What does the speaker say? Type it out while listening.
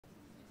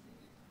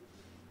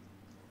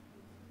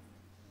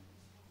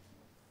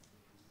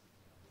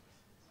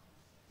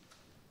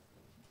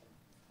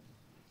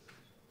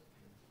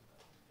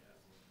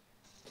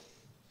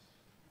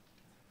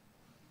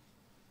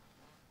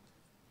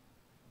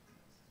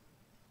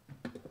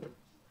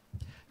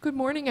Good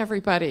morning,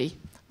 everybody.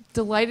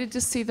 Delighted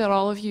to see that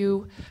all of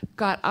you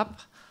got up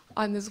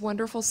on this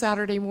wonderful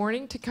Saturday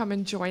morning to come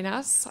and join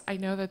us. I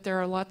know that there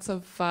are lots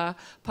of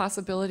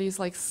possibilities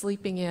like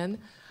sleeping in,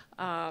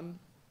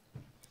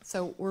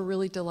 so we're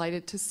really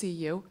delighted to see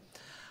you.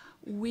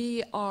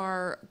 We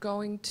are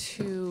going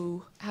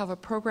to have a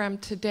program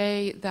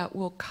today that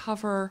will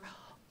cover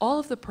all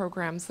of the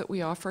programs that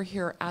we offer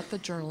here at the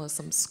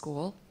Journalism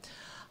School.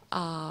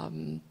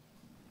 I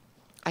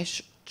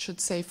should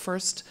say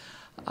first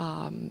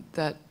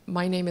that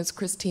my name is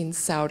Christine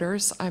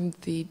Souders. I'm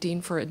the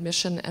Dean for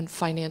Admission and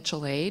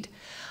Financial Aid.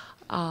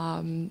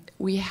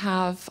 We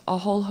have a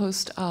whole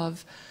host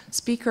of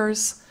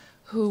speakers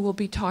who will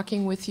be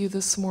talking with you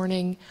this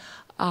morning,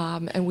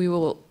 and we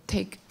will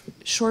take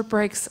short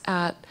breaks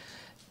at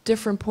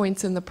different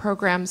points in the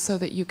program so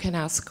that you can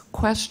ask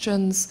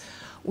questions.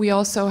 We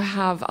also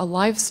have a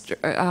live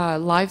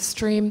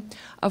stream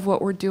of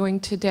what we're doing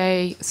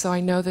today, so I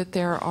know that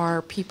there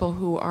are people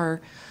who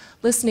are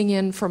listening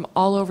in from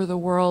all over the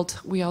world.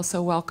 We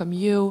also welcome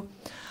you.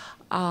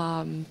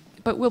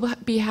 But we'll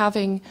be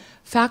having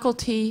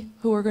faculty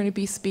who are going to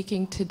be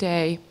speaking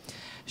today.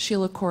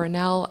 Sheila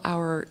Coronel,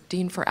 our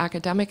Dean for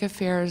Academic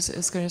Affairs,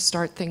 is going to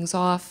start things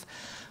off.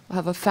 We'll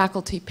have a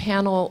faculty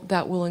panel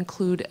that will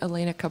include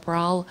Elena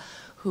Cabral,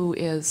 who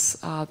is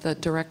the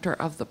director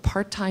of the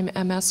part-time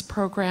MS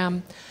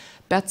program,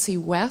 Betsy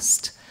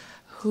West,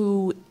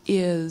 who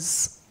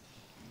is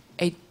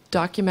a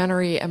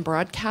documentary and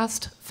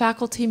broadcast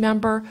faculty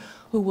member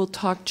who will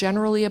talk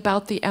generally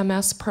about the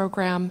MS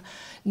program,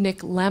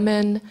 Nick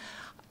Lemon,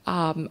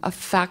 a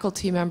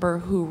faculty member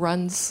who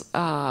runs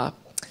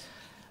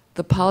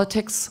the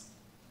politics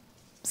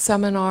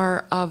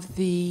seminar of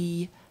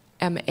the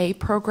MA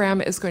program,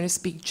 is going to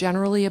speak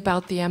generally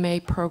about the MA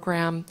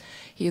program.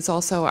 He is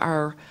also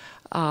our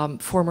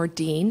former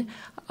dean.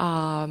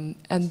 And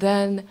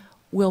then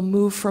we'll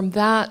move from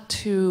that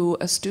to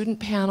a student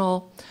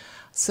panel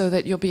so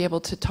that you'll be able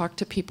to talk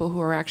to people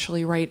who are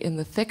actually right in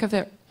the thick of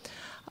it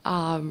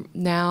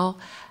now.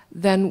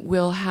 Then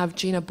we'll have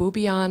Gina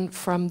Boubion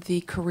from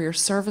the Career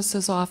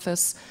Services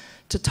Office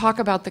to talk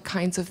about the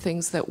kinds of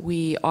things that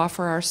we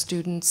offer our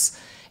students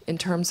in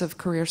terms of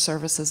career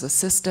services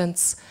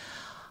assistance,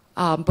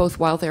 both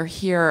while they're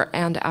here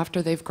and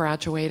after they've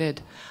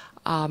graduated.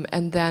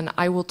 And then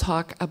I will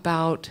talk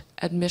about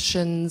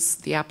admissions,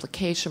 the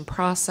application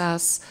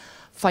process,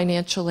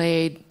 financial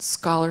aid,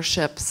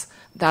 scholarships,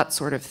 that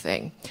sort of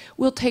thing.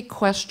 We'll take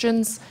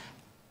questions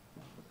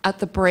at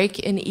the break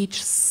in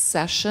each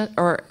session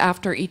or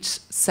after each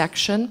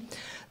section.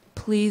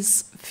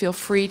 Please feel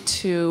free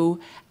to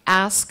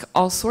ask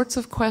all sorts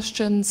of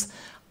questions.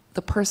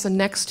 The person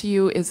next to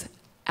you is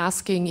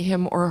asking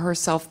him or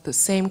herself the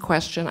same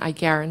question, I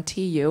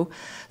guarantee you.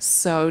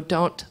 So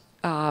don't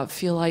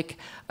feel like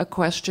a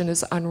question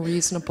is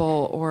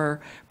unreasonable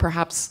or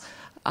perhaps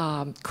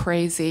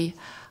crazy.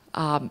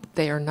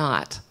 They are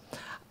not.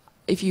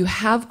 If you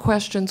have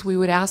questions, we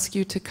would ask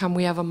you to come.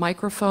 We have a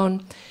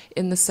microphone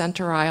in the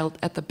center aisle,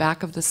 at the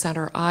back of the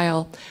center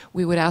aisle.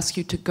 We would ask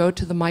you to go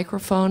to the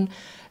microphone,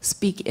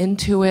 speak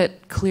into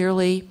it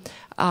clearly,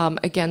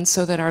 again,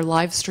 so that our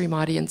live stream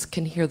audience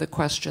can hear the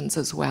questions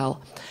as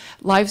well.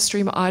 Live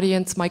stream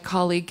audience, my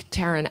colleague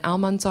Taryn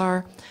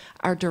Almanzar,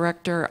 our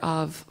Director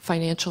of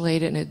Financial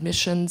Aid and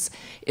Admissions,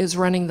 is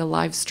running the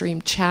live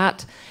stream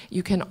chat.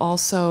 You can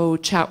also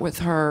chat with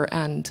her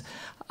and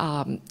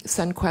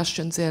send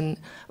questions in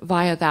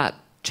via that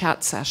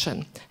chat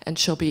session, and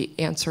she'll be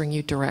answering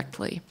you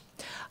directly.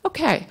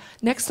 Okay,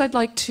 next I'd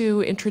like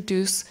to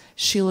introduce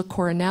Sheila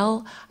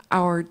Coronel,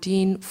 our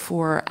Dean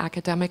for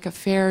Academic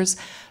Affairs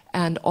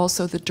and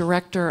also the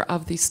Director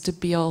of the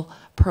Stabile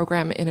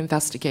Program in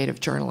Investigative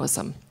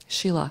Journalism.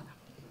 Sheila.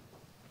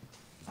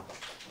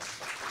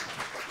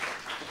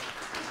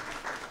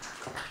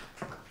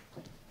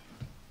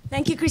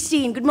 Thank you,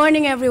 Christine. Good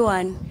morning,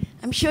 everyone.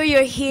 I'm sure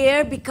you're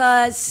here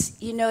because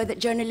you know that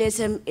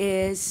journalism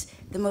is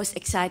the most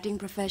exciting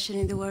profession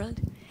in the world,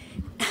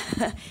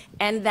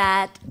 and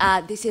that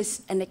this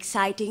is an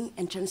exciting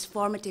and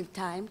transformative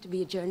time to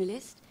be a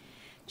journalist.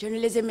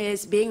 Journalism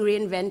is being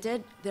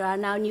reinvented. There are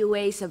now new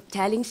ways of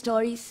telling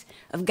stories,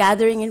 of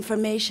gathering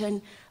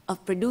information,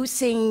 of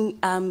producing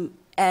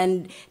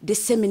and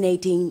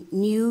disseminating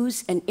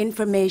news and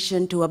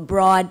information to a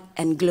broad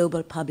and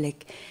global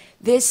public.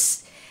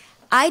 This,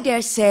 I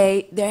dare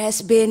say, there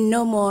has been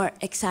no more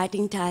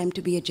exciting time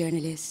to be a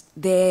journalist.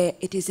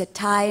 It is a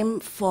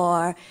time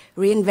for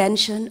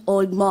reinvention.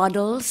 Old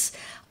models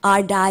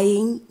are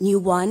dying, new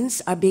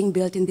ones are being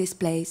built in this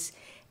place.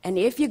 And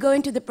if you go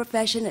into the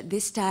profession at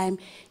this time,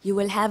 you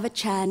will have a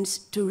chance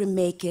to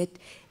remake it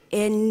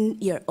in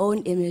your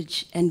own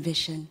image and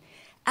vision.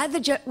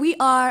 We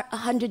are a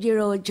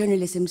 100-year-old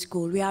journalism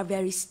school. We are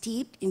very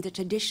steeped in the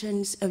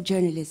traditions of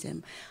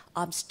journalism,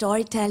 of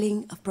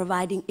storytelling, of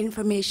providing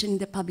information in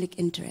the public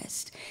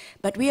interest.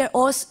 But we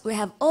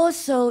have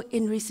also,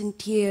 in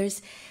recent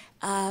years,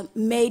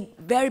 made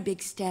very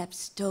big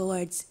steps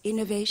towards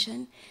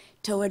innovation,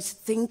 towards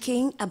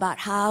thinking about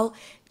how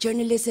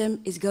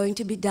journalism is going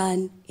to be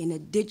done in a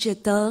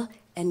digital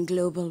and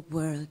global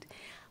world.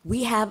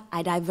 We have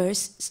a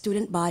diverse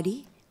student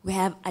body. We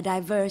have a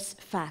diverse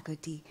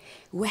faculty.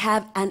 We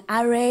have an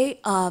array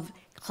of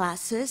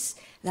classes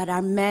that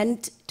are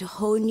meant to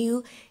hone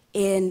you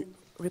in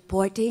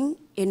reporting,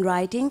 in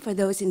writing, for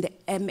those in the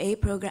MA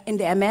program, in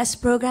the MS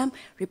program,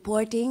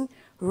 reporting,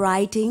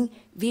 writing,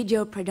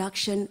 video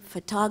production,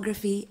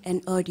 photography,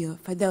 and audio.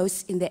 For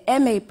those in the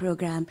MA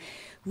program,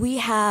 we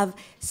have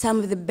some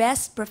of the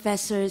best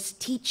professors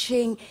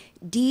teaching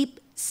deep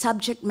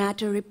subject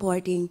matter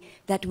reporting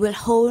that will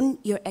hone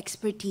your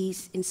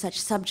expertise in such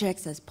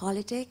subjects as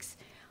politics,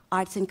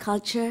 arts and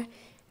culture,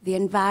 the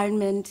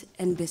environment,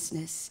 and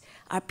business.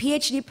 Our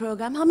PhD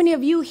program, how many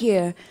of you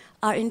here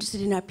are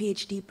interested in our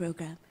PhD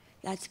program?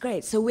 That's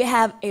great. So we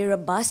have a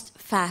robust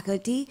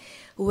faculty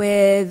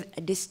with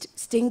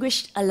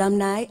distinguished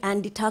alumni.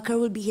 Andy Tucker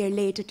will be here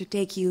later to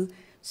take you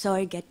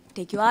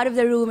out of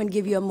the room and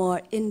give you a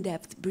more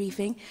in-depth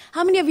briefing.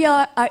 How many of you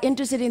are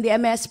interested in the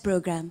MS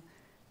program?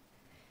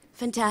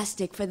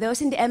 Fantastic. For those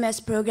in the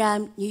MS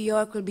program, New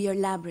York will be your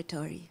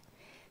laboratory.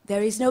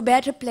 There is no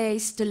better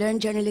place to learn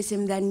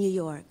journalism than New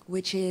York,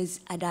 which is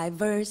a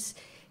diverse,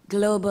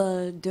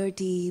 global,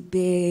 dirty,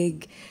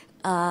 big,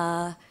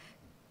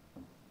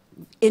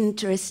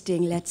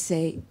 interesting, let's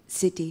say,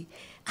 city.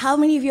 How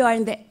many of you are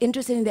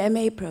interested in the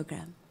MA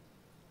program?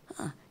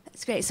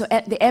 That's great. So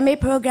the MA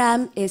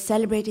program is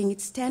celebrating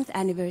its 10th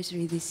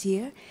anniversary this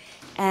year.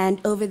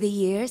 And over the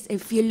years,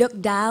 if you look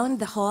down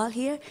the hall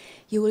here,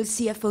 you will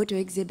see a photo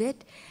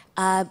exhibit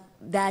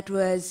that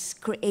was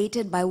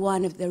created by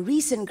one of the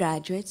recent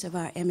graduates of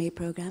our MA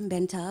program,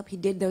 Ben Tubb. He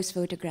did those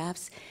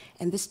photographs.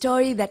 And the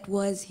story that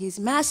was his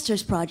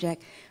master's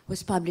project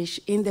was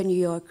published in the New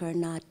Yorker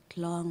not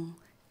long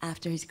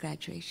after his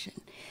graduation.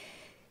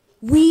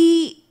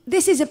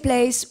 This is a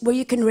place where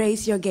you can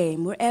raise your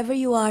game, wherever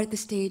you are at the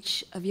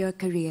stage of your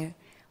career,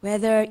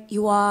 whether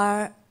you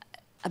are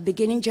a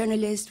beginning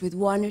journalist with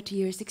 1 or 2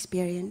 years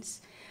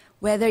experience,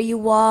 whether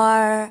you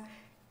are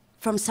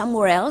from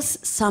somewhere else,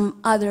 some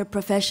other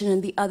profession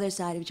on the other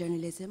side of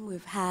journalism.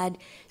 We've had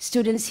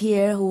students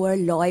here who were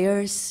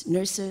lawyers,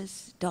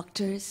 nurses,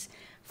 doctors,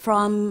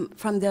 from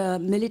the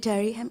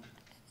military.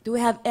 Do we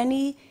have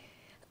any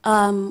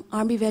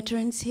Army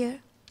veterans here?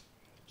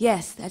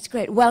 Yes, that's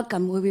great.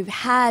 Welcome. We've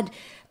had,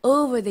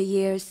 over the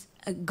years,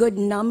 a good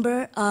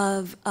number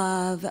of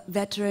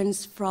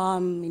veterans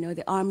from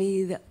the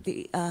Army,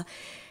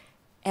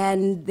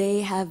 and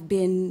they have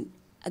been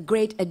a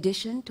great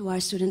addition to our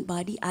student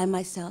body. I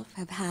myself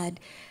have had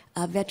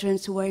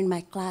veterans who were in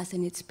my class,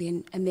 and it's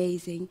been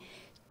amazing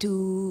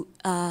to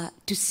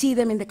see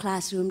them in the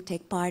classroom,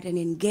 take part, and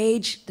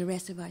engage the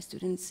rest of our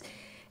students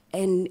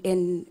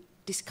in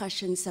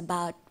discussions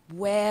about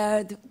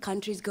where the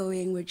country is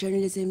going, where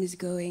journalism is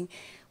going,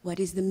 what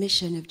is the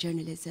mission of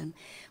journalism.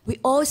 We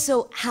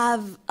also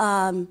have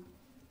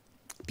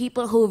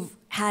people who've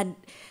had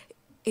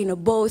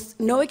both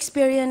no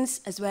experience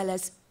as well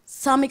as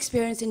some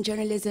experience in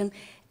journalism,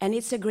 and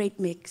it's a great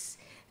mix.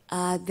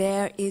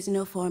 There is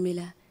no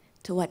formula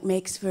to what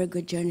makes for a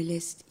good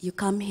journalist. You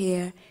come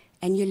here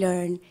and you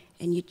learn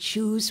and you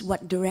choose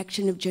what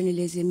direction of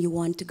journalism you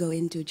want to go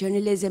into.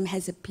 Journalism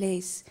has a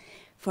place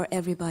for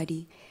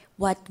everybody.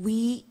 What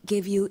we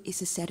give you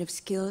is a set of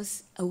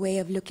skills, a way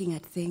of looking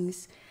at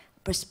things,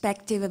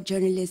 perspective of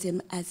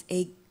journalism as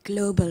a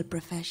global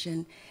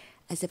profession,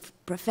 as a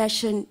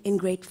profession in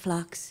great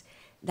flux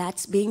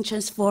that's being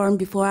transformed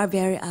before our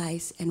very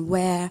eyes and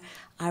where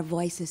our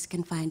voices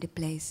can find a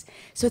place.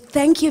 So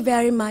thank you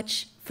very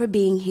much for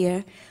being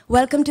here.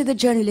 Welcome to the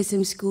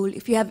Journalism School.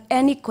 If you have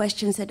any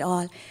questions at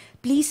all,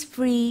 please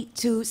free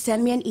to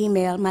send me an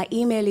email. My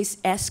email is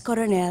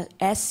scoronel,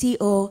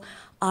 SCORONEL,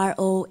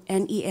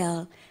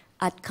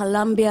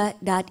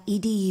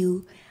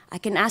 @columbia.edu. I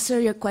can answer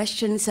your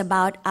questions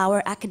about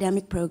our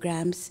academic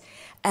programs.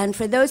 And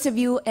for those of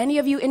you, any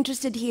of you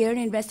interested here in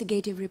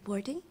investigative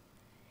reporting?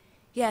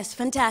 Yes,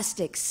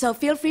 fantastic. So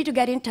feel free to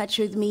get in touch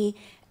with me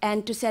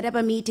and to set up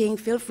a meeting.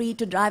 Feel free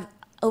to drive.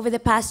 Over the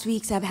past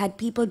weeks, I've had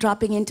people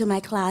dropping into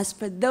my class.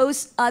 For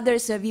those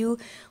others of you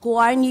who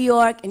are in New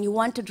York and you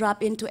want to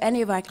drop into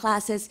any of our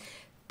classes,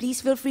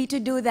 please feel free to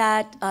do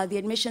that. The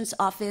admissions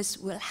office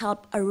will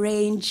help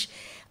arrange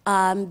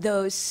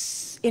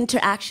those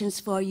interactions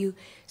for you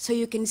so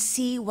you can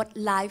see what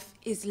life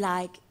is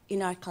like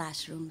in our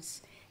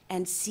classrooms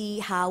and see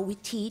how we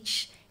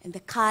teach and the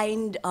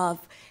kind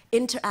of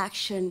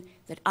interaction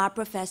that our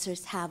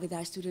professors have with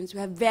our students.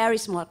 We have very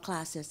small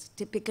classes.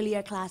 Typically,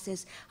 our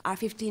classes are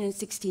 15 and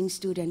 16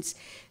 students.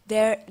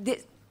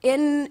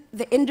 In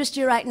the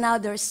industry right now,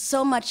 there's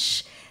so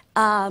much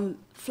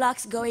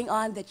flux going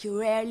on that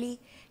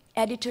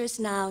editors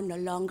now no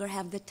longer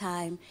have the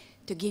time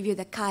to give you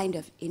the kind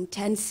of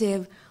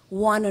intensive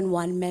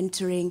one-on-one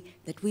mentoring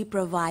that we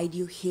provide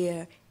you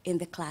here in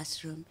the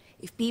classroom.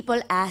 If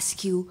people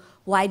ask you,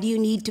 why do you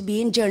need to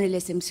be in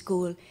journalism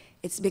school?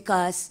 It's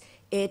because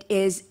it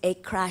is a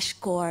crash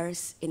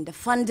course in the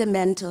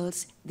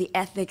fundamentals, the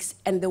ethics,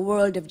 and the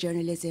world of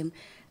journalism.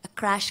 a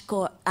crash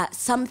course,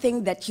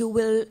 something that you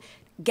will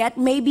get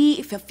maybe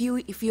if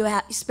you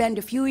spend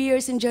a few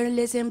years in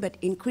journalism, but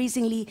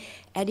increasingly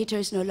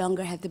editors no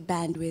longer have the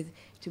bandwidth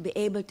to be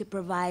able to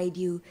provide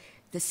you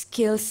the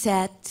skill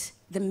set,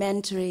 the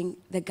mentoring,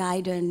 the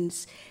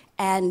guidance,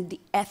 and the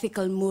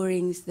ethical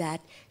moorings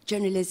that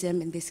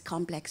journalism in this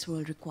complex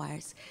world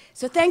requires.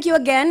 So thank you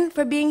again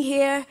for being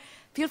here.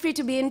 Feel free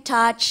to be in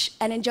touch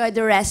and enjoy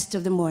the rest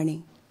of the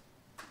morning.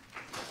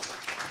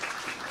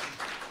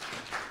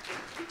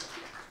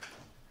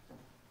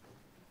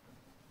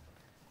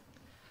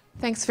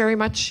 Thanks very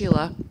much,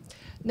 Sheila.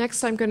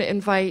 Next, I'm going to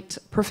invite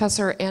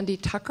Professor Andy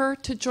Tucker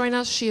to join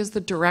us. She is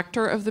the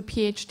director of the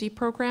PhD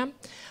program,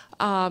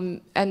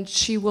 and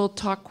she will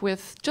talk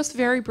just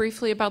very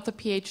briefly about the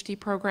PhD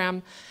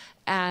program,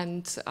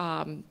 and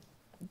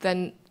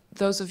then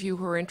those of you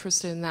who are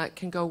interested in that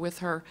can go with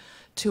her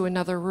to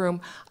another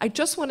room. I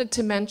just wanted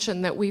to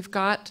mention that we've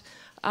got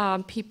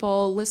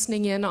people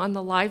listening in on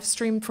the live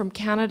stream from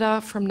Canada,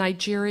 from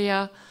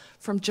Nigeria,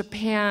 from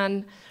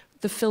Japan,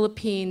 the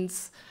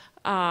Philippines,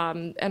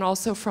 and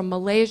also from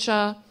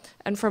Malaysia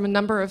and from a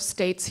number of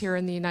states here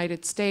in the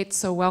United States.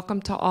 So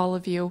welcome to all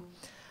of you.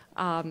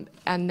 And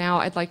now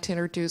I'd like to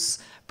introduce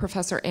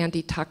Professor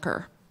Andy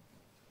Tucker.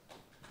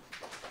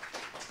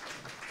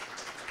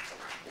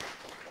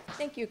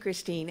 Thank you,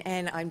 Christine,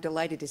 and I'm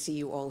delighted to see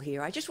you all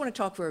here. I just want to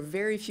talk for a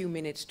very few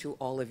minutes to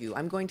all of you.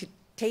 I'm going to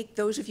take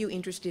those of you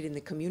interested in the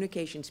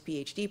communications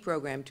PhD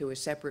program to a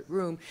separate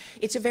room.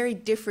 It's a very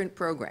different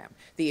program.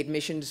 The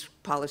admissions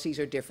policies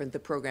are different. The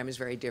program is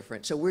very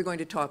different. So we're going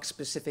to talk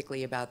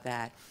specifically about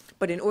that.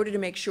 But in order to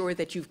make sure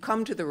that you've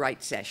come to the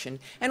right session,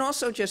 and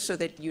also just so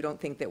that you don't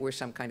think that we're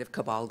some kind of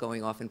cabal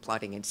going off and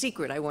plotting in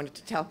secret, I wanted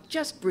to tell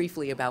just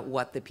briefly about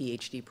what the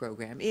PhD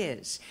program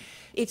is.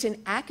 It's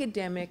an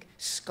academic,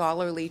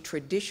 scholarly,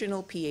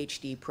 traditional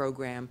PhD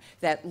program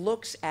that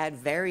looks at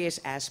various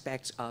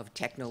aspects of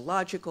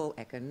technological,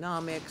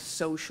 economic,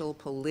 social,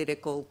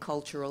 political,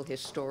 cultural,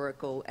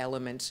 historical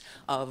elements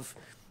of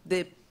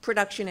the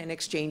production and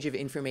exchange of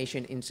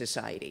information in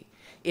society.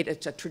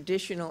 It's a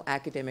traditional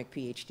academic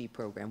PhD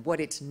program. What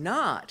it's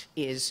not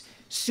is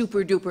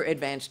super duper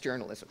advanced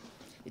journalism.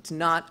 It's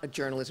not a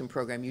journalism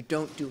program. You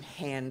don't do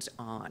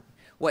hands-on.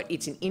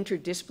 It's an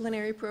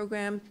interdisciplinary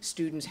program.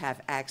 Students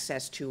have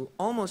access to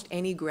almost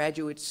any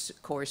graduate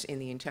course in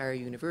the entire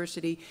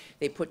university.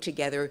 They put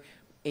together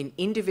an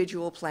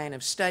individual plan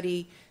of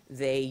study.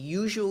 They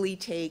usually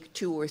take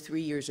 2 or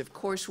 3 years of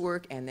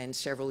coursework and then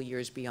several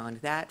years beyond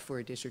that for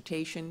a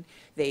dissertation.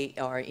 They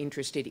are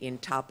interested in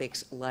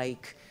topics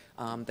like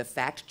the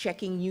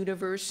fact-checking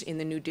universe in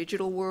the new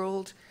digital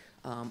world,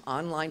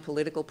 online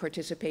political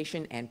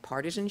participation and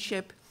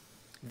partisanship,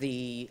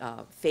 the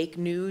fake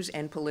news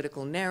and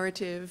political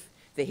narrative,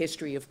 the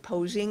history of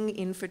posing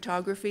in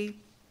photography.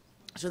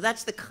 So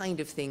that's the kind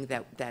of thing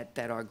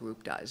that our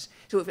group does.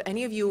 So if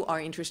any of you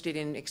are interested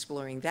in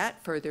exploring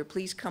that further,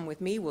 please come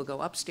with me. We'll go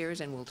upstairs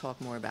and we'll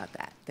talk more about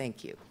that.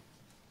 Thank you.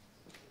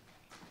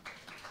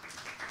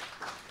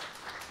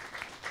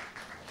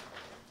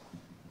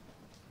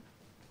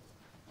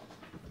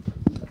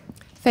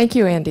 Thank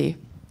you, Andy.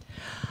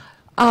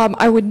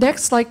 I would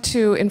next like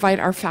to invite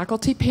our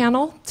faculty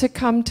panel to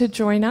come to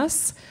join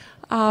us.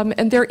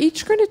 And they're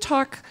each going to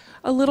talk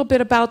a little bit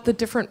about the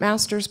different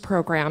master's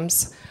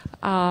programs.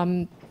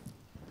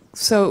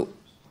 So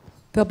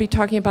they'll be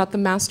talking about the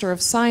Master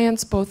of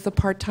Science, both the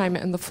part-time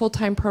and the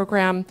full-time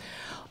program.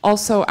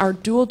 Also our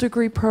dual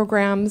degree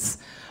programs.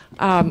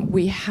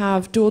 We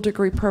have dual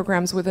degree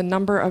programs with a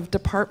number of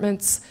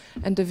departments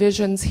and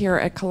divisions here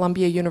at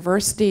Columbia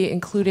University,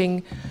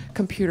 including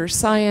computer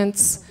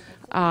science,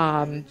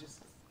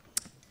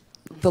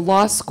 the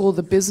law school,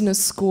 the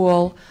business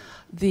school,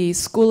 the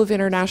School of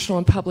International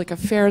and Public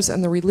Affairs,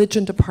 and the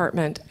religion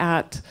department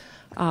at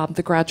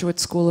the Graduate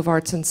School of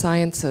Arts and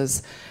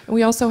Sciences. And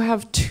we also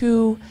have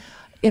 2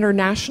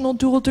 international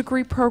dual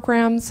degree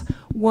programs,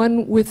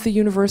 one with the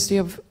University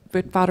of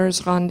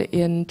Witwatersrand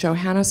in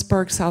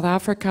Johannesburg, South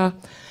Africa,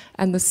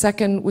 and the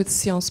second with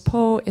Sciences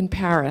Po in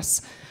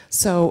Paris.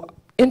 So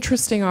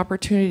interesting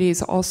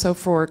opportunities also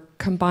for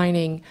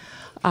combining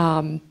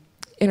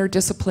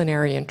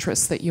interdisciplinary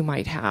interests that you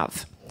might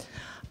have.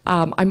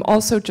 I'm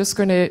also just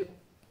going to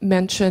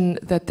mention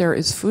that there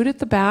is food at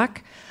the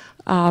back.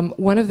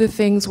 One of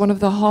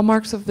the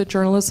hallmarks of the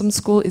journalism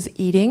school is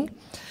eating.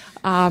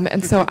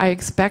 And so I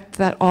expect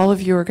that all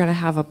of you are going to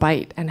have a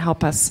bite and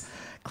help us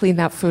clean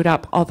that food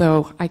up,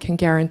 although I can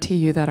guarantee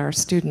you that our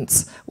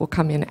students will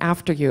come in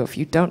after you if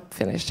you don't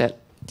finish it.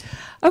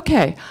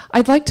 Okay,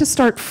 I'd like to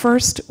start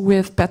first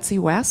with Betsy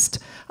West,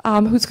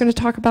 who's going to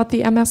talk about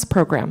the MS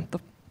program.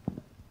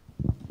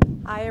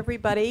 Hi,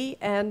 everybody,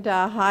 and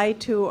hi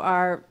to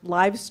our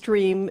live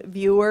stream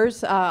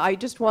viewers. I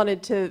just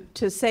wanted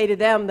to say to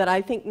them that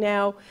I think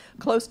now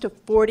close to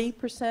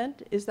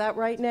 40%, is that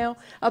right now,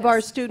 of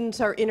our students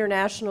are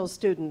international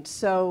students.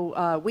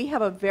 So we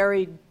have a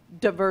very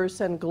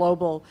diverse and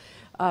global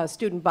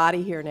student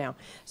body here now.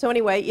 So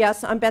anyway,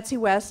 yes, I'm Betsy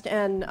West,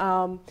 and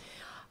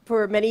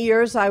for many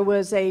years I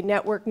was a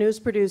network news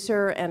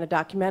producer and a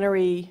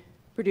documentary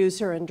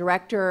producer and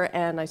director,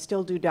 and I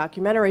still do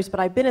documentaries, but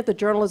I've been at the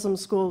journalism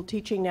school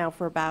teaching now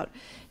for about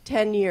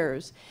 10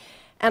 years.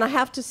 And I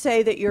have to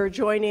say that you're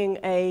joining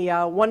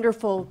a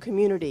wonderful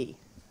community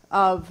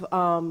of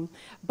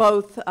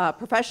both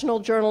professional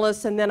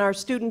journalists and then our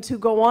students who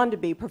go on to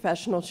be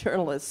professional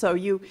journalists. So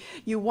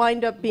you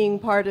wind up being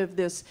part of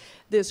this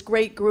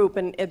great group,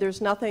 and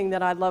there's nothing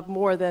that I love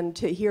more than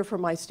to hear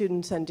from my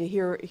students and to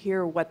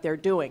hear what they're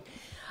doing.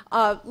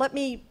 Let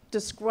me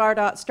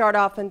start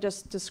off and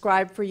just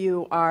describe for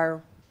you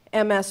our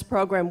MS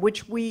program,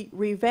 which we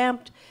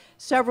revamped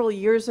several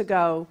years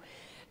ago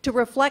to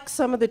reflect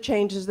some of the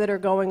changes that are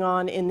going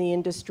on in the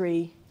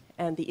industry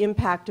and the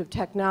impact of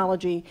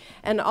technology,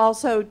 and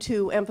also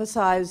to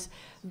emphasize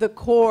the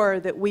core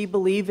that we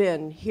believe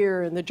in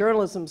here in the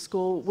journalism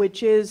school,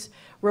 which is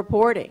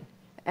reporting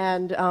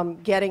and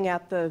getting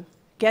at the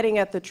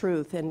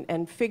truth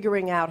and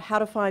figuring out how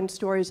to find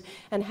stories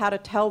and how to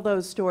tell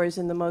those stories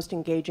in the most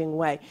engaging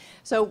way.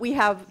 So we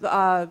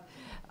have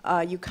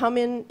you come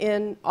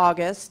in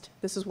August.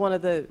 This is one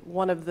of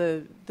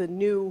the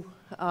new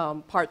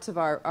parts of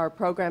our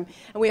program,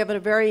 and we have a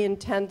very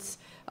intense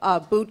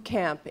boot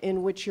camp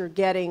in which you're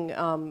getting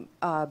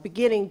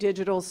beginning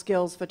digital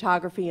skills,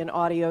 photography and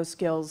audio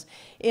skills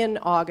in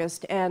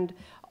August, and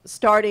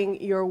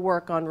starting your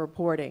work on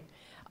reporting.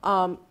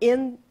 For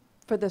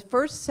the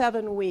first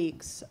 7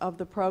 weeks of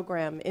the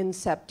program in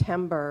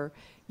September,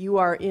 you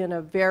are in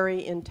a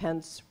very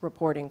intense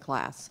reporting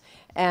class,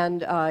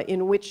 and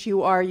in which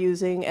you are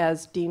using,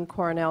 as Dean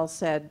Cornell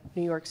said,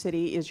 New York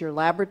City is your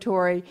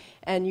laboratory,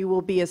 and you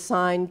will be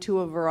assigned to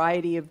a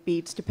variety of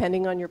beats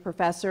depending on your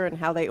professor and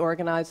how they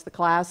organize the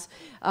class,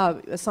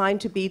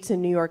 assigned to beats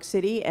in New York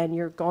City, and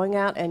you're going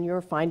out and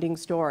you're finding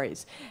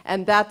stories.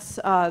 And that's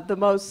the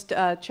most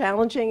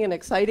challenging and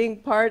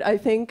exciting part, I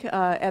think,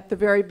 at the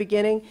very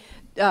beginning.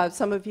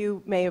 Some of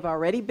you may have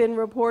already been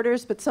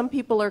reporters, but some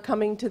people are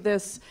coming to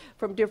this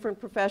from different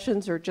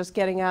professions or just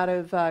getting out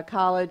of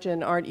college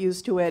and aren't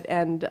used to it.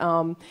 And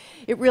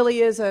it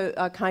really is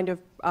a kind of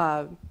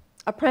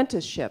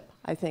apprenticeship,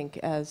 I think,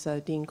 as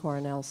Dean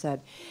Cornell said.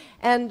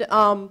 And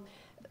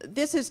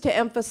this is to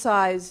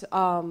emphasize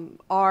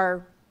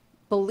our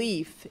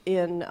belief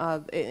in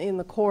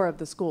the core of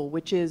the school,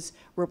 which is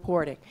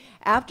reporting.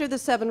 After the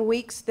 7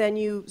 weeks, then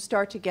you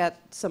start to get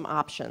some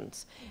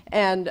options.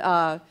 And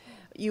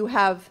you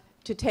have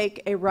to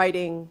take a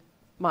writing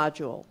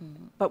module,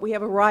 but we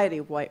have a variety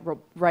of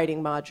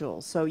writing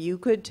modules. So you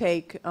could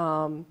take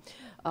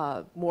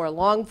more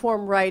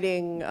long-form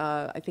writing.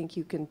 I think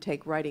you can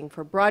take writing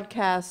for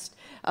broadcast,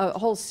 a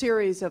whole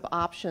series of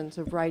options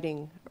of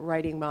writing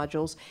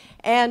modules.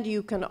 And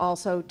you can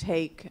also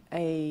take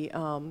a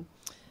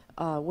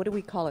what do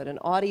we call it? An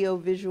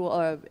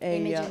audio-visual,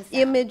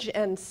 image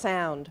and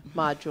sound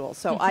module.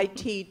 So I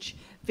teach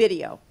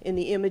video in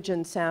the image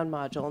and sound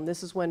module, and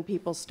this is when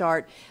people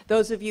start.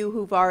 Those of you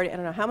who've already, I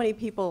don't know, how many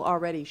people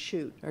already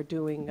are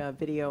doing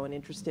video and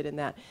interested in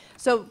that?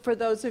 So for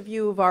those of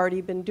you who've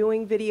already been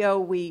doing video,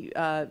 we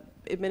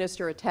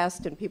administer a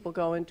test and people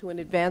go into an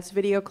advanced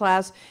video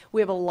class.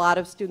 We have a lot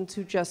of students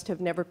who just have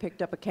never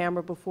picked up a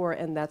camera before,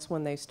 and that's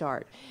when they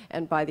start.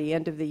 And by the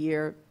end of the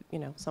year, you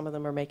know, some of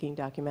them are making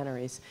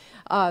documentaries.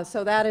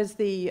 So that is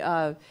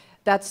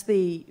that's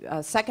the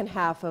second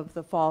half of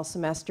the fall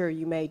semester.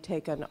 You may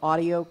take an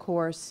audio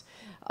course,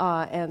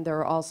 and there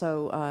are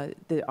also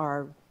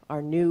our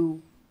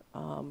new,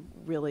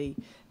 really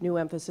new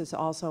emphasis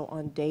also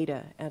on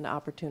data and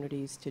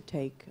opportunities to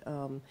take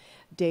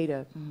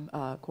data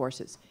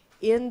courses.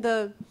 In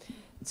the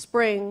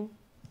spring,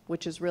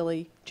 which is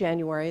really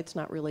January, it's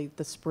not really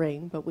the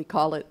spring, but we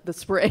call it the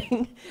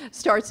spring,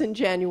 starts in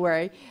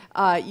January,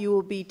 you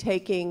will be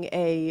taking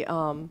a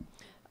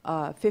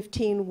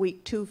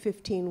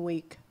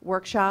 15-week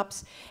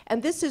workshops.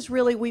 And this is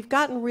really, we've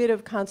gotten rid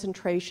of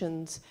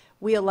concentrations.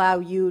 We allow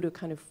you to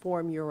kind of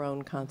form your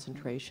own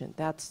concentration.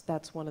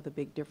 That's one of the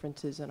big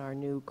differences in our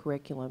new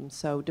curriculum.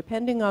 So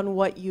depending on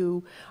what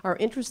you are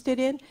interested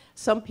in,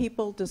 some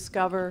people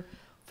discover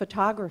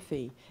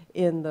photography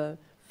in the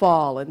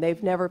fall, and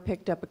they've never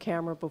picked up a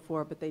camera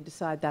before, but they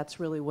decide that's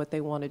really what they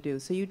want to do.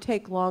 So you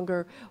take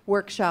longer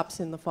workshops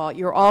in the fall.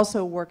 You're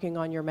also working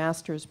on your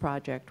master's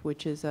project,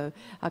 which is a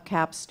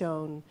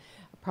capstone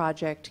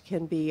project.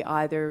 Can be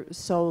either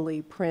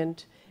solely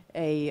print,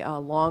 a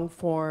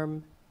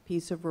long-form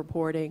piece of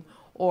reporting,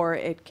 or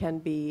it can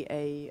be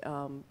a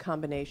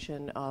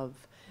combination of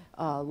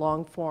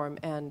long-form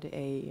and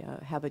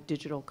have a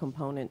digital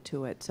component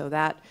to it. So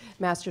that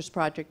master's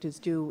project is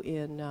due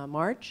in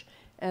March.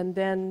 And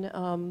then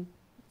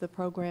the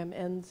program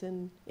ends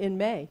in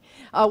May.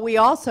 We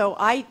also,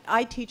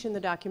 I teach in the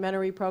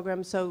documentary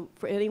program, so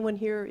for anyone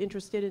here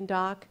interested in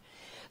doc.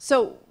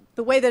 So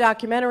the way the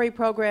documentary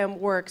program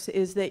works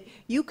is that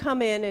you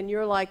come in and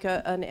you're like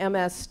an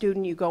MS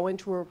student. You go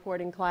into a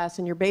reporting class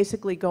and you're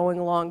basically going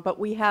along. But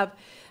we have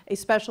a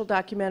special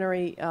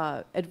documentary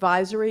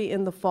advisory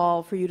in the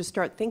fall for you to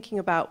start thinking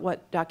about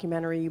what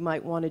documentary you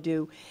might want to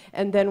do.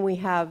 And then we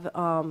have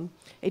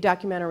a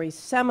documentary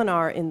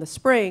seminar in the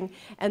spring.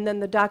 And then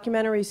the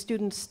documentary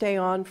students stay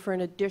on for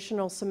an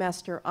additional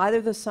semester,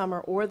 either the summer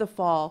or the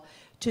fall,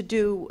 to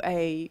do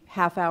a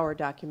half-hour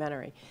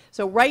documentary.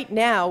 So right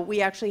now,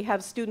 we actually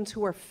have students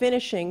who are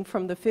finishing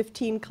from the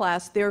 15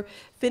 class. They're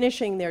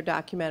finishing their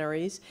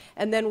documentaries.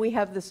 And then we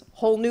have this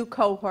whole new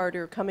cohort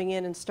who are coming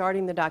in and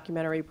starting the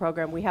documentary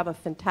program. We have a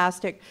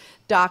fantastic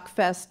Doc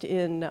Fest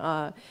in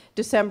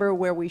December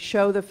where we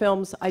show the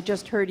films. I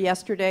just heard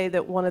yesterday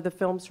that one of the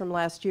films from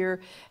last year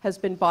has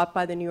been bought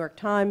by the New York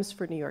Times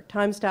for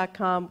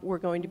NewYorkTimes.com. We're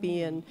going to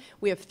be in,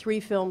 we have 3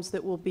 films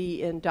that will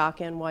be in Doc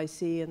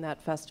NYC in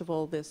that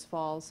festival this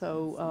fall.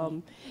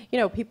 So, you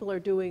know, people are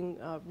doing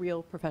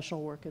real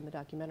professional work in the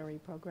documentary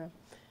program.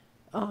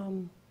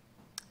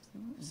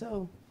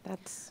 So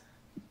that's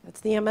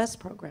the MS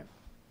program.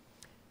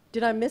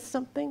 Did I miss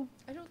something?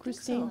 I don't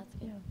Christine? think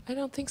so. Yeah. I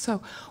don't think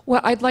so.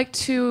 Well, I'd like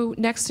to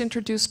next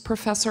introduce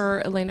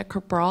Professor Elena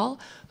Cabral,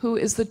 who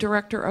is the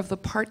director of the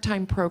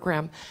part-time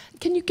program.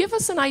 Can you give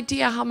us an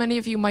idea how many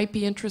of you might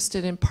be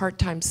interested in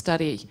part-time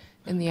study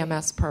in the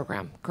MS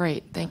program?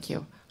 Great, thank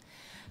you.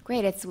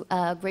 Great, it's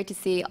great to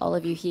see all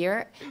of you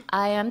here.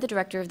 I am the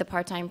director of the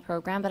part-time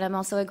program, but I'm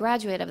also a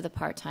graduate of the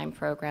part-time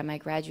program. I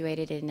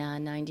graduated in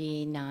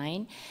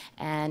 '99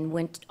 and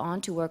went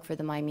on to work for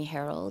the Miami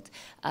Herald.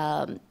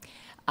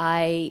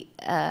 I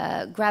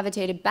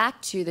gravitated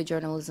back to the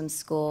journalism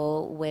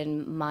school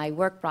when my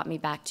work brought me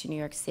back to New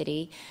York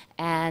City,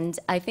 and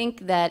I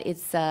think that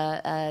it's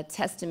a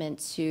testament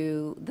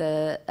to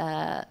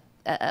the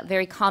a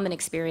very common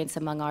experience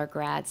among our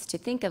grads to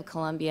think of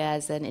Columbia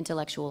as an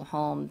intellectual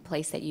home,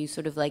 place that you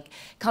sort of like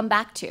come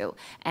back to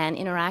and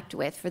interact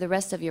with for the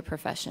rest of your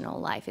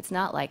professional life. It's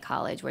not like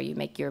college where you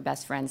make your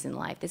best friends in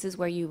life. This is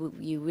where you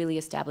really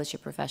establish your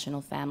professional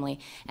family,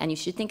 and you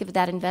should think of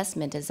that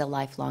investment as a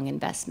lifelong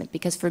investment,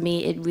 because for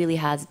me it really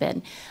has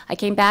been. I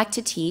came back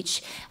to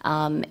teach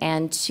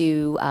and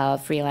to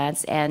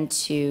freelance and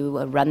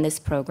to run this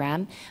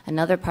program.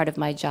 Another part of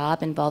my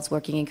job involves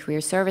working in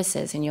career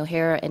services, and you'll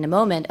hear in a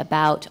moment about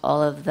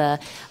all of the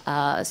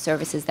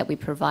services that we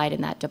provide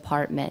in that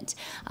department.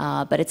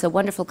 But it's a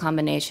wonderful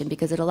combination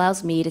because it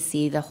allows me to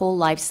see the whole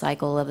life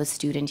cycle of a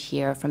student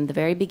here from the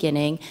very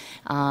beginning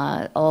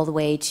all the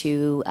way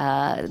to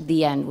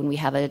the end when we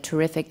have a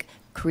terrific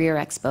Career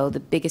Expo, the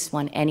biggest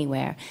one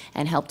anywhere,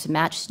 and help to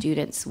match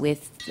students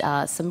with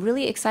some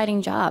really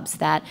exciting jobs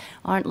that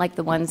aren't like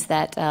the ones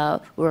that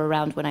were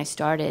around when I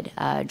started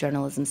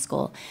journalism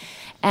school.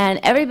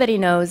 And everybody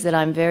knows that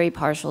I'm very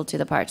partial to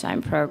the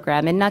part-time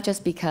program, and not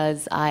just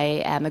because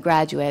I am a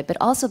graduate, but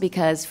also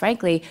because,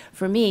 frankly,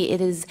 for me, it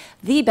is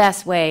the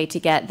best way to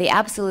get the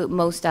absolute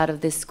most out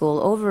of this school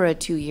over a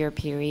 2-year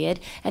period,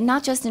 and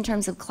not just in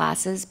terms of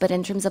classes, but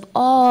in terms of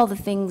all the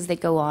things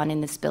that go on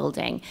in this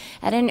building.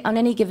 On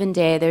any given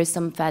day, there's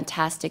some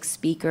fantastic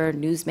speaker,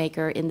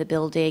 newsmaker in the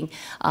building,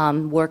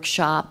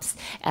 workshops,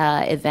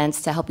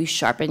 events to help you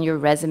sharpen your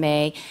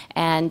resume.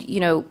 And, you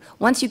know,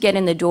 once you get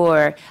in the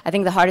door, I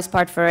think the hardest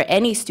part for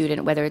any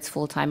student, whether it's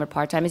full-time or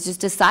part-time, is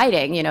just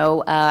deciding, you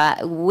know,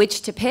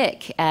 which to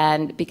pick,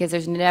 and because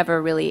there's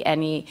never really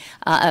any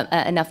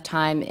enough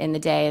time in the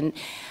day.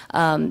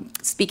 And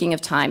speaking of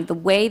time, the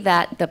way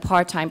that the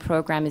part-time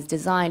program is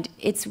designed,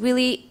 it's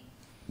really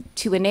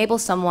to enable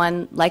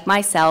someone like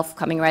myself,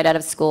 coming right out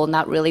of school,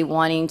 not really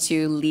wanting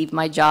to leave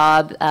my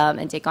job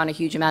and take on a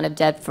huge amount of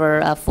debt for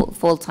a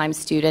full-time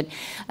student,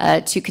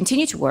 to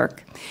continue to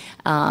work.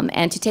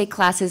 And to take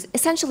classes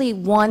essentially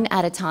one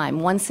at a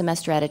time, one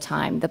semester at a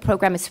time. The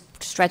program is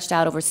stretched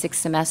out over 6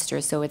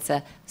 semesters, so it's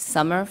a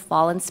summer,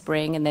 fall, and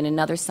spring, and then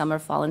another summer,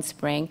 fall, and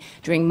spring.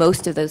 During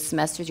most of those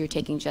semesters, you're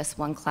taking just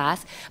one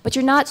class, but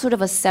you're not sort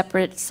of a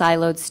separate,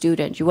 siloed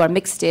student. You are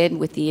mixed in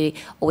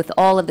with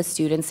all of the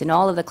students, and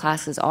all of the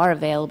classes are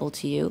available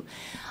to you.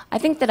 I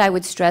think that I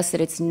would stress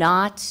that it's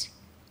not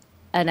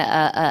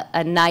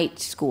a night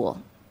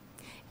school.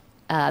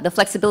 The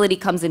flexibility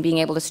comes in being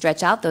able to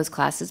stretch out those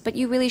classes, but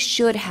you really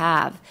should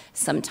have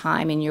some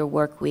time in your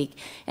work week.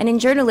 And in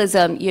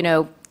journalism, you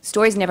know,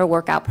 stories never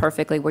work out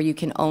perfectly where you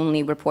can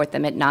only report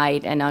them at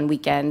night and on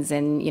weekends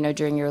and, you know,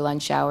 during your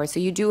lunch hour. So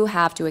you do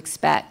have to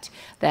expect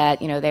that,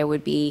 you know, there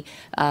would be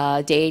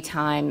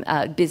daytime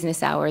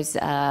business hours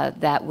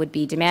that would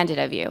be demanded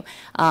of you.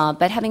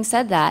 But having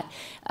said that,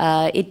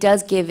 it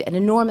does give an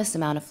enormous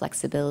amount of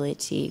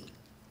flexibility.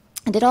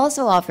 And it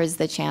also offers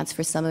the chance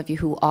for some of you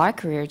who are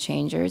career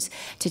changers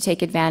to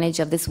take advantage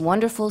of this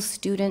wonderful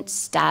student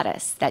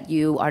status that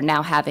you are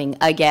now having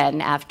again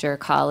after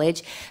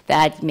college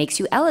that makes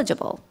you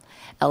eligible.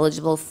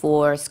 eligible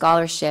for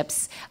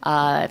scholarships,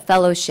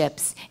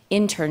 fellowships,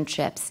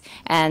 internships,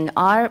 and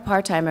our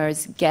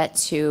part-timers get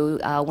to,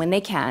 when they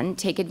can,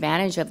 take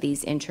advantage of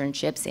these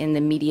internships in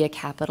the media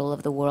capital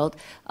of the world.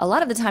 A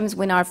lot of the times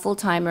when our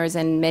full-timers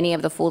and many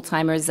of the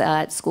full-timers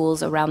at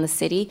schools around the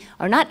city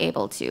are not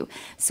able to.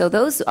 So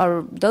those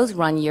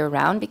run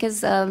year-round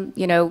because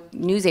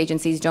news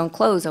agencies don't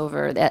close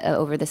over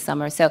the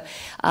summer. So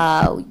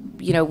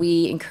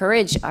we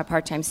encourage our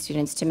part-time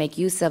students to make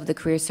use of the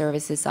Career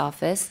Services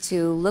Office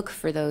to look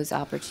for those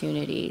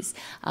opportunities.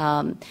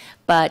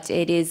 But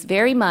it is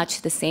very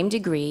much the same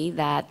degree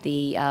that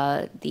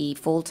the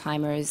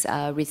full-timers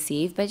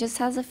receive, but it just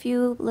has a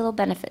few little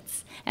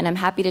benefits. And I'm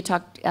happy to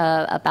talk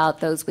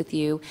about those with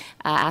you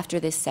after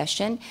this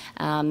session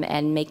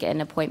and make an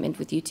appointment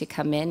with you to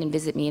come in and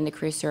visit me in the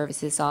Career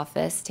Services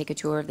Office, take a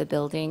tour of the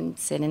building,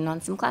 sit in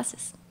on some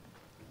classes.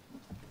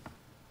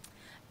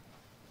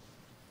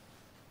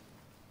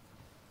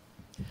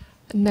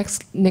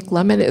 Next, Nick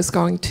Lemon is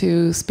going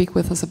to speak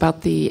with us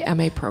about the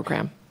MA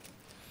program.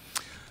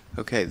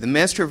 Okay, the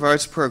Master of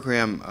Arts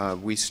program,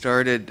 we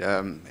started,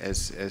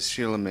 as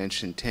Sheila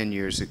mentioned, 10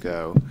 years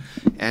ago.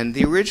 And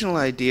the original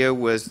idea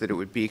was that it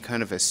would be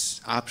kind of an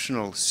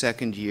optional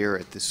second year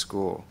at the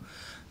school.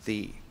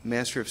 The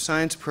Master of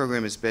Science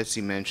program, as Betsy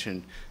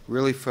mentioned,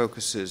 really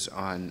focuses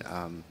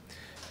on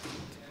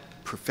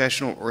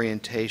professional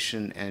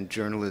orientation and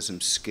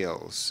journalism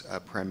skills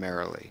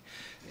primarily.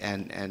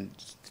 And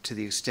to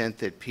the extent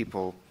that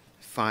people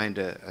find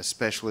a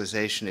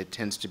specialization, it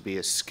tends to be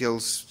a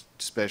skills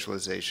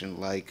specialization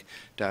like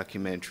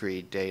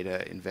documentary,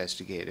 data,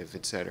 investigative,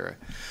 etc.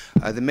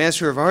 The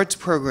Master of Arts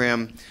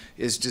program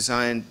is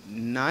designed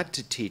not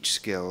to teach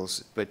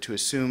skills, but to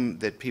assume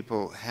that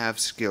people have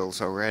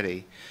skills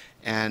already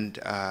and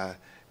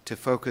to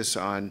focus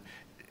on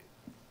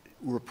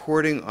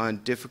reporting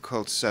on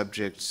difficult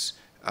subjects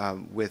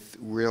with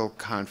real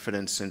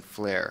confidence and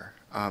flair.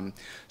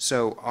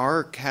 So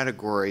our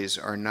categories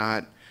are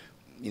not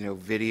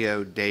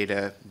video,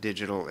 data,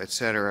 digital,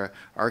 etc.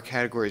 Our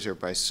categories are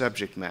by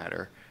subject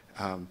matter.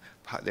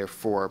 They're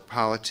for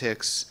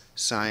politics,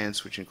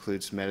 science, which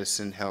includes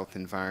medicine, health,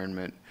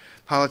 environment.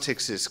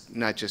 Politics is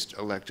not just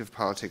elective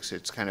politics,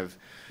 it's kind of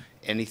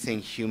anything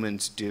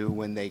humans do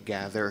when they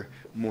gather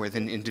more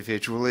than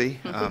individually.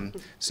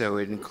 So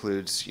it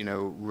includes,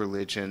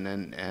 religion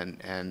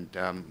and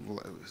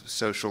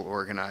social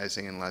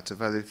organizing and lots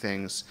of other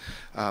things.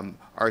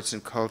 Arts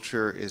and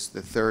culture is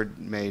the third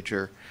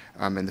major,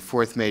 and the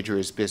fourth major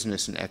is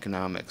business and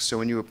economics. So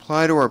when you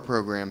apply to our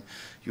program,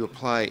 you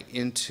apply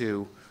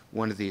into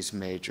one of these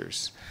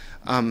majors.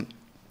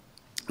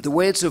 The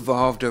way it's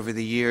evolved over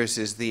the years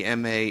is the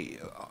MA,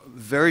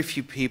 very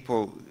few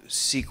people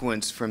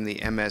sequence from the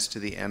MS to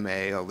the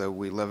MA, although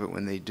we love it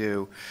when they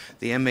do.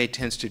 The MA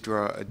tends to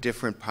draw a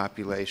different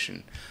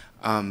population.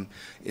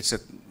 It's a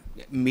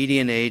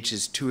median age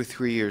is 2 or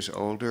 3 years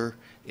older.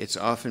 It's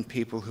often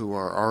people who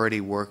are already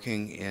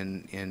working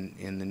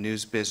in the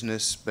news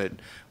business but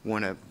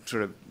want to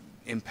sort of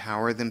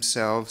empower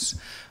themselves.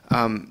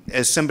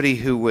 As somebody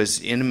who was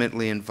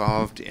intimately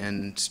involved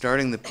in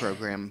starting the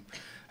program,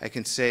 I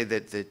can say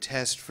that the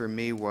test for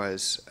me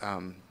was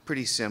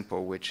pretty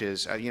simple, which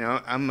is,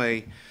 I'm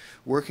a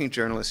working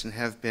journalist and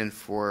have been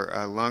for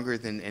longer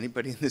than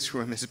anybody in this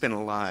room has been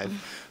alive.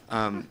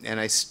 And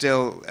I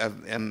still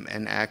am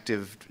an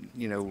active,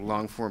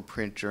 long-form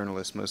print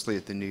journalist, mostly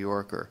at the New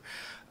Yorker.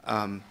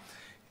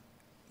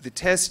 The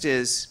test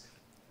is,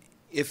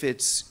 if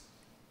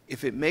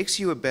it makes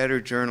you a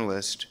better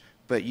journalist,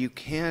 but you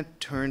can't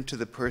turn to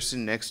the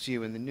person next to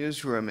you in the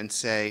newsroom and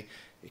say,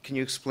 can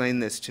you explain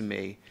this to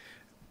me?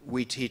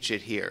 We teach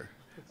it here.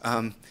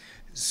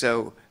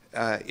 So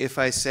if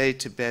I say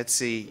to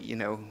Betsy,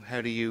 how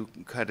do you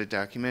cut a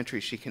documentary,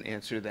 she can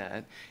answer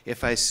that.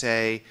 If I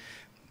say,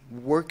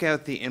 work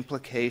out the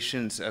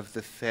implications of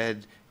the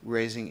Fed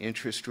raising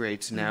interest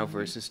rates now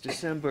versus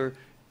December.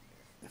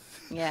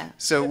 Yeah.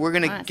 So we're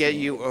going to get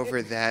you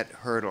over that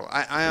hurdle.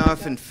 I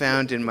often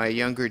found in my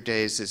younger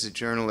days as a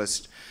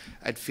journalist,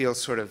 I'd feel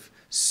sort of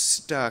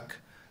stuck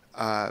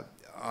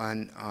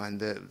on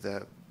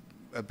the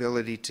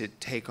ability to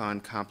take on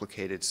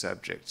complicated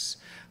subjects.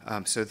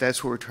 So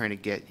that's what we're trying to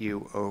get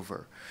you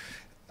over.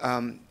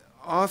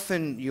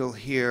 Often you'll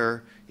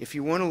hear, if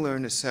you want to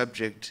learn a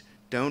subject,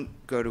 don't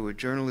go to a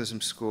journalism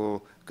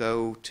school,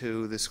 go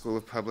to the School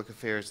of Public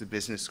Affairs, the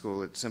business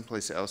school, at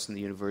someplace else in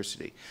the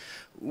university.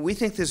 We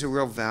think there's a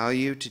real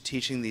value to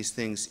teaching these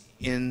things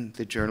in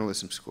the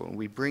journalism school.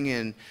 We bring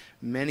in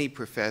many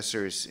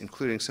professors,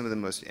 including some of the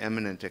most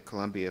eminent at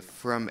Columbia,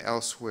 from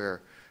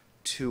elsewhere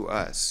to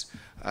us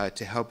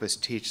to help us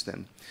teach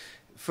them.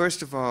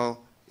 First of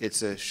all,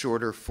 it's a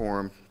shorter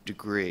form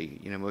degree.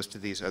 Most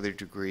of these other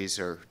degrees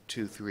are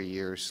 2-3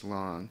 years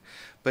long.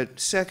 But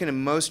second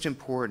and most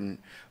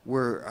important,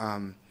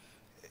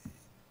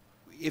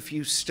 if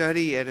you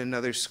study at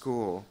another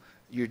school,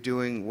 you're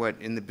doing what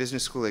in the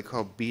business school they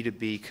call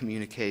B2B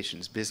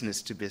communications,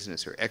 business to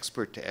business or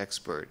expert to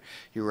expert.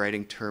 You're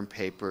writing term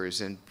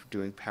papers and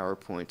doing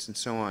PowerPoints and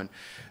so on.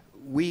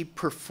 we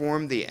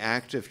perform the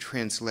act of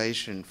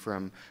translation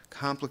from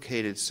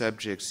complicated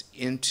subjects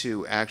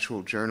into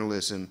actual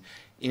journalism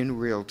in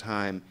real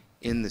time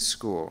in the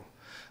school.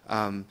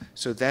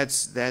 So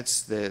that's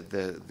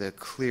the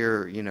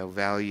clear,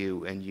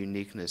 value and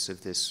uniqueness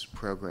of this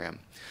program.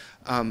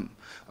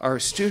 Our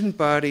student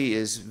body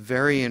is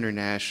very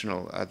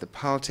international. The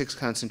politics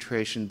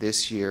concentration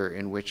this year,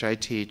 in which I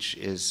teach,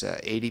 is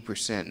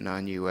 80%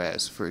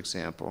 non-U.S., for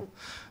example.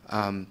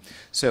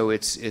 So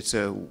it's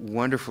a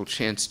wonderful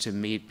chance to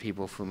meet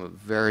people from a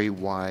very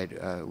wide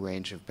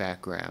range of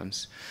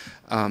backgrounds.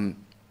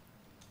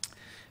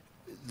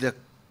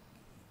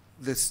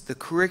 The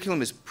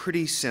curriculum is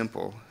pretty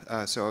simple,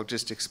 so I'll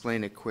just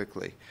explain it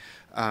quickly.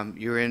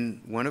 You're in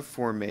one of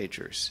 4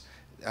 majors.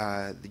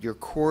 Your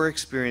core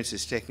experience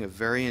is taking a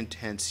very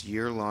intense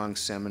year-long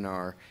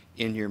seminar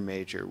in your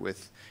major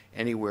with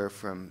anywhere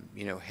from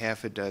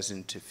half a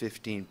dozen to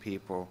 15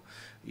 people.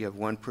 You have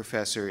 1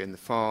 professor in the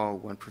fall,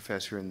 1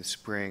 professor in the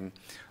spring,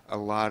 a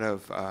lot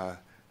of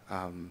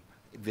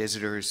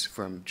visitors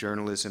from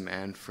journalism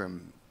and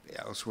from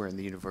elsewhere in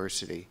the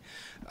university.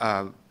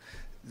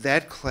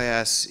 That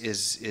class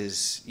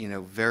is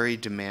very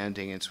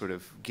demanding and sort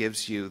of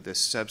gives you the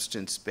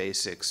substance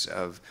basics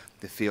of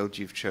the field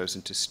you've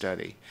chosen to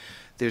study.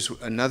 There's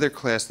another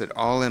class that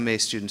all MA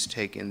students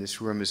take in this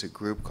room as a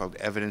group called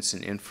Evidence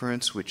and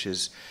Inference, which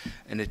is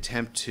an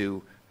attempt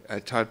to,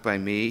 taught by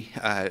me,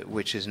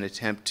 which is an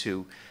attempt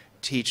to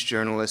teach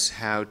journalists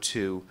how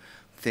to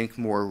think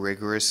more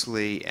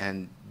rigorously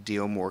and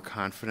deal more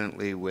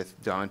confidently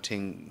with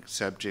daunting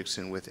subjects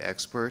and with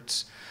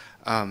experts.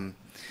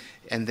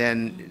 And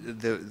then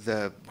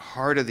the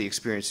heart of the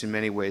experience in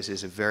many ways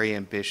is a very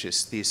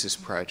ambitious thesis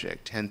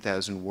project,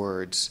 10,000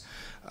 words,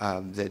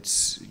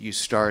 you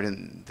start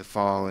in the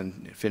fall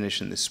and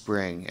finish in the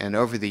spring. And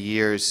over the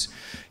years,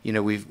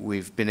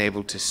 we've been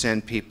able to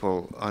send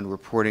people on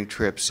reporting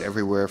trips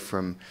everywhere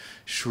from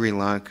Sri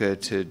Lanka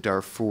to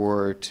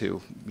Darfur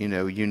to,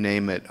 you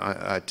name it,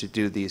 to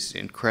do these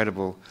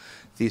incredible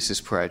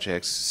thesis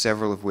projects,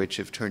 several of which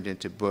have turned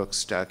into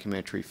books,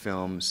 documentary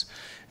films,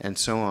 and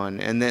so on.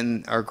 And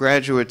then our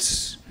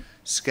graduates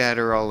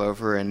scatter all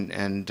over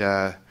and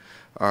are,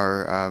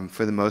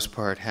 for the most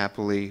part,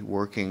 happily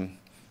working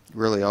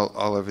really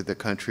all over the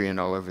country and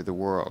all over the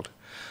world.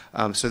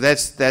 So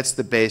that's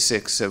the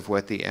basics of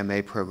what the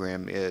MA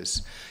program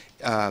is.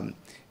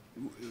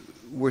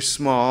 We're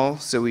small,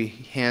 so we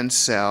hand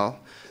sell.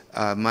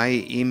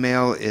 My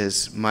email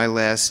is my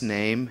last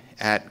name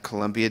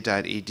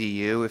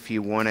 @columbia.edu. If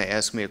you want to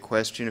ask me a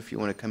question, if you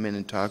want to come in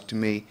and talk to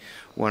me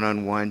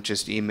one-on-one,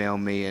 just email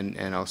me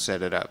and I'll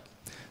set it up.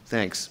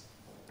 Thanks.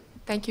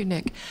 Thank you,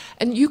 Nick.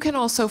 And you can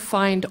also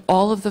find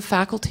all of the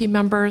faculty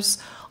members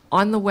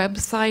on the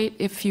website.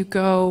 If you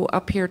go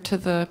up here to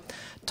the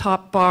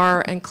top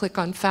bar and click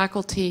on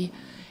faculty,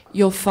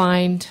 you'll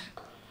find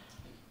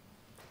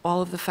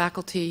all of the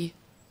faculty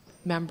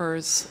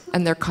members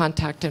and their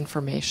contact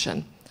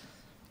information.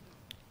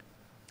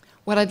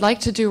 What I'd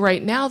like to do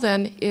right now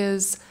then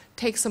is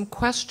take some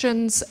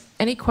questions,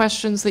 any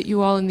questions that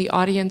you all in the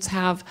audience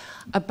have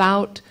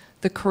about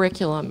the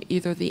curriculum,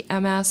 either the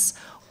MS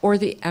or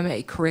the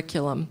MA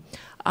curriculum.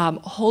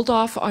 Hold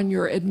off on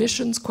your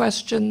admissions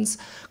questions,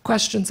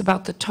 questions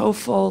about the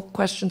TOEFL,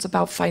 questions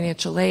about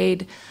financial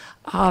aid,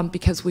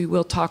 because we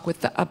will talk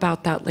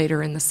about that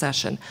later in the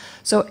session.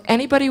 So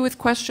anybody with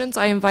questions,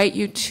 I invite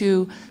you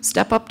to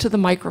step up to the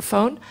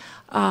microphone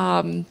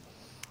and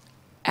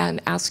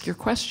ask your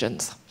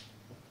questions.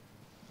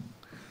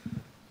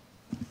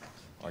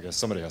 I guess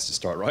somebody has to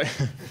start, right?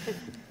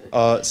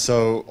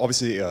 So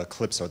obviously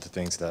clips are the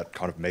things that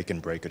kind of make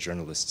and break a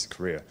journalist's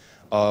career.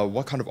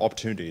 What kind of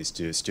opportunities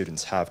do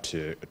students have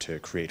to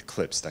create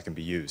clips that can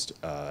be used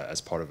as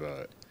part of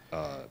a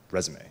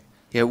resume?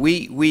 Yeah,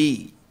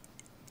 we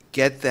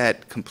get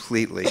that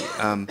completely.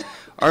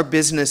 Our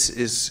business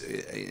is,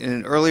 in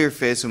an earlier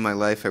phase of my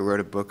life, I wrote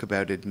a book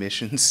about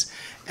admissions,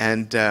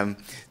 and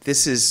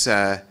this is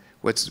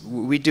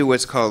we do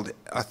what's called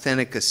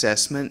authentic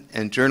assessment,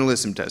 and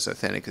journalism does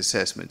authentic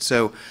assessment.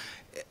 So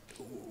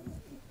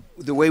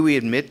the way we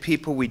admit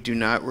people, we do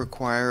not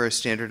require a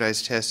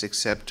standardized test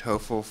except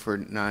TOEFL for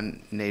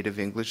non-native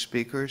English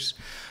speakers.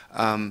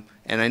 And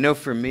I know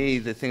for me,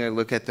 the thing I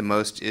look at the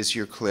most is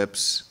your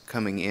clips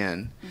coming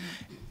in.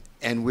 Mm-hmm.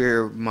 And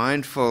we're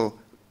mindful,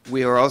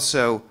 we are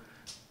also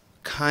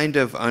kind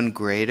of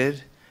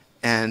ungraded,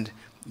 and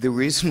the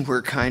reason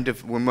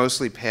we're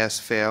mostly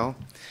pass-fail,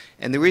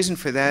 and the reason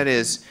for that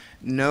is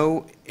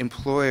no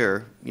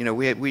employer,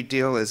 we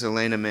deal, as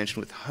Elena mentioned,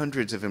 with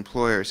hundreds of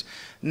employers.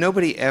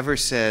 Nobody ever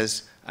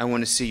says, I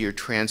want to see your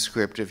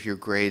transcript of your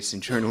grades in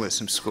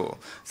journalism school.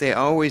 They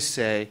always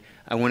say,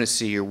 I want to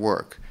see your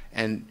work.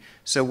 And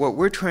so what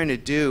we're trying to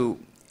do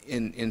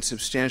in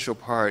substantial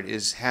part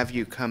is have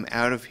you come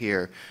out of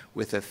here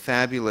with a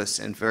fabulous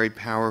and very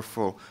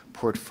powerful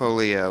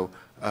portfolio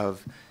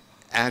of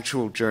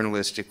actual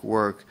journalistic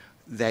work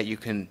that you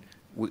can,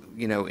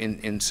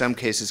 in some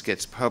cases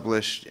gets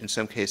published, in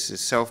some cases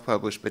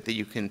self-published, but that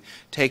you can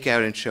take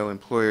out and show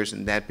employers,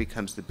 and that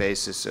becomes the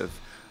basis of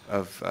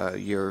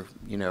your,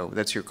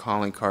 that's your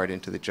calling card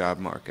into the job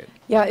market.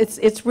 Yeah,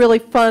 it's really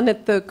fun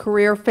at the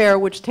career fair,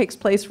 which takes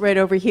place right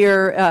over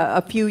here.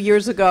 A few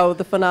years ago,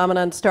 the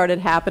phenomenon started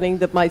happening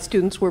that my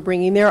students were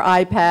bringing their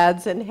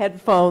iPads and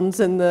headphones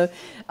and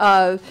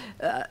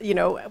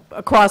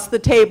across the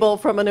table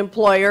from an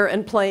employer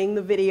and playing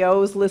the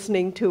videos,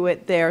 listening to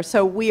it there.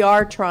 So we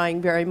are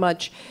trying very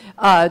much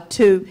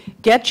to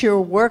get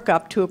your work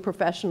up to a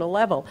professional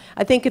level.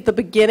 I think at the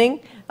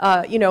beginning,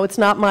 it's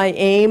not my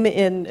aim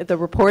in the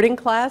reporting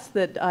class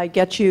that I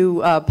get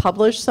you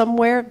published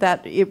somewhere.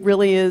 That it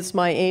really is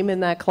my aim in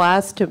that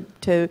class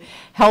to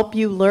help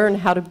you learn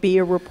how to be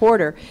a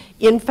reporter.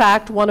 In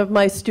fact, one of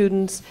my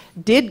students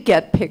did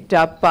get picked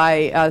up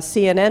by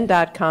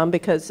CNN.com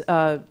because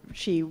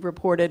she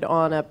reported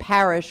on a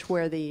parish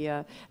where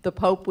the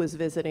Pope was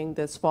visiting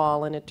this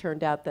fall, and it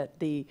turned out that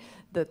the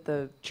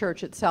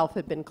church itself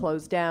had been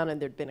closed down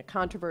and there'd been a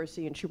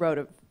controversy, and she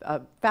wrote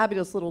a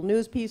fabulous little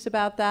news piece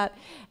about that.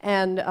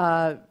 And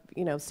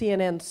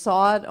CNN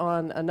saw it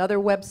on another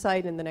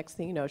website, and the next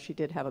thing you know, she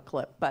did have a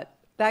clip. But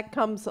that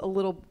comes a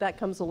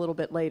little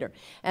bit later.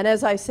 And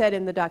as I said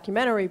in the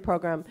documentary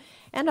program,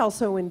 and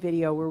also in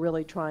video, we're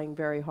really trying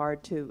very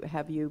hard to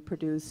have you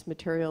produce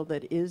material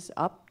that is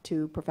up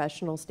to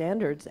professional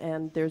standards,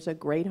 and there's a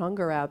great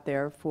hunger out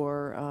there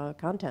for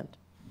content.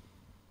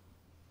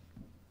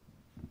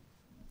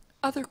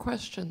 Other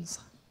questions?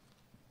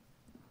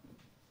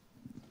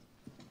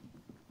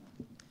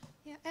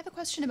 Yeah, I have a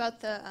question about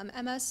the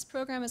MS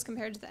program as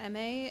compared to the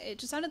MA. It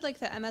just sounded like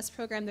the MS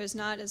program, there's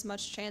not as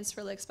much chance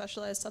for like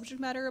specialized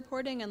subject matter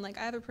reporting, and like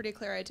I have a pretty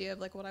clear idea of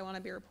like what I want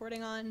to be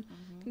reporting on.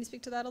 Can you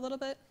speak to that a little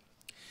bit?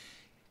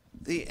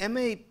 The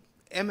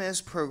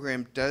MS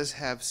program does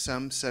have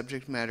some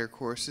subject matter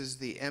courses.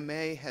 The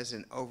MA has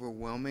an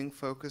overwhelming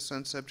focus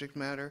on subject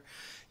matter.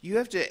 You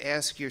have to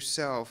ask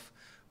yourself,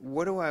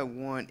 what do I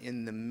want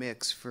in the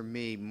mix for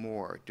me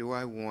more? Do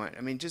I want,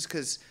 just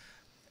because,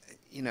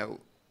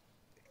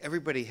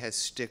 everybody has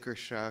sticker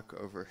shock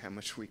over how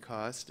much we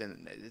cost,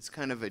 and it's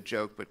kind of a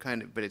joke,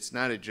 but it's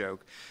not a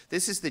joke.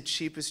 This is the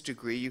cheapest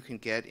degree you can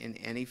get in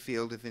any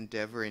field of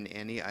endeavor in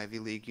any Ivy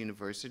League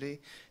university,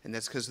 and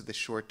that's because of the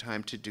short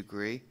time to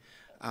degree.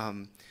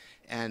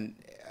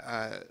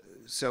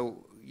 So,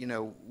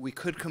 we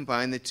could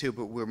combine the two,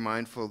 but we're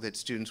mindful that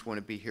students want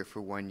to be here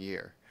for 1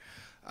 year.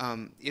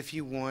 If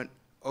you want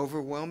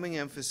overwhelming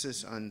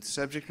emphasis on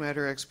subject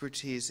matter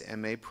expertise,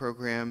 MA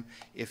program.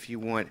 If you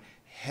want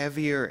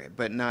heavier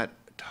but not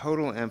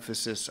total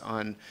emphasis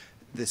on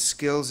the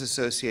skills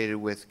associated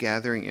with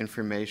gathering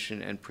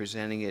information and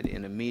presenting it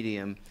in a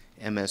medium,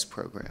 MS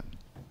program.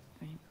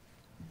 Right.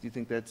 Do you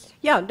think that's?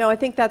 Yeah, no, I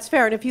think that's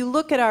fair. And if you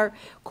look at our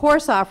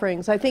course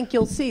offerings, I think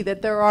you'll see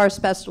that there are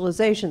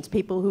specializations,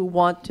 people who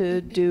want to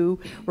do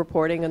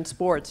reporting on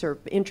sports or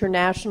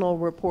international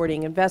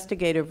reporting,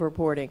 investigative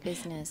reporting.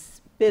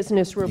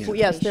 Business report.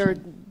 Yes, there are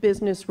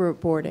business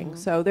reporting.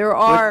 So there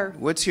are.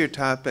 What's your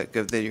topic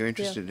that you're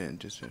interested in?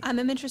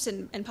 I'm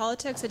interested in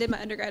politics. I did my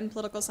undergrad in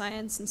political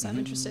science, and so I'm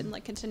interested in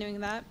like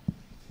continuing that.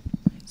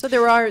 So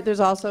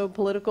there's also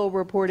political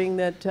reporting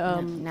that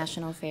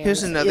national affairs.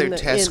 Here's another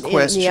test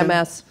question. In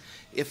EMS.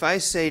 If I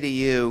say to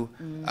you,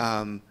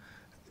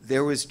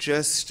 there was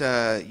just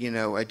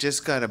I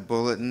just got a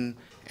bulletin,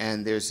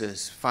 and there's a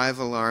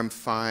 5-alarm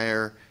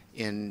fire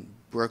in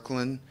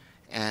Brooklyn,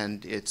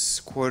 and it's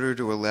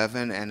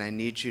 10:45, and I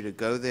need you to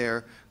go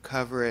there,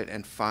 cover it,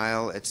 and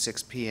file at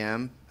 6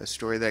 p.m., a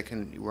story that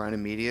can run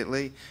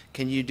immediately.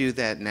 Can you do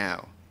that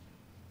now?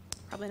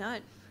 Probably not.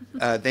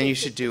 Then you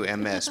should do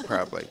MS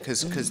probably,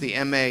 because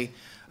the MA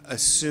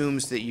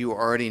assumes that you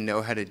already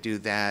know how to do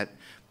that,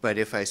 but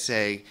if I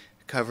say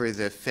cover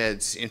the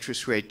Fed's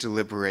interest rate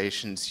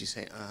deliberations, you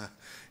say,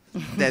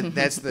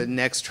 that's the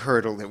next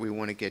hurdle that we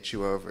want to get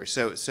you over.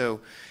 So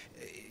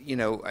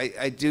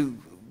I do.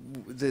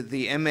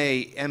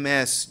 The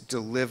MS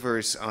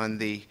delivers on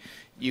the,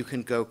 you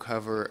can go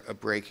cover a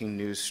breaking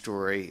news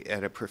story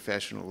at a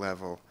professional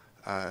level,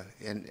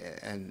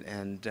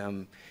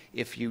 and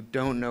if you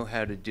don't know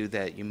how to do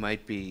that, you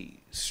might be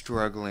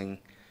struggling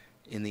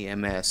in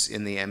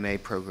the MA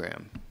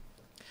program.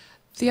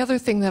 The other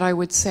thing that I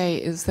would say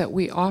is that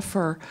we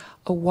offer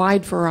a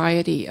wide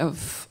variety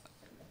of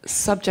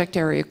subject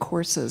area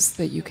courses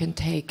that you can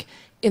take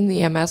in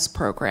the MS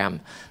program,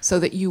 so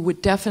that you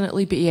would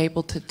definitely be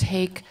able to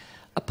take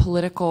a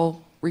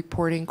political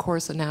reporting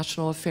course, a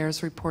national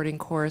affairs reporting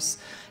course,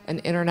 an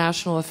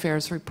international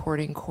affairs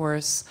reporting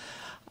course.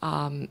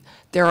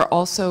 There are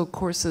also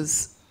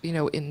courses,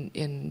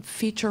 in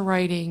feature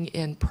writing,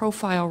 in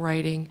profile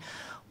writing,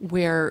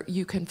 where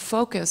you can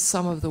focus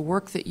some of the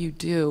work that you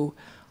do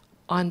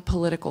on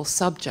political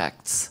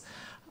subjects,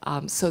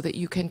 so that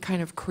you can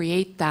kind of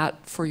create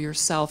that for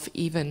yourself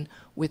even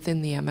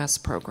within the MS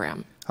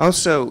program.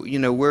 Also,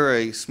 we're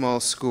a small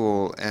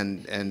school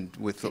and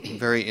with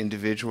very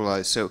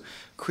individualized. So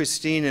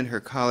Christine and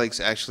her colleagues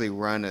actually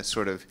run a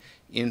sort of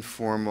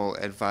informal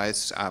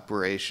advice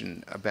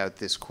operation about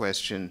this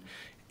question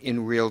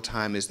in real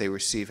time as they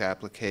receive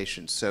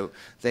applications. So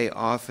they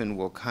often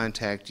will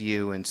contact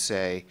you and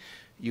say,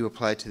 you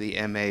apply to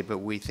the MA, but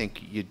we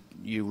think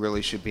you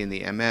really should be in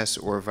the MS,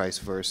 or vice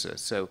versa.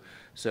 So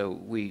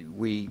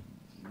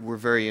we're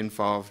very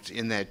involved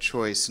in that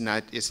choice.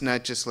 It's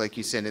not just like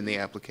you send in the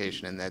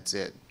application and that's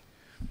it.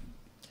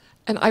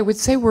 And I would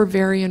say we're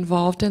very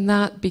involved in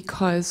that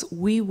because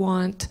we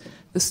want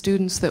the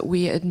students that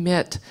we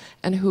admit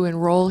and who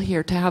enroll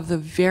here to have the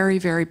very,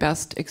 very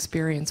best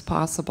experience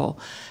possible.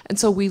 And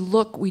so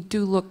we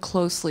do look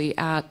closely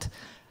at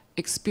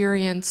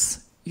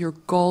experience, your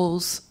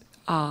goals,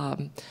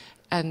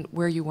 and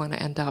where you want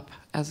to end up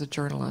as a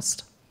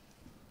journalist.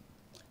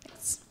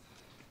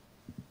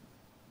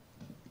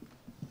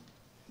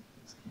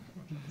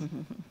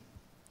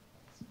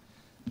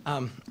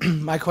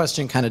 My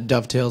question kind of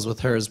dovetails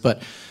with hers,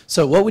 but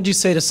so what would you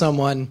say to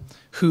someone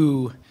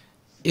who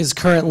is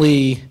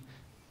currently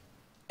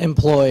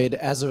employed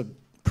as a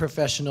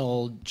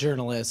professional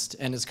journalist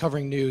and is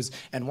covering news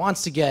and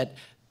wants to get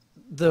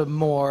the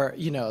more,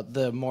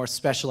 the more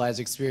specialized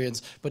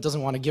experience, but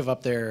doesn't want to give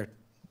up their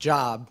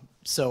job,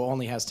 so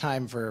only has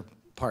time for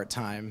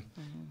part-time?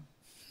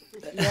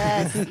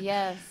 Yes,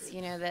 yes.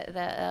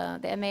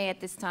 The MA at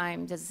this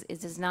time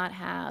does not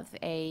have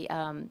a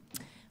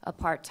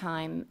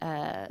part-time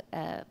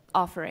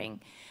offering.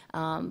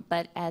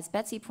 But as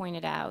Betsy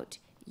pointed out,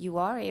 you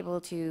are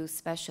able to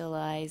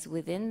specialize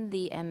within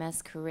the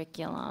MS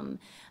curriculum,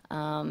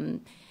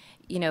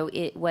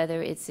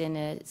 whether it's in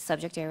a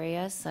subject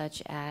area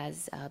such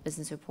as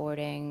business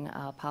reporting,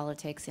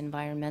 politics,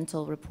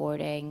 environmental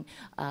reporting,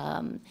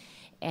 or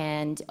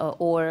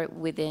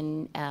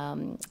within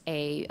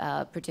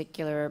a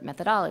particular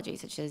methodology,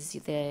 such as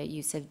the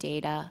use of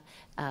data,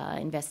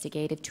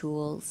 investigative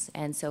tools,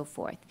 and so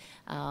forth.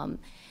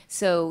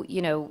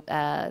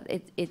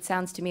 It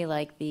sounds to me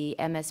like the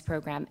MS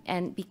program,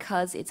 and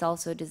because it's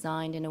also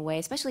designed in a way,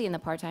 especially in the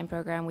part-time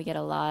program, we get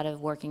a lot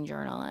of working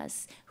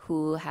journalists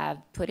who have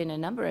put in a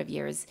number of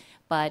years,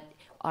 but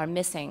are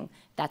missing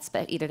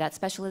either that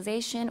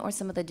specialization or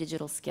some of the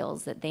digital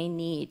skills that they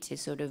need to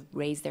sort of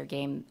raise their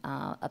game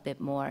a bit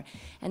more.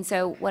 And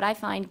so what I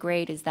find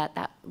great is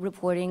that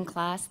reporting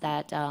class,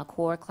 that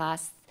core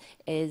class,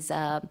 is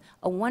a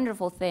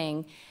wonderful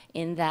thing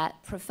in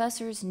that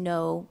professors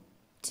know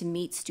to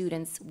meet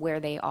students where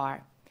they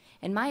are.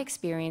 And my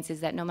experience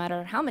is that no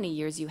matter how many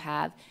years you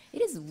have,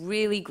 it is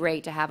really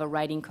great to have a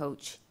writing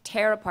coach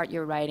tear apart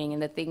your writing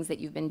and the things that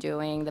you've been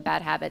doing, the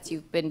bad habits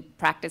you've been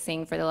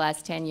practicing for the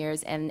last 10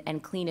 years,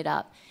 and clean it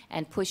up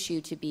and push you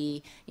to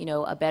be,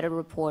 a better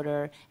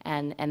reporter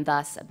and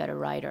thus a better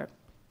writer.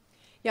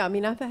 Yeah, I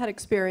mean, I've had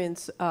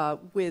experience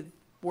with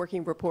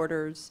working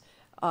reporters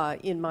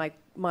in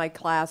my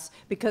class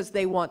because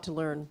they want to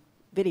learn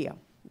video.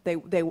 They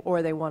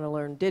want to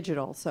learn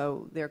digital,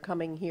 so they're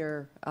coming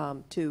here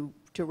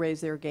to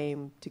raise their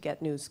game, to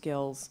get new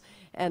skills,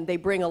 and they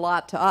bring a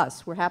lot to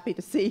us. We're happy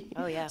to see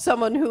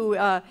someone who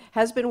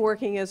has been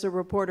working as a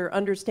reporter,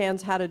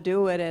 understands how to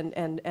do it,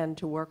 and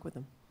to work with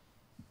them.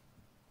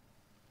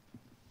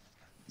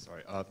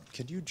 Sorry,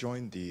 can you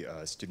join the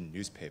student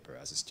newspaper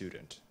as a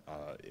student?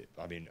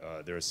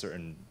 There are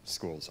certain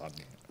schools.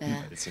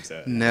 It seems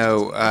that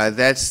no,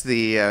 that's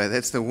the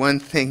one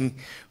thing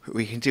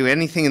we can do.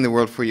 Anything in the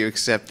world for you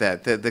except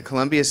that. The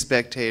Columbia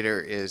Spectator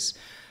is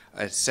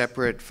a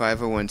separate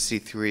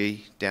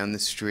 501c3 down the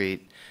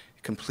street,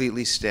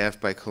 completely staffed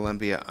by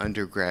Columbia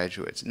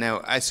undergraduates.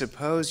 Now, I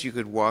suppose you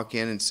could walk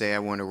in and say, I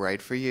want to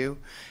write for you,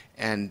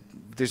 and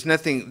there's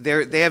nothing,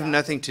 they have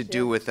nothing to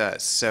do with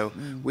us, so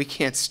we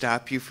can't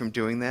stop you from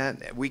doing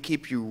that. We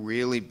keep you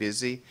really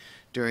busy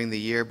during the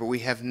year, but we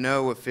have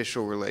no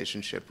official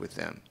relationship with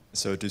them.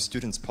 So do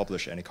students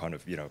publish any kind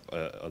of,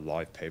 a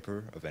live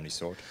paper of any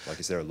sort? Like,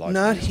 is there a live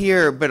Not paper?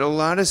 here, but a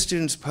lot of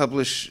students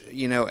publish,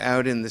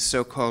 out in the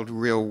so-called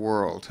real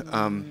world.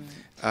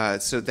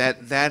 So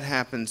that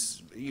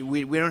happens.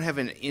 We don't have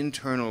an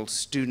internal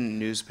student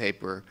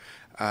newspaper,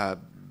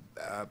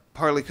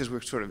 partly because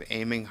we're sort of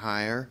aiming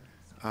higher.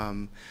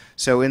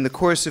 So in the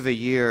course of a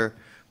year,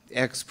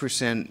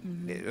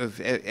 X%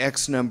 of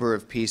X number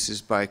of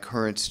pieces by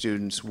current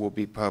students will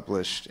be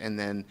published, and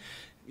then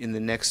in the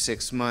next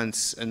 6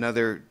 months,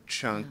 another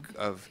chunk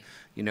of,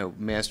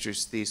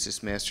 master's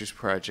thesis, master's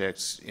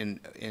projects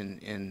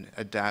in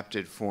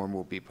adapted form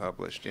will be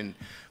published. In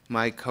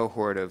my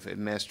cohort of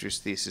master's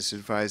thesis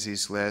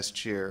advisees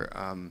last year,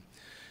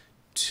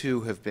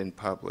 2 have been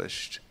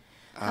published.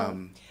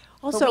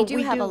 Also, but we do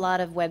have a lot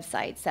of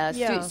websites,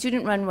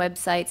 student-run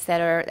websites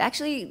that are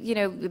actually,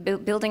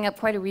 building up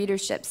quite a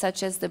readership,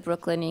 such as the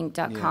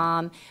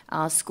brooklynink.com,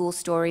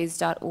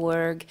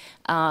 schoolstories.org,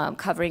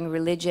 covering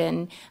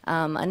religion.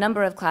 A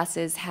number of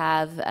classes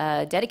have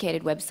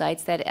dedicated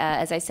websites that,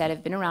 as I said,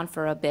 have been around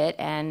for a bit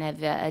and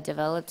have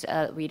developed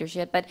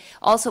readership, but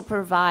also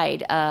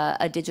provide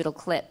a digital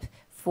clip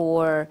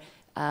for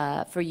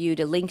for you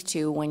to link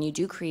to when you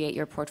do create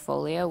your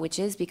portfolio, which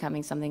is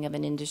becoming something of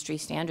an industry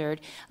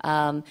standard.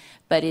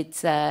 But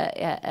it's,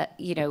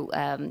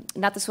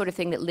 not the sort of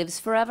thing that lives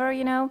forever,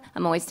 you know.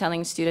 I'm always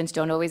telling students,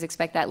 don't always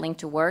expect that link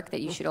to work,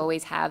 that you should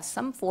always have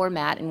some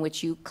format in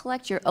which you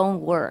collect your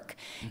own work.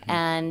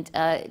 And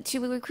to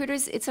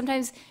recruiters, it's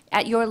sometimes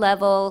at your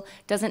level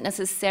doesn't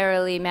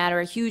necessarily matter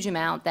a huge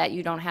amount that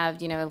you don't have,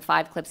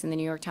 5 clips in the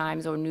New York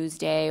Times or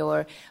Newsday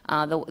or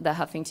the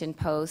Huffington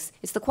Post.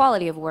 It's the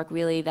quality of work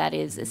really that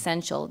is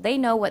essential. They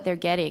know what they're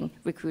getting,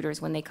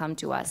 recruiters, when they come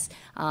to us.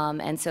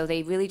 And so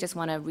they really just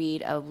want to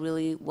read a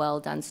really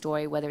well-done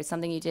story, whether it's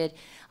something you did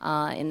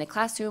in the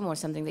classroom or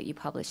something that you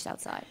published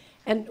outside.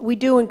 And we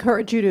do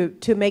encourage you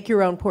to make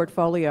your own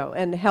portfolio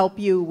and help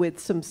you with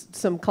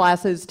some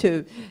classes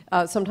to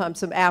sometimes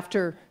some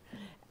after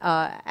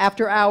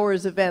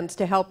hours events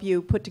to help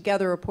you put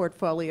together a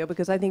portfolio,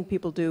 because I think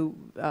people do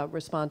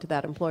respond to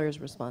that, employers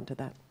respond to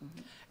that.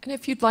 And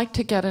if you'd like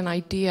to get an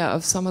idea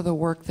of some of the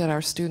work that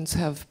our students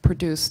have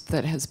produced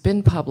that has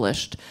been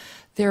published,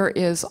 there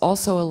is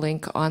also a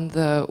link on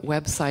the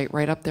website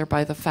right up there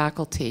by the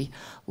faculty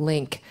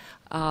link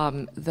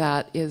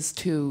that is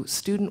to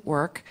student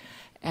work.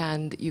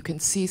 And you can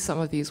see some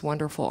of these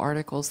wonderful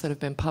articles that have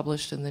been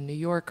published in the New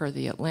Yorker,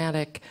 the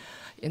Atlantic,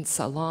 in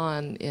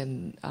Salon,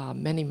 in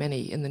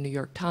many, in the New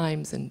York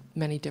Times, in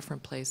many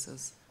different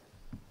places.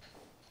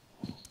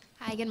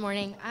 Hi, good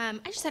morning. I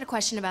just had a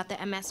question about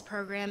the MS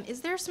program.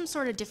 Is there some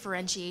sort of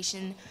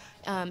differentiation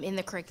in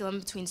the curriculum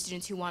between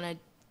students who want to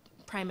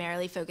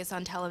primarily focus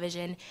on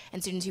television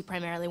and students who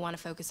primarily want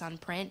to focus on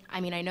print?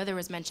 I mean, I know there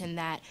was mention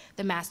that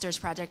the master's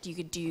project, you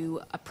could do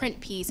a print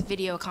piece,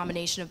 video, a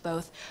combination of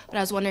both, but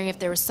I was wondering if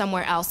there was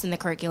somewhere else in the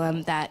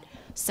curriculum that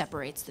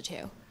separates the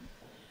two.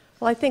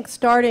 Well, I think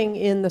starting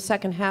in the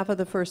second half of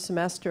the first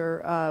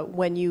semester,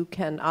 when you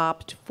can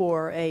opt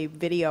for a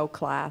video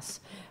class,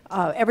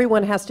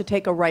 everyone has to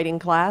take a writing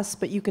class,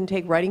 but you can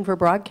take writing for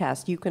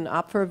broadcast. You can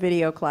opt for a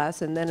video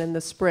class, and then in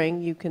the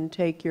spring you can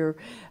take your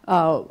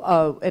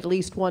at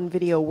least one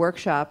video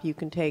workshop. You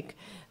can take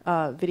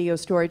video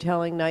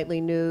storytelling,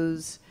 nightly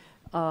news.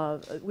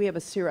 We have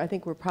a series, I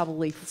think we're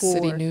probably 4.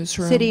 City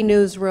Newsroom. City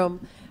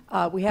Newsroom.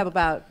 We have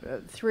about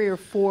 3 or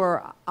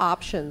 4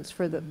 options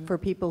for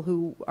people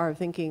who are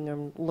thinking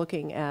and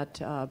looking at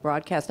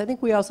broadcast. I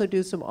think we also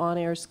do some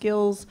on-air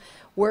skills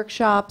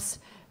workshops.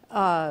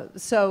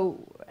 So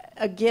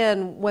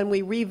again, when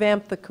we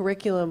revamped the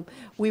curriculum,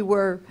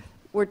 we're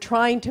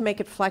trying to make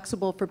it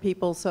flexible for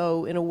people,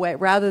 so in a way,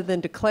 rather than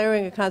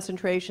declaring a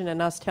concentration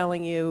and us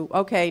telling you,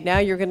 okay, now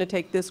you're going to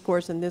take this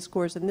course and this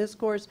course and this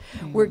course,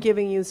 we're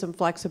giving you some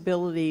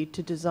flexibility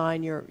to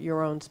design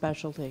your own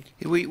specialty.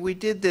 We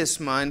did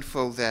this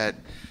mindful that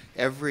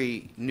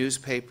every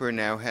newspaper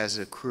now has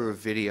a crew of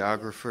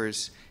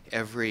videographers.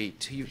 Every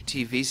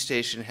TV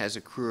station has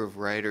a crew of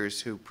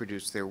writers who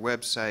produce their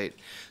website.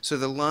 So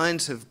the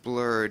lines have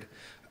blurred.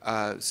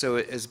 So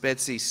as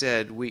Betsy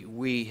said,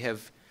 we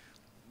have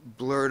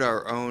blurred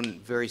our own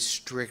very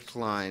strict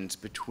lines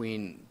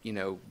between,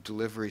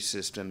 delivery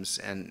systems,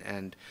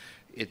 and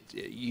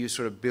you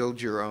sort of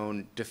build your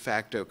own de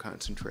facto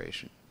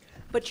concentration.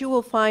 But you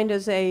will find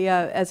as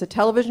a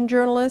television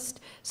journalist,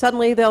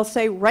 suddenly they'll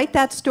say, write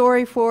that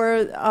story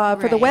for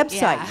the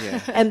website. Yeah.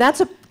 And that's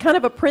a kind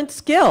of a print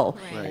skill.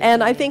 Right.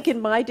 And I think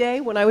in my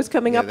day, when I was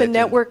coming up in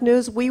network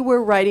news, we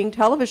were writing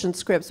television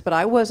scripts, but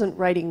I wasn't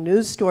writing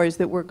news stories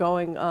that were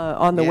going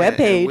on the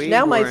webpage.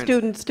 Now my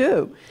students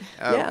do.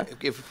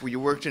 If you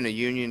worked in a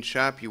union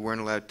shop, you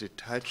weren't allowed to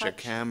touch a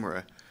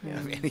camera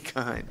of any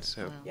kind.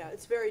 So. Yeah,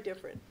 it's very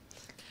different.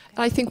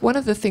 I think one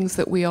of the things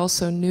that we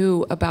also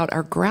knew about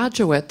our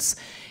graduates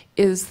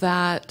is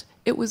that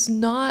it was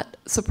not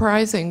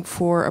surprising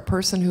for a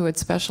person who had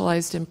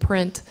specialized in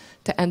print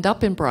to end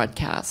up in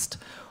broadcast,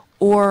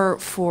 or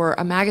for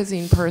a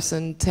magazine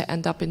person to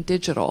end up in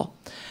digital.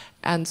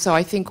 And so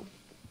I think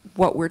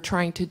what we're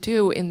trying to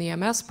do in the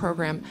MS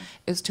program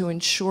is to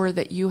ensure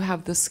that you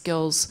have the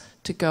skills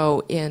to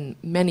go in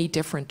many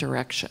different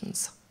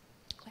directions.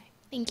 Okay,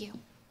 thank you.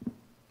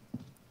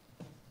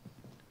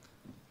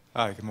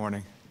 Hi, good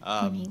morning.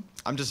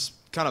 I'm just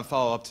kind of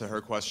follow up to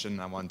her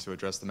question. I wanted to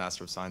address the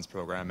Master of Science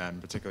program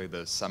and particularly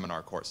the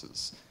seminar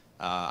courses.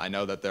 I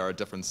know that there are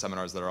different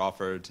seminars that are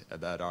offered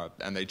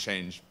and they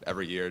change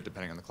every year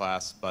depending on the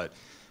class, but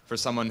for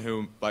someone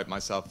who, like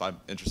myself, I'm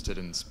interested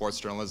in sports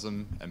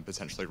journalism and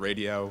potentially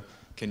radio,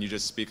 can you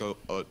just speak to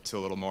a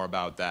little more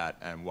about that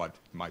and what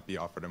might be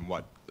offered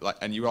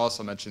and you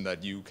also mentioned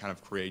that you kind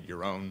of create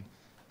your own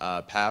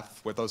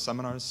path with those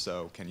seminars,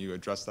 so can you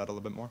address that a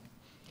little bit more?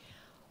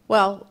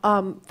 Well,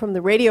 from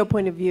the radio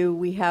point of view,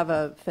 we have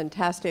a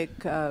fantastic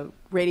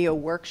radio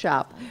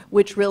workshop,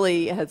 which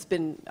really has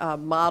been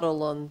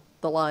modeled on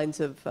the lines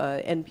of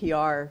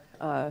NPR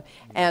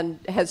and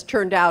has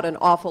turned out an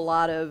awful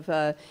lot of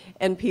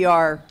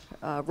NPR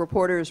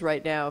reporters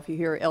right now. If you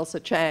hear Elsa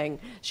Chang,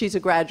 she's a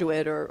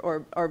graduate,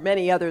 or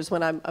many others,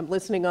 when I'm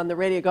listening on the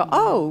radio, go,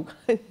 oh,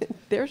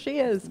 there she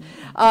is.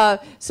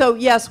 So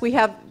yes, we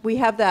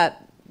have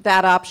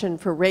that option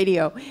for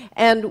radio.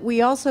 And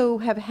we also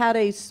have had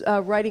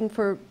a writing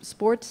for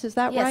sports, is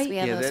that Yes, right? we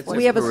have Yeah, a that's sports.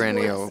 We have a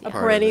perennial sports- a part of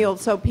it. perennial,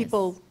 so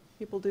people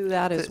do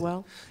that as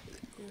well.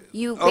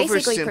 You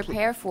basically Oversimpli-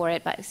 prepare for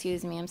it by,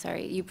 excuse me, I'm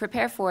sorry. You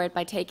prepare for it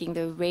by taking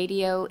the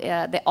radio,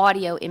 the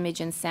audio, image,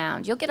 and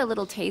sound. You'll get a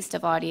little taste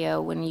of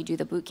audio when you do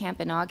the boot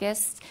camp in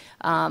August,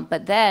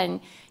 but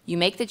then you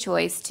make the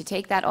choice to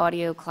take that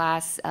audio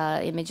class,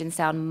 image and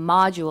sound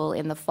module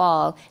in the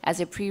fall as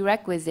a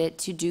prerequisite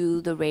to do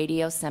the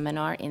radio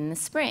seminar in the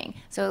spring.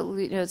 So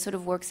it sort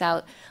of works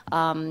out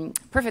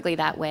perfectly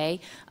that way.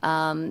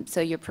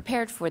 So you're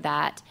prepared for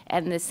that,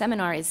 and the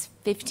seminar is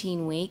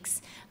 15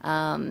 weeks.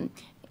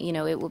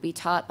 It will be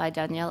taught by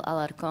Daniel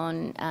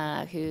Alarcon,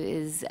 who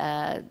is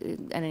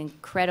an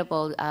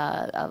incredible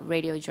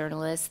radio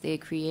journalist, the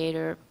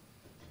creator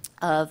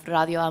of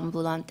Radio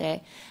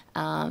Ambulante,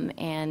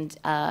 and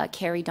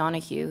Carrie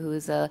Donahue, who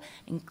is an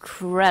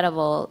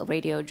incredible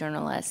radio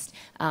journalist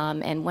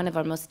and one of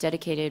our most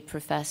dedicated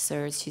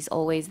professors. She's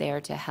always there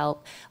to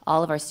help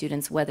all of our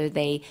students, whether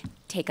they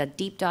take a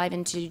deep dive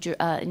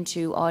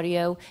into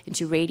audio,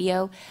 into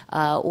radio,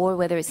 or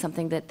whether it's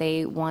something that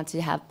they want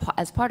to have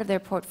as part of their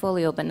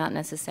portfolio, but not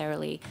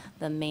necessarily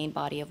the main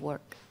body of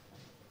work.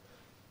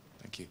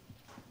 Thank you.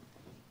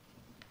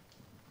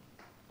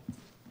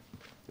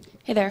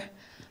 Hey there.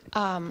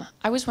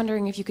 I was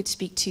wondering if you could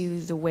speak to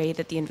the way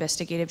that the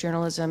investigative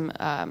journalism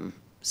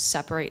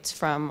separates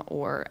from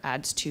or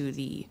adds to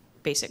the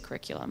basic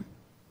curriculum.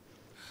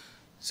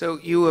 So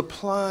you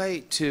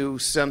apply to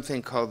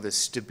something called the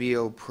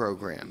Stabile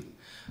program,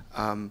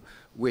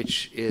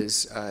 which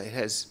is, it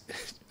has,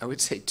 I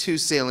would say, two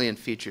salient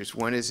features.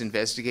 One is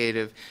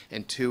investigative,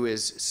 and two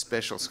is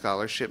special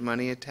scholarship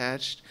money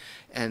attached.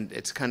 And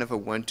it's kind of a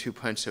 1-2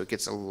 punch, so it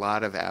gets a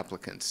lot of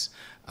applicants.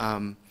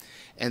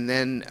 And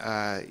then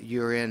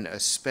you're in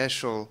a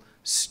special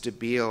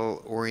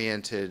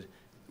Stabile-oriented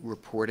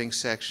reporting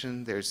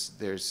section. There's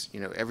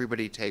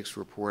everybody takes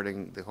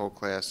reporting. The whole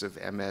class of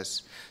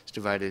MS is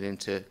divided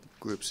into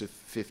groups of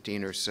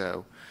 15 or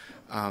so.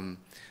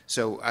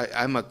 So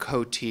I'm a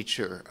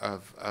co-teacher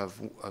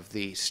of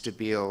the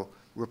Stabile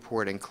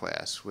reporting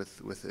class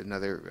with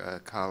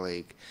another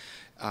colleague.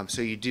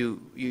 So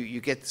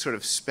you get sort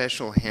of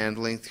special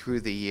handling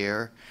through the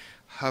year.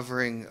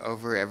 Hovering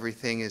over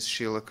everything is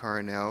Sheila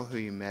Coronel, who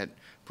you met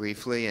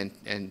briefly,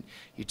 and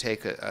you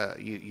take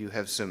you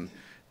have some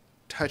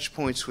touch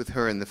points with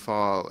her in the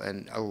fall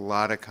and a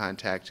lot of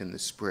contact in the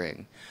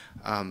spring.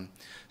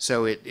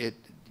 So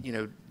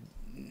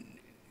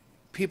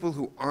people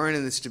who aren't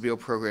in the Stabile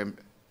program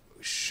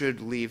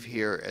should leave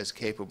here as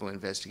capable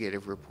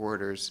investigative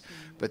reporters,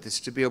 but the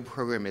Stabile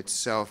program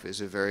itself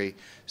is a very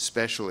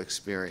special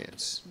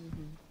experience.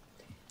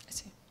 I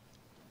see.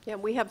 Yeah,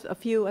 we have a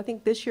few, I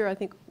think this year,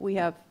 we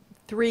have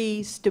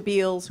 3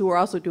 Stabiles who are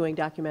also doing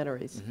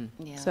documentaries.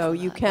 Yeah, So that's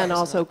a you lot. can That's a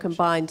also lot.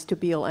 combine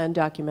Stabile and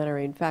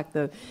documentary. In fact,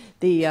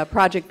 the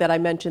project that I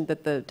mentioned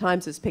that the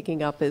Times is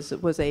picking up was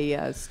a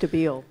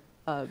Stabile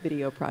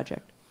video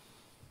project.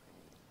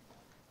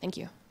 Thank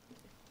you.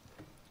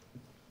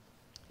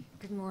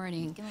 Good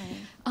morning. Good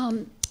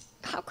morning.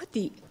 How could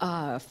the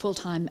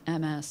full-time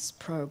MS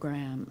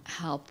program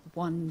help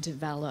one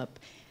develop,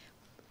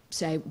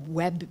 say,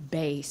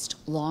 web-based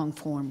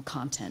long-form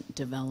content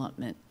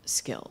development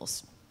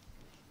skills,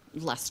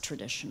 less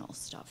traditional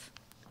stuff?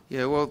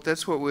 Yeah, well,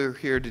 that's what we're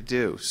here to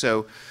do.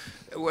 So,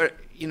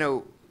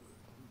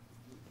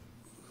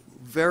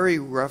 very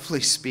roughly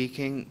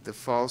speaking, the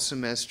fall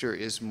semester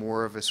is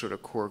more of a sort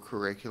of core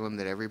curriculum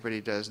that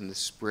everybody does, and the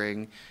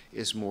spring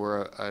is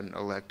more an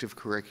elective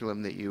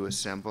curriculum that you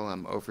assemble.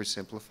 I'm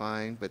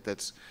oversimplifying, but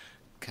that's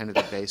kind of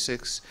the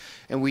basics.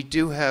 And we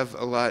do have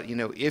a lot,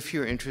 if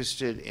you're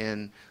interested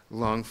in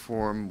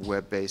long-form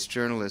web-based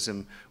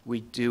journalism,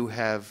 we do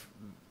have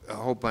a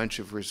whole bunch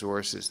of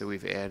resources that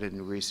we've added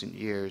in recent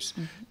years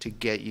to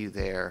get you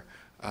there.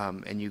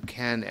 And you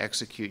can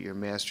execute your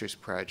master's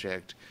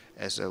project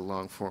as a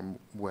long-form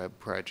web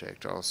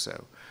project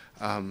also.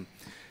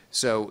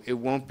 So it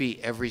won't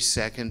be every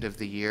second of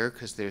the year,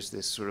 because there's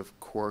this sort of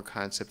core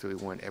concept that we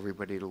want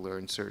everybody to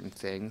learn certain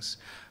things.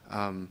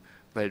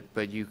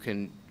 But you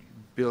can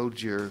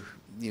build your,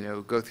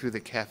 go through the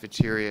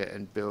cafeteria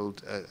and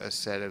build a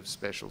set of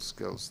special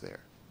skills there.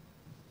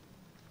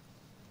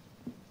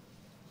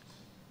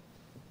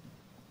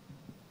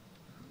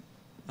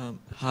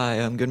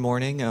 Hi, good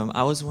morning.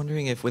 I was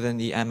wondering if within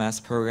the MS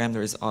program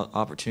there's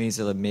opportunities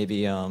to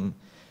maybe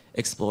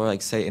explore,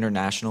 like, say,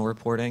 international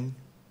reporting.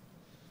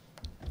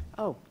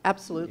 Oh,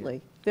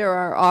 absolutely. There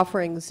are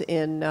offerings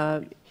in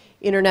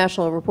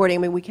international reporting.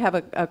 I mean, we have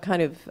a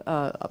kind of,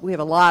 we have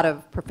a lot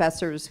of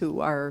professors who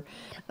are,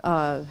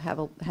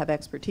 have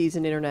expertise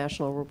in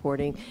international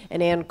reporting,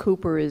 and Ann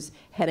Cooper is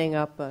heading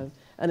up an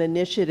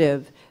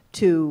initiative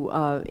to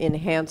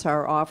enhance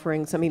our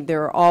offerings. I mean,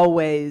 there are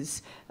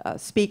always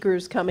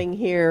speakers coming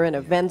here and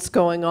events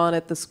going on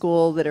at the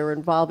school that are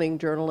involving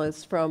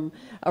journalists from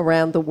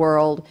around the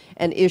world,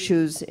 and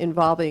issues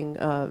involving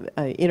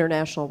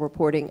international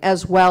reporting,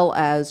 as well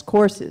as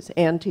courses.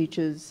 Anne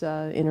teaches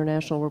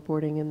international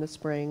reporting in the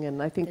spring,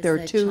 and I think there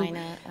are two.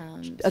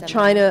 A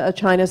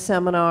China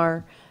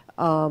seminar.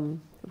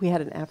 We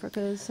had an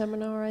Africa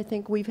seminar, I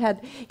think. We've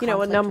had, you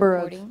know, a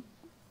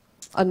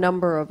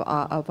number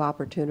of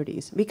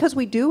opportunities. Because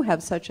we do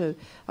have such a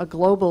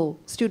global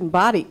student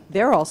body,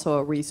 they're also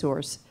a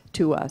resource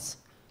to us.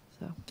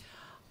 So.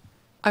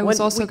 I was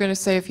also going to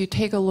say, if you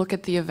take a look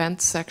at the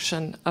events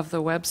section of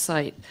the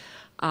website,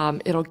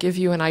 it'll give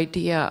you an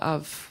idea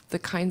of the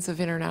kinds of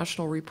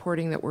international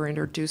reporting that we're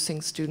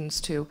introducing students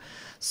to.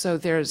 So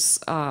there's,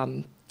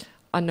 on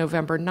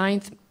November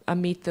 9th, a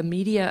Meet the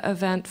Media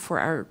event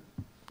for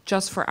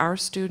just for our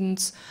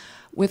students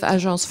with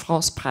Agence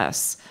France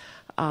Presse.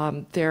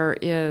 There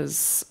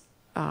is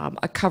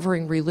a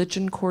covering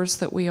religion course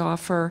that we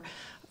offer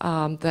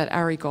that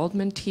Ari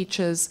Goldman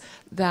teaches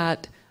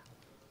that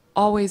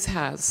always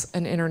has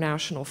an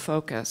international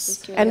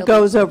focus. And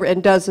goes over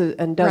and does a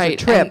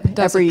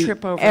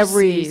trip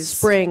every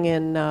spring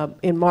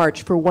in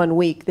March for 1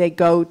 week. They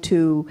go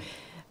to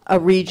a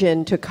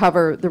region to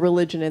cover the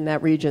religion in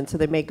that region. So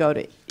they may go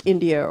to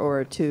India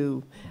or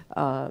to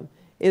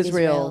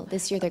Israel.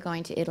 This year they're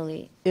going to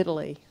Italy.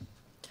 Italy.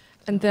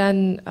 And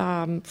then,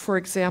 for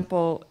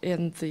example,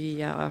 in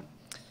the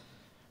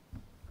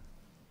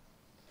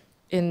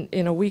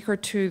in a week or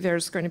two,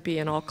 there's going to be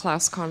an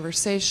all-class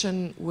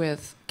conversation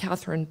with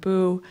Catherine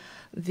Boo,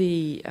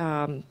 the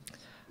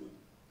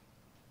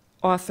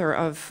author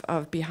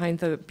of Behind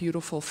the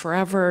Beautiful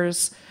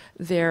Forevers.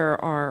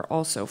 There are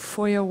also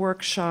FOIA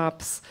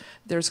workshops.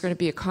 There's going to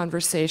be a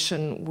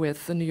conversation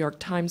with the New York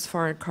Times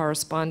foreign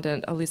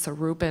correspondent, Elisa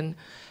Rubin,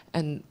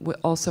 and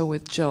also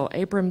with Jill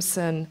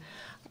Abramson.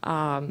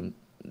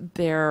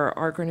 There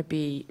are going to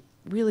be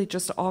really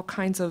just all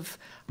kinds of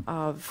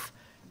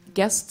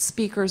guest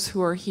speakers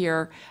who are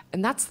here,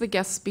 and that's the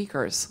guest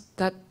speakers.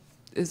 That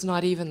is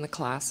not even the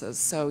classes.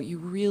 So you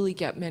really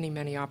get many,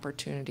 many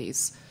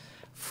opportunities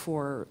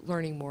for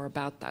learning more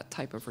about that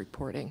type of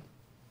reporting.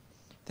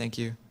 Thank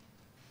you.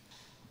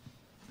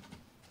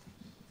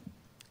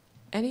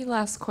 Any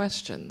last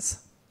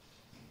questions?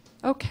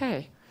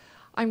 Okay.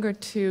 I'm going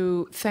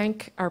to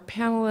thank our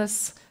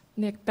panelists,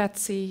 Nick,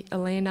 Betsy,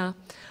 Elena,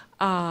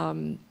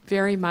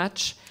 very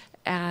much.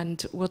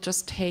 And we'll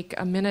just take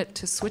a minute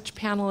to switch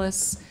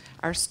panelists.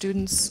 Our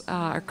students,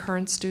 our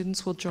current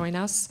students will join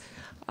us.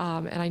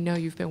 And I know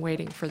you've been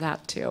waiting for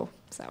that too.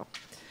 So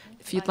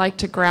if you'd like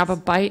to grab a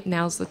bite,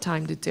 now's the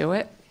time to do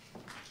it.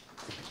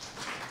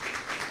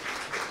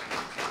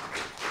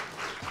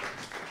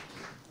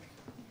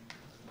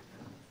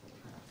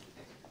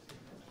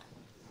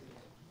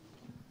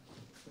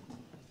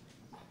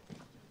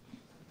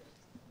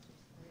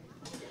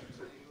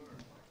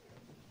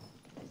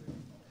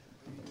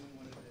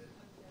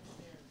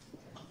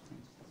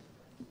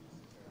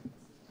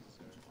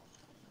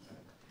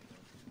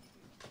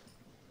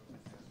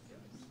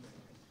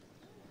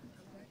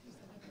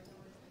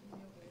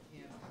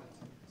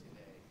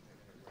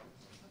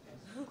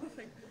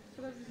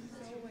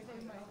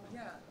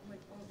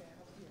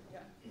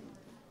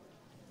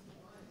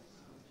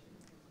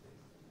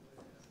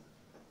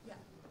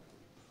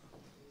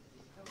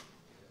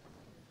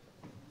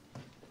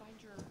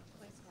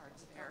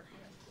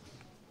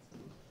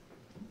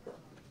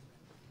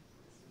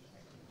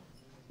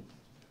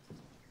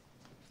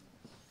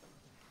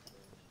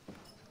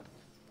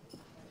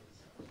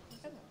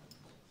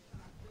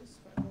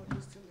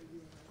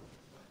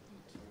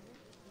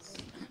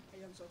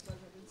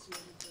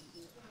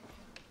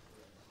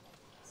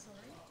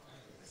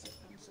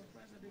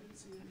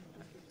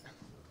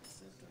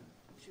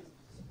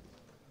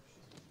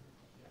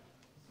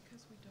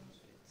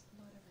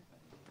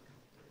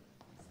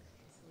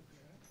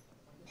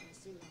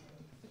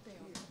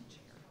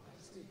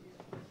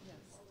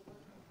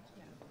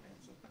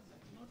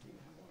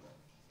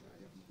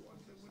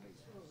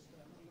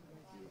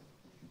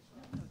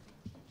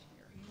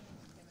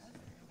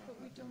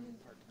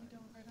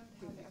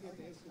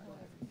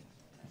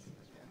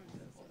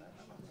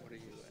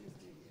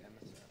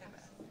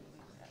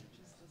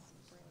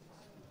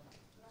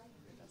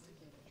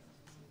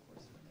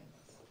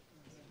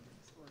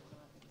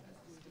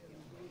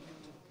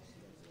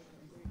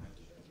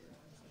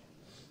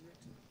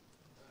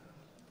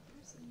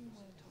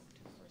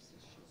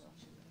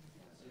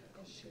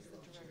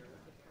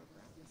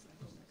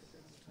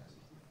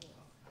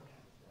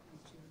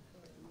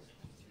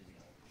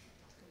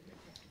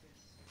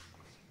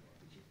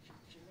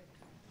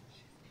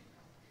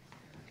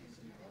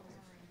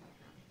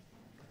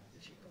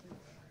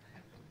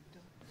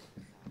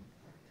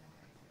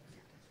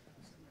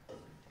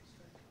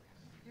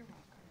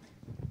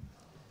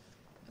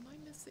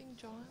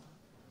 John?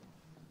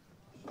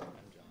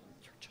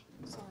 You're John.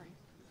 Sorry.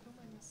 Who am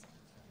I missing?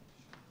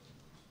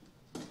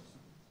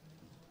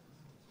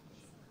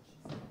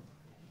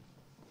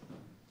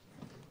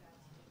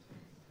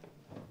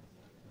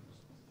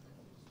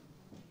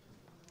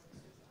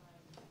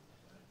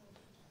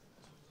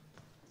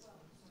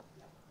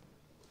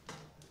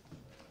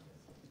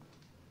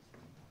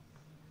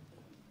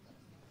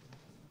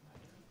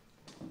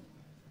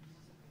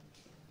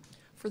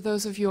 For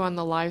those of you on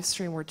the live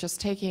stream, we're just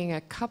taking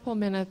a couple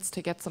minutes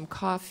to get some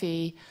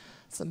coffee,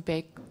 some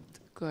baked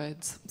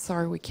goods.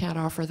 Sorry we can't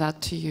offer that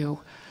to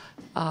you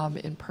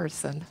in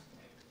person.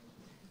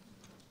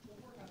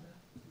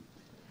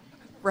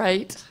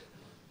 Right?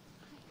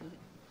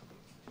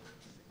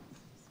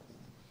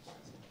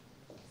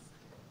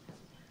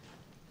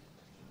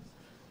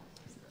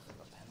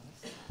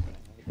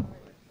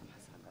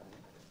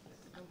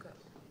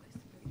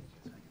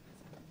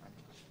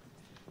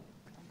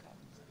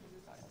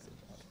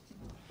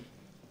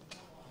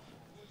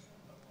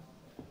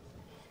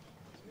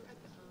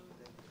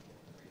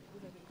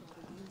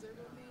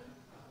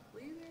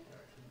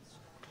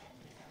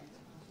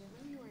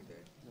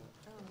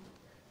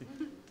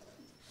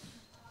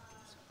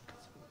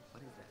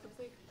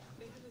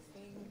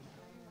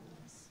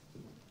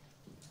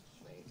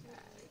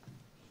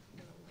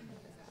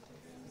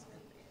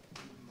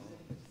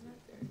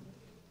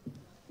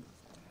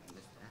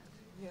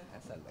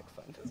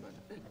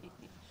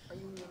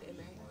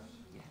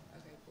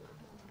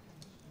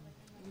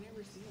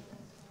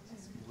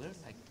 We're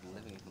like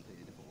living in a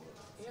completely different world.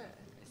 Yeah.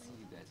 I see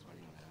you guys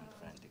running around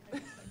frantically,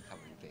 like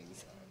covering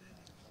things.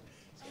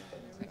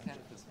 I kind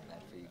of feel so bad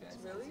for you guys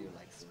because you're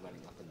like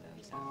running up and down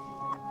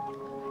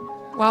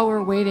town. While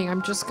we're waiting,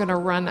 I'm just going to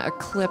run a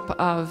clip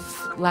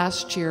of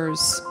last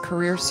year's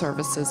career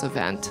services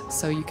event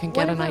so you can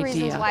get an idea. One of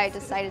the reasons why I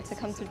decided to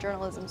come to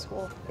journalism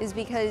school is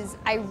because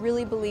I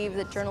really believe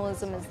that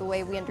journalism is the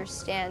way we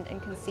understand and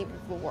conceive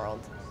of the world.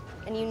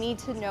 And you need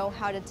to know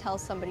how to tell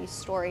somebody's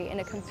story in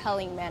a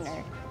compelling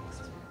manner.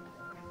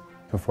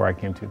 Before I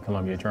came to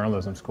Columbia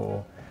Journalism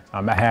School,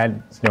 I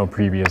had no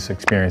previous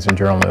experience in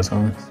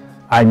journalism.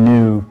 I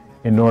knew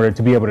in order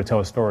to be able to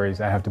tell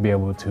stories, I have to be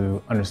able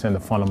to understand the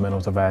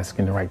fundamentals of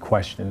asking the right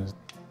questions.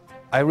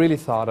 I really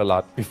thought a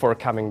lot before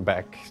coming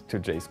back to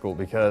J School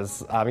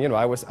because, you know,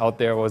 I was out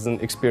there, I was an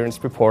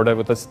experienced reporter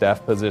with a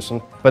staff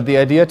position. But the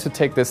idea to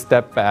take this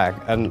step back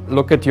and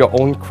look at your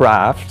own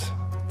craft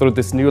through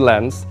this new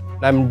lens,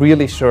 I'm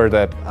really sure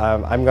that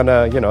I'm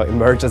gonna, you know,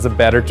 emerge as a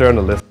better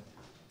journalist.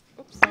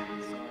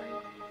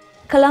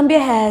 Columbia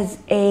has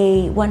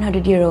a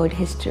 100-year-old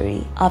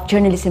history of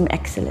journalism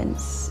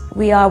excellence.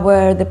 We are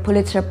where the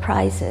Pulitzer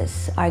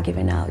Prizes are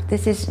given out.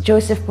 This is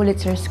Joseph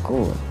Pulitzer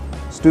School.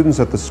 Students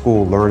at the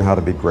school learn how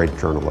to be great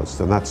journalists,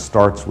 and that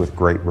starts with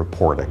great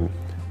reporting.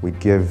 We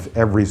give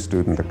every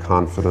student the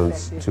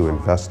confidence to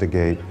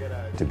investigate,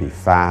 to be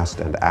fast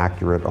and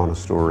accurate on a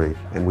story,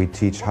 and we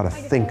teach how to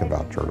think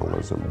about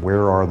journalism.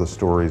 Where are the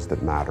stories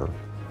that matter?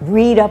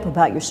 Read up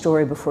about your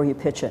story before you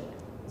pitch it.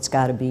 It's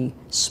got to be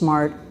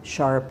smart,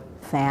 sharp,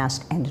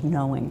 fast, and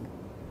knowing.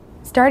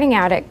 Starting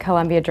out at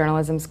Columbia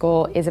Journalism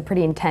School is a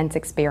pretty intense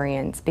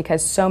experience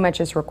because so much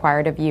is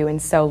required of you in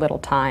so little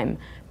time.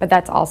 But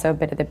that's also a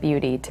bit of the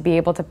beauty. To be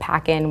able to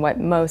pack in what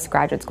most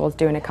graduate schools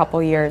do in a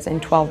couple years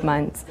in 12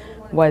 months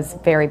was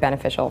very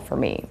beneficial for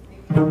me.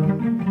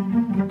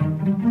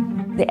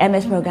 The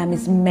MS program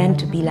is meant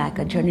to be like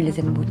a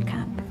journalism boot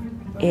camp.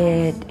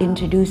 It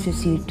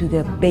introduces you to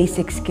the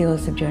basic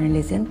skills of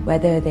journalism,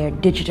 whether they're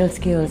digital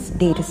skills,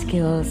 data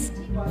skills,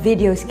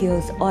 video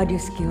skills, audio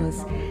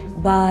skills,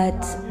 but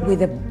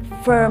with a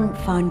firm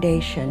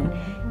foundation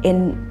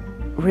in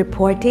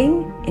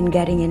reporting, in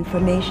getting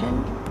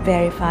information,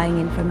 verifying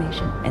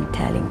information, and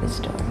telling the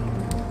story.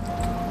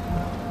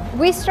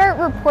 We start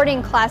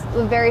reporting class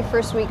the very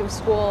first week of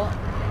school.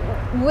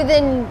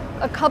 Within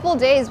a couple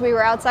days, we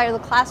were outside of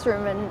the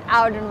classroom and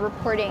out and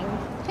reporting.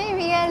 Hey,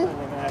 Megan.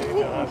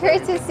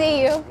 Great to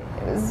see you.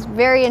 It was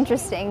very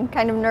interesting,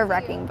 kind of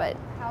nerve-wracking, but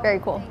very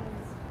cool.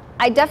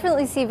 I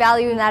definitely see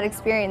value in that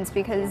experience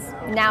because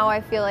now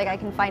I feel like I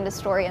can find a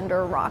story under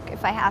a rock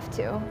if I have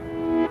to.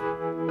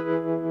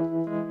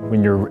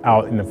 When you're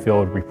out in the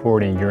field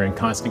reporting, you're in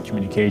constant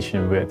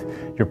communication with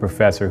your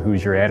professor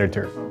who's your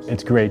editor.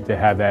 It's great to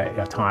have that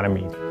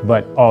autonomy,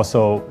 but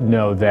also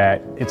know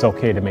that it's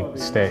okay to make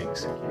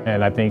mistakes.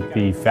 And I think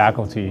the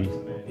faculty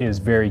is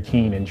very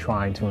keen in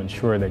trying to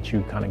ensure that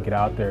you kind of get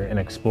out there and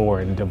explore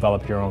and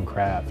develop your own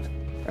craft.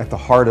 At the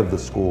heart of the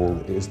school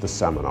is the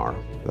seminar.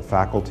 The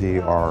faculty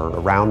are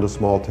around a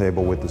small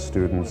table with the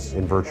students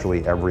in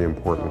virtually every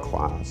important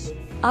class.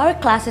 Our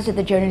classes at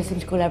the journalism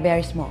school are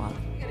very small,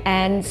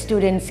 and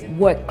students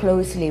work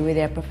closely with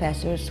their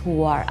professors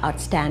who are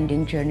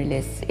outstanding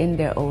journalists in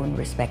their own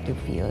respective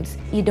fields.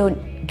 You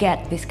don't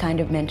get this kind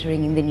of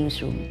mentoring in the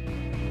newsroom.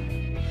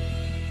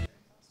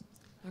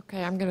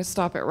 Okay, I'm going to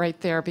stop it right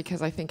there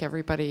because I think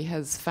everybody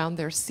has found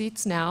their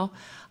seats now.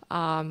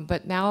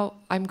 But now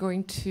I'm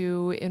going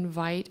to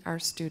invite our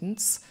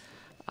students,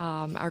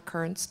 our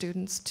current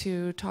students,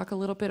 to talk a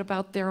little bit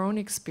about their own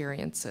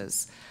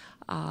experiences.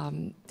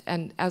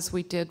 And as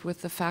we did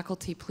with the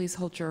faculty, please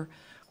hold your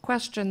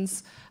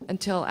questions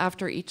until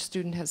after each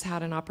student has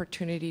had an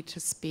opportunity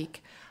to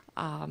speak.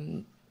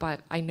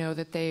 But I know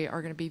that they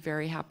are going to be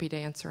very happy to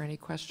answer any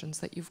questions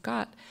that you've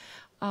got.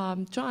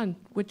 John,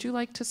 would you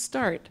like to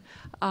start?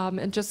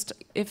 And just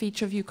if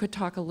each of you could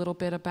talk a little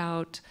bit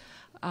about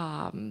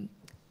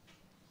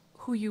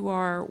who you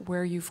are,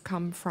 where you've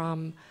come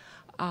from,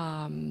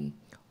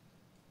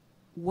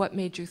 what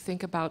made you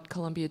think about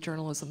Columbia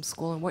Journalism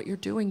School and what you're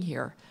doing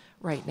here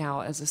right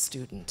now as a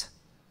student,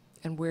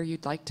 and where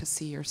you'd like to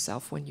see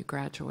yourself when you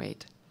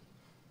graduate.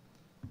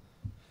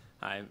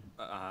 Hi,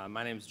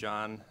 my name's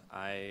John.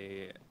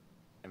 I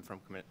am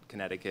from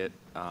Connecticut.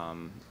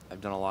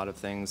 I've done a lot of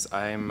things.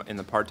 I'm in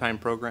the part-time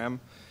program,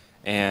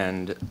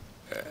 and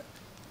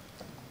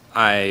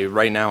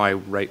right now I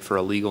write for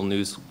a legal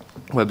news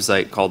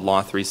website called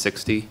Law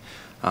 360,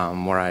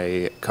 where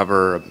I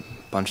cover a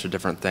bunch of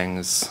different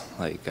things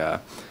like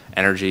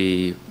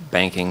energy,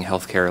 banking,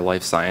 healthcare,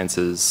 life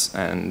sciences,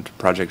 and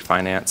project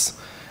finance.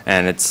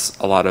 And it's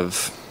a lot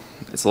of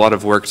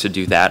work to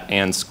do that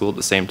and school at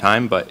the same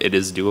time, but it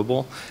is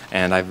doable,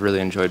 and I've really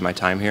enjoyed my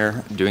time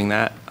here doing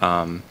that.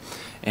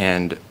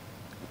 And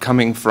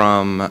coming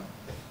from,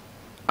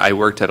 I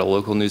worked at a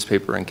local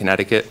newspaper in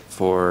Connecticut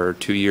for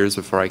 2 years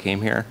before I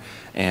came here,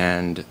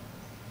 and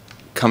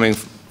coming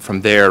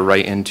from there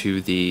right into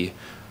the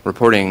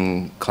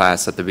reporting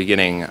class at the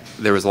beginning,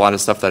 there was a lot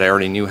of stuff that I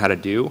already knew how to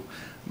do,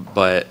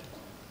 but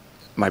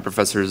my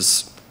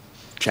professors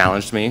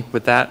challenged me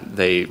with that.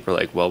 They were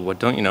like, well, what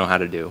don't you know how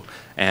to do?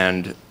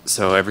 And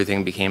so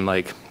everything became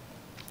like,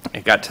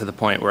 it got to the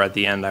point where at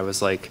the end I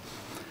was like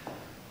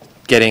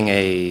getting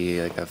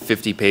a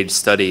 50-page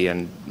study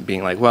and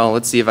being like, well,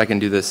 let's see if I can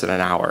do this in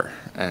an hour.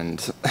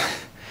 And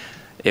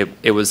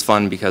it was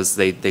fun because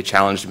they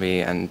challenged me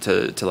and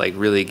to like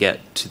really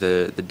get to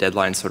the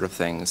deadline sort of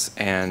things.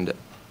 And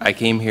I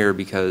came here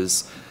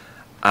because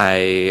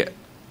I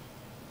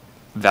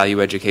value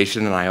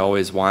education and I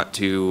always want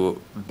to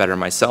better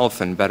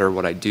myself and better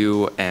what I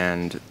do,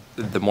 and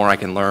the more I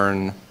can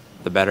learn,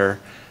 the better.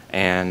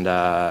 And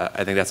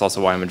I think that's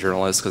also why I'm a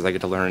journalist, because I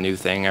get to learn a new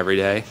thing every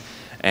day.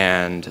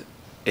 And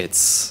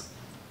it's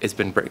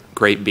been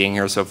great being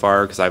here so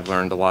far, because I've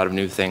learned a lot of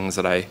new things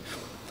that I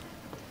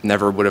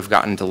never would have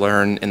gotten to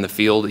learn in the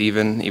field,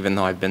 even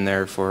though I've been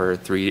there for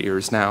 3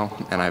 years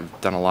now, and I've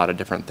done a lot of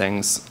different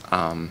things.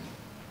 I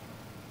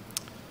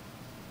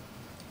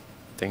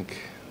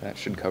think that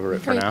should cover it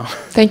for now.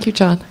 Thank you,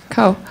 John.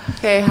 Ko.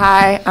 Okay,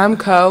 hi, I'm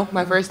Ko.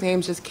 My first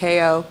name's just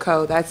Ko.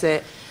 Ko, that's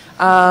it.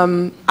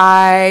 Came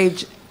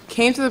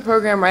to the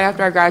program right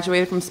after I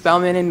graduated from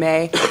Spelman in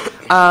May,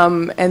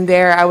 and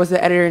there I was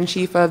the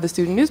editor-in-chief of the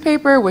student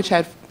newspaper, which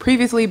had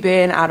previously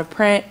been out of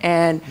print,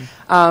 and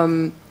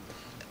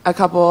a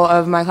couple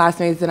of my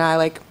classmates and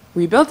I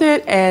rebuilt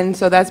it, and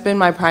so that's been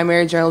my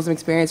primary journalism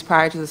experience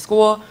prior to the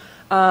school.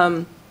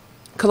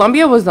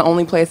 Columbia was the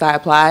only place I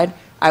applied.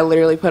 I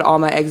literally put all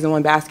my eggs in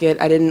one basket.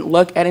 I didn't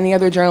look at any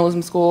other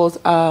journalism schools.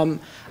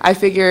 I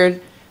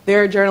figured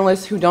there are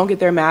journalists who don't get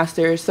their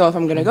master's, so if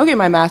I'm gonna go get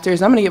my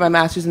master's, I'm gonna get my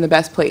master's in the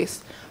best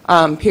place,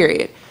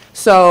 period.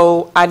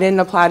 So I didn't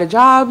apply to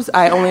jobs,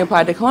 I only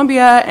applied to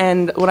Columbia,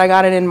 and when I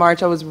got it in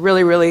March, I was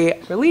really, really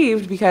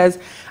relieved because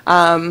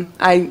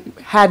I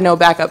had no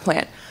backup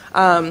plan.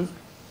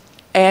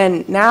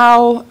 And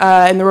now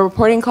in the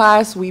reporting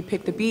class, we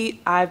picked a beat.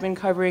 I've been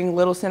covering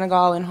Little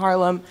Senegal in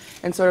Harlem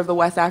and sort of the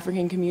West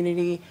African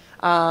community.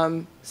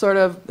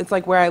 It's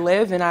like where I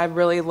live, and I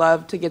really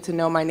love to get to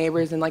know my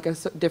neighbors in like a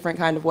different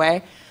kind of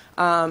way.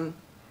 I've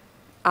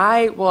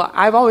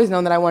always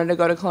known that I wanted to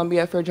go to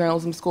Columbia for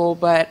journalism school,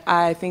 but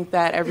I think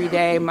that every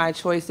day my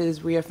choice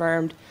is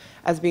reaffirmed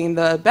as being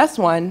the best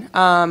one,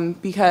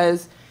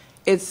 because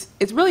it's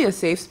really a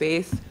safe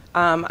space.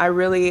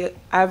 I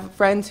have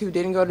friends who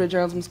didn't go to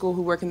journalism school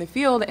who work in the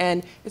field,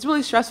 and it's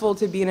really stressful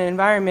to be in an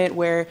environment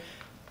where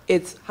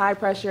it's high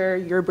pressure,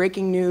 you're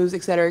breaking news,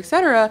 et cetera, et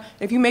cetera.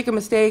 If you make a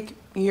mistake,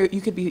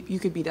 you could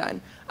be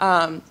done.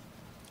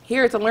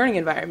 Here it's a learning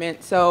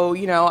environment, so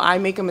I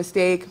make a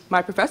mistake,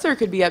 my professor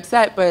could be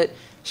upset, but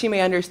she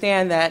may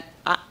understand that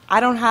I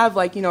don't have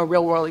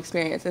real world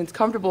experience, and it's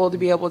comfortable to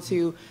be able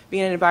to be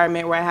in an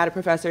environment where I had a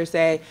professor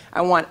say,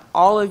 I want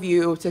all of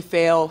you to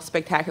fail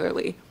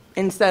spectacularly,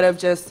 instead of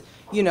just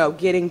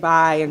getting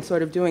by and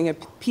sort of doing a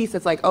piece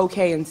that's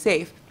okay and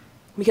safe,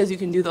 because you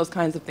can do those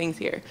kinds of things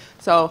here.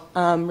 So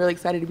I'm really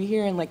excited to be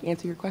here and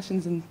answer your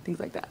questions and things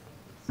like that.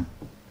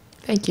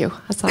 Thank you.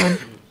 Hassan.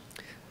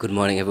 Good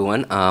morning,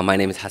 everyone. My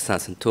name is Hassan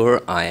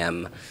Santur. I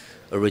am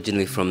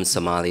originally from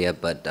Somalia,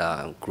 but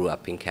grew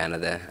up in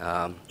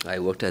Canada. I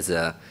worked as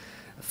a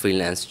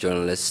freelance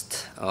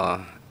journalist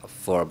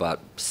for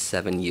about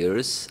 7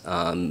 years,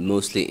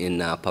 mostly in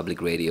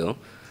public radio,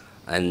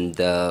 and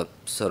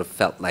sort of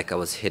felt like I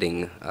was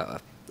hitting a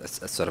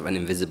sort of an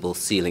invisible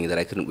ceiling that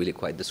I couldn't really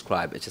quite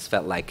describe. It just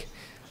felt like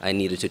I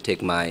needed to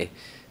take my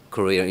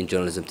career in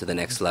journalism to the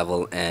next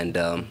level, and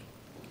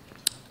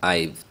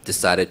I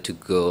decided to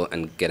go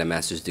and get a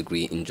master's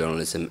degree in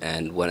journalism,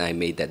 and when I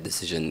made that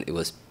decision, it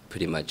was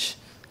pretty much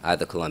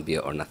either Columbia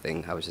or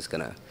nothing. I was just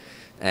gonna,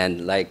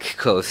 and like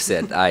Ko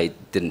said, I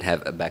didn't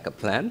have a backup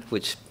plan,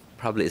 which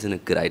probably isn't a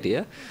good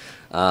idea,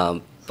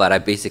 but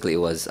it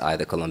was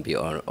either Columbia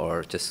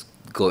or just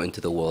go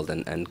into the world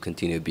and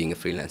continue being a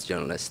freelance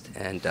journalist.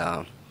 And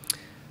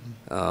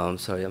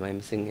sorry, am I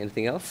missing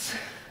anything else?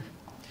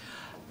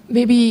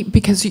 Maybe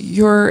because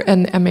you're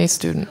an MA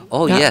student.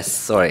 Oh, yes,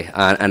 sorry.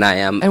 And I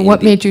am. And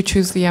what made you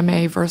choose the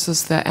MA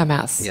versus the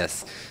MS?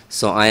 Yes.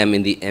 So I am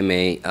in the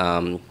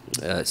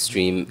MA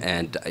stream,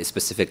 and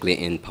specifically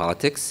in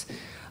politics.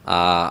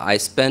 I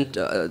spent,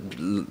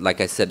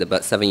 like I said,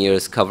 about 7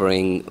 years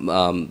covering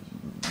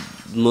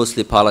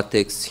mostly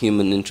politics,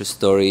 human interest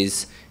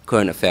stories,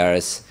 current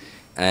affairs,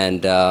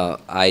 and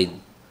I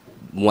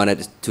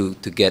wanted to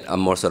get a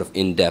more sort of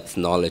in-depth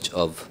knowledge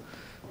of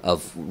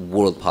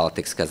world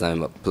politics, because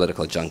I'm a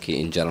political junkie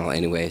in general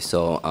anyway.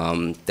 So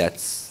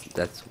that's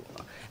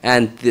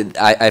and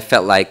I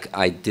felt like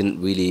I didn't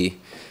really.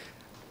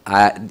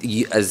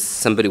 As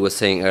somebody was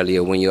saying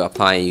earlier, when you're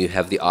applying, you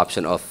have the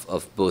option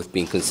of both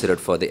being considered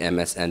for the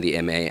MS and the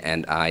MA,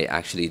 and I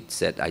actually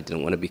said I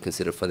didn't want to be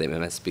considered for the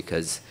MS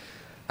because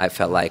I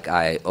felt like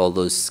all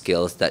those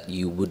skills that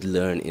you would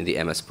learn in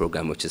the MS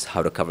program, which is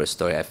how to cover a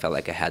story, I felt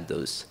like I had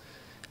those,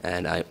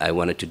 and I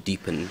wanted to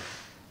deepen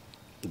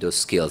those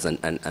skills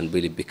and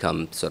really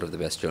become sort of the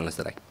best journalist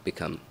that I could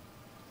become.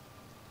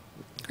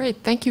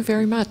 Great, thank you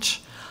very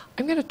much.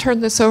 I'm going to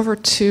turn this over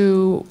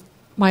to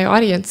my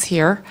audience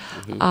here.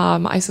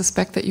 I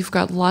suspect that you've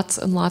got lots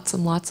and lots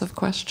and lots of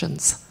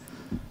questions.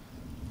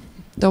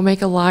 Don't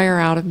make a liar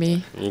out of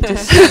me.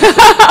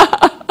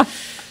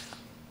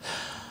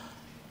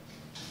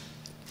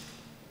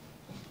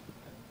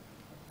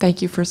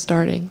 Thank you for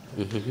starting.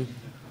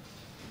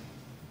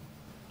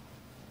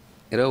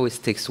 It always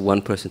takes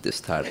one person to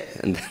start.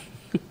 And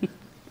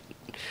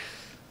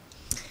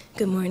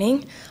Good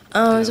morning.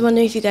 I was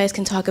wondering if you guys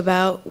can talk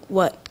about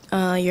what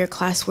your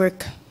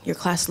classwork, your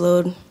class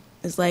load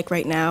is like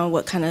right now,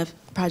 what kind of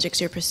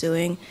projects you're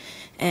pursuing,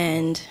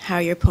 and how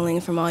you're pulling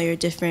from all your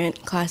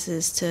different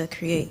classes to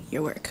create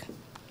your work.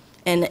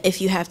 And if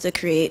you have to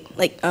create,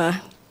 like,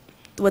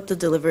 what the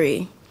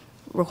delivery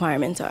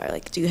requirements are.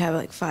 Like, do you have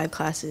like 5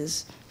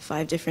 classes,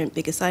 5 different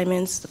big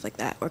assignments, stuff like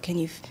that? Or can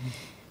you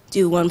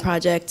do one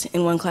project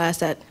in one class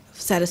that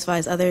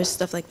satisfies others,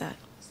 stuff like that?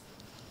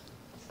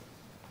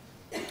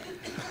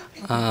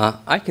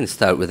 I can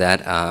start with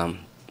that.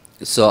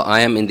 So I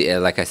am in the,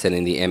 like I said,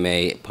 in the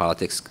MA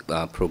politics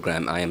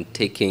program. I am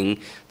taking,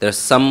 there's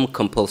some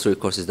compulsory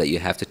courses that you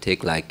have to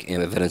take, like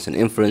evidence and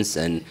inference,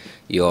 and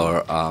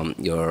your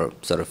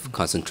sort of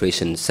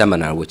concentration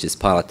seminar, which is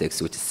politics,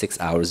 which is 6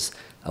 hours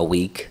a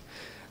week,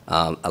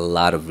 a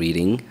lot of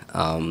reading.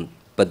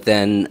 But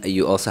then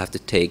you also have to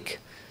take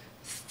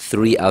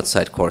 3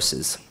 outside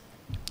courses.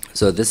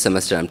 So this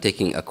semester I'm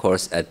taking a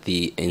course at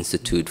the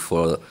Institute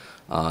for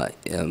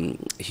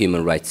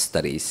Human Rights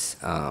Studies.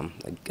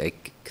 I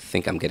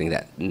think I'm getting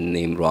that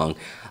name wrong.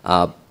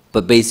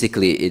 But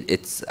basically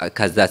it's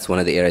because that's one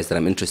of the areas that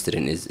I'm interested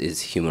in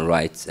is human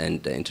rights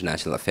and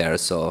international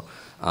affairs. So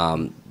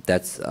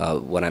that's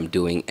what I'm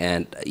doing.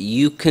 And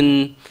you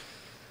can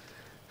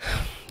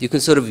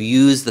sort of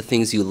use the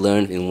things you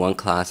learned in one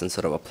class and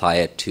sort of apply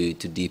it to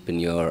deepen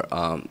your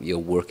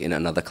work in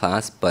another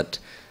class. But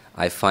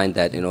I find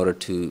that in order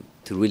to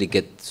really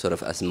get sort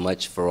of as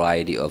much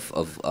variety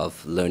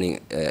of learning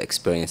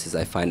experiences,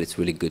 I find it's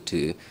really good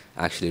to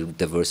actually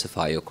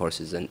diversify your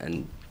courses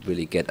and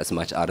really get as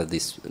much out of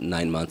these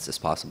 9 months as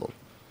possible.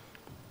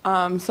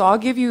 So I'll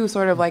give you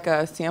sort of like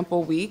a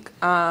sample week.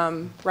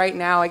 Right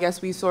now, I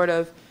guess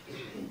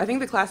I think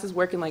the classes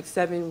work in like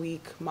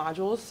 7-week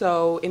modules.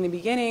 So in the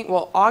beginning,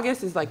 well,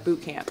 August is like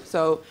boot camp.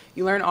 So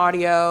you learn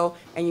audio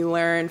and you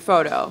learn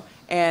photo.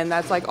 And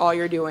that's like all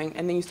you're doing.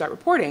 And then you start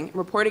reporting.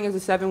 Reporting is a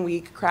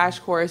 7-week crash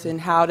course in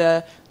how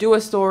to do a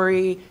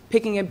story,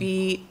 picking a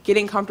beat,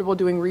 getting comfortable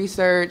doing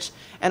research,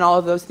 and all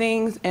of those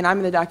things. And I'm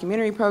in the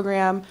documentary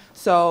program,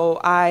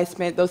 so I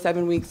spent those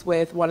 7 weeks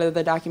with one of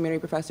the documentary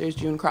professors,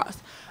 June Cross.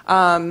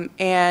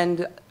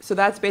 And so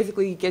that's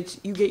basically you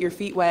get your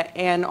feet wet.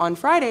 And on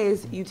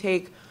Fridays, you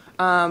take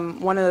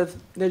one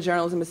of the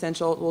journalism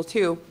essentials, well,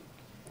 2.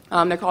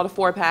 They're called a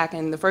 4-pack,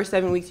 and the first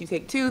 7 weeks you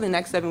take 2, the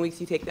next 7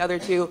 weeks you take the other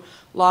 2,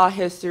 law,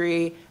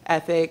 history,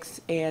 ethics,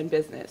 and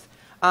business.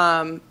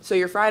 So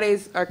your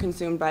Fridays are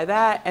consumed by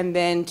that, and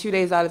then 2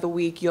 days out of the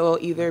week you'll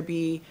either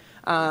be,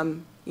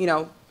 when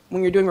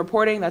you're doing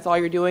reporting, that's all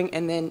you're doing,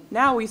 and then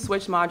now we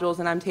switch modules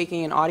and I'm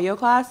taking an audio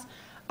class,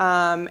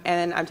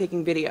 and I'm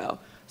taking video.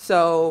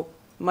 So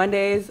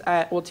Tuesdays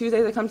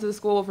I come to the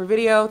school for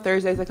video,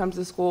 Thursdays I come to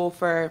the school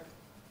for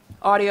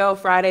audio,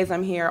 Fridays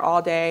I'm here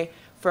all day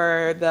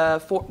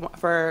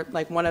for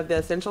like one of the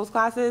essentials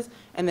classes,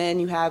 and then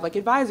you have like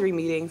advisory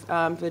meetings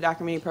for the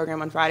documentary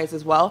program on Fridays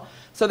as well.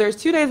 So there's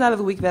 2 days out of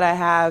the week that I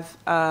have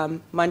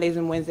Mondays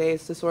and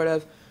Wednesdays to sort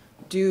of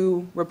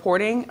do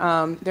reporting.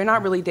 They're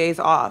not really days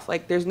off.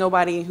 Like there's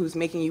nobody who's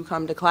making you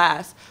come to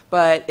class,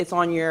 but it's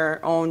on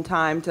your own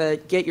time to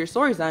get your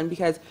stories done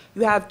because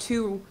you have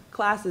 2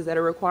 classes that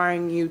are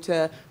requiring you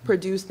to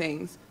produce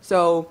things.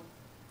 So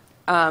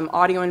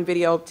audio and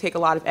video take a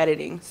lot of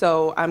editing.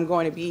 So I'm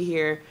going to be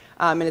here.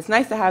 And it's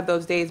nice to have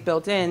those days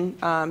built in,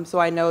 so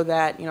I know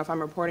that if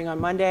I'm reporting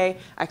on Monday,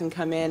 I can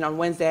come in on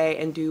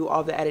Wednesday and do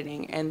all the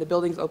editing. And the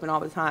building's open all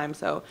the time,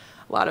 so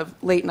a lot of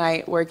late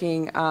night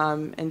working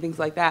and things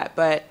like that.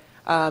 But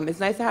it's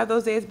nice to have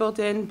those days built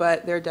in,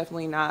 but they're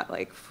definitely not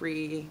like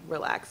free,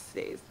 relaxed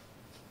days.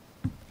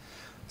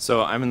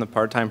 So I'm in the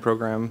part-time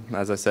program.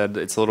 As I said,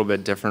 it's a little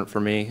bit different for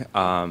me.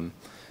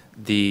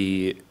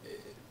 The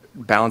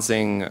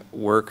balancing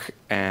work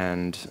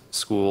and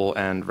school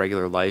and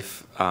regular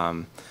life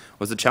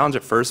was a challenge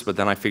at first, but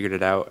then I figured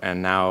it out,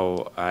 and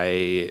now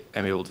I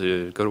am able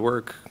to go to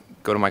work,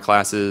 go to my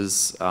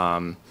classes.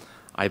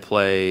 I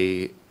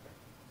play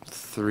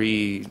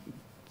 3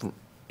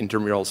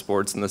 intramural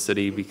sports in the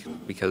city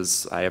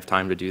because I have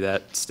time to do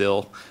that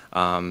still.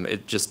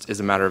 It just is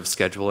a matter of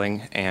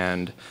scheduling.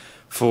 And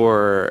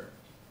for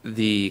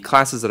the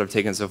classes that I've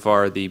taken so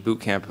far, the boot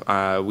camp,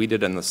 we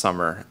did in the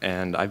summer,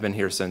 and I've been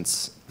here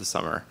since the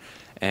summer.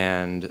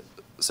 And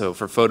so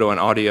for photo and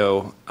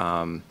audio,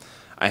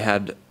 I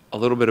had a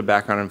little bit of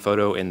background in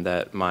photo in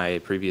that my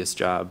previous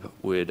job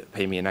would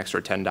pay me an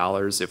extra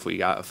 $10 if we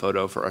got a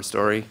photo for our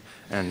story,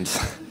 and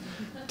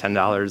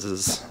 $10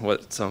 is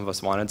what some of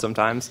us wanted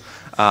sometimes.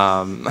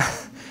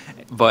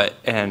 But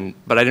I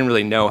didn't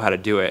really know how to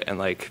do it, and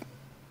like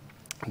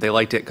they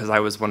liked it because I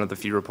was one of the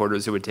few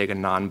reporters who would take a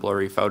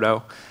non-blurry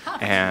photo,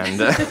 and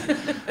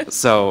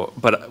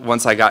but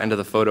once I got into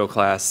the photo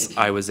class,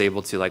 I was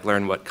able to like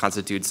learn what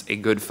constitutes a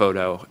good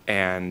photo,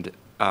 and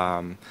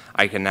I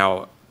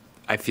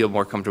feel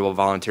more comfortable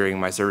volunteering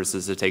my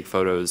services to take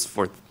photos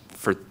for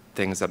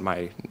things at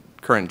my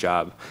current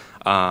job,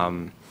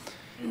 and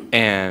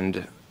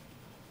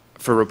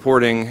for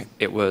reporting,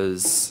 it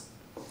was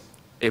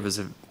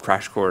a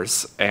crash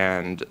course,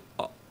 and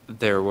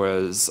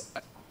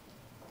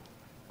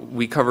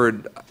we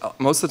covered,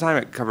 most of the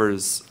time it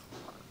covers,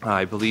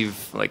 I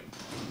believe, like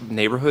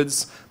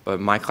neighborhoods, but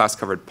my class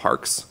covered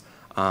parks.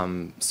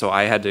 So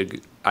I had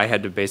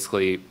to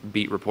basically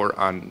beat report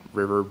on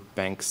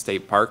Riverbank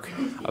State Park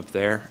up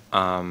there,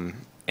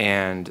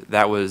 and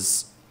that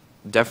was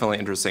definitely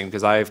interesting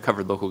because I've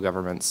covered local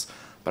governments,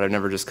 but I've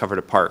never just covered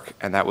a park,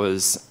 and it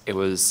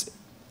was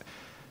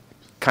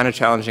kind of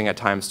challenging at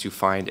times to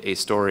find a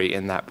story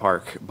in that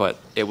park, but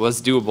it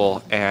was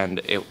doable,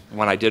 and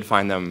when I did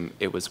find them,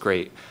 it was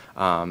great,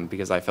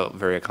 because I felt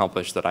very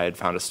accomplished that I had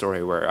found a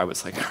story where I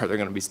was like, are there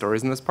going to be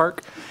stories in this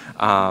park?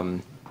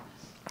 And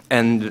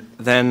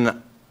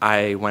then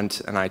I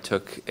went and I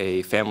took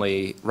a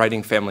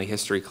writing family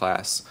history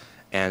class,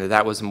 and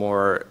that was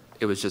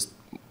it was just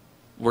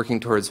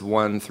working towards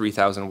one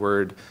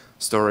 3,000-word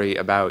story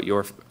about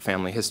your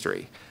family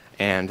history.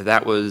 And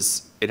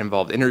it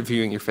involved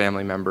interviewing your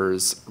family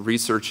members,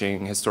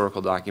 researching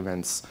historical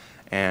documents,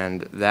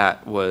 and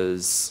that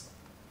was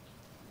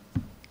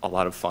a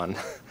lot of fun.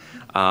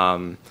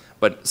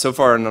 But so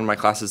far, none of my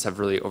classes have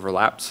really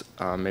overlapped.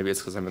 Maybe it's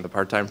because I'm in the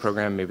part-time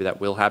program. Maybe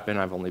that will happen.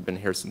 I've only been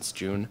here since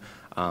June.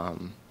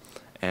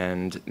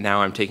 And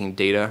now I'm taking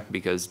data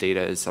because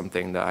data is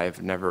something that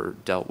I've never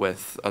dealt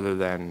with other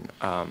than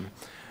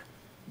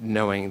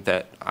knowing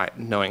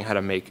how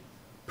to make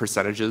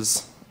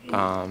percentages.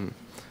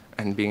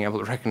 And being able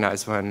to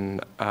recognize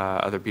when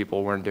other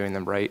people weren't doing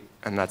them right,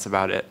 and that's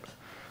about it.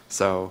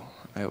 So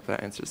I hope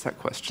that answers that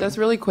question. Just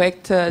really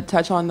quick to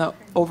touch on the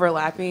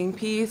overlapping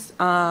piece.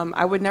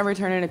 I would never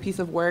turn in a piece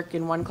of work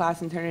in one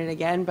class and turn it in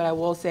again, but I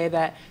will say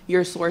that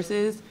your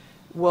sources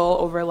will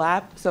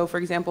overlap. So for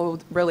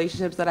example,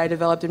 relationships that I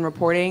developed in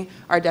reporting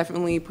are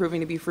definitely proving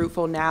to be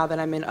fruitful now that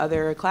I'm in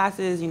other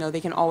classes. You know,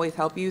 they can always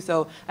help you.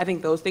 So I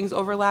think those things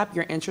overlap,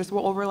 your interests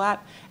will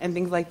overlap and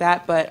things like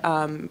that, but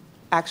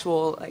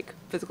actual like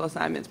physical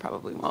assignments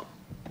probably won't.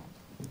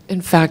 In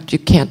fact, you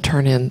can't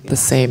turn in the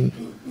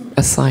same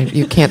assignment.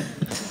 You can't.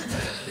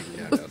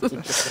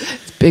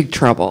 It's big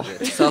trouble.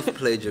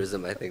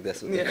 Self-plagiarism, I think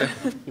that's what Yeah.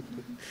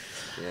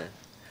 Yeah.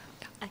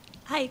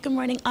 Hi, good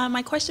morning.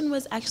 My question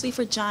was actually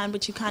for John,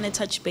 but you kind of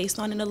touched base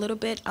on it a little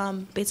bit.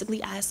 Basically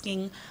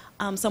asking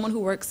someone who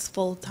works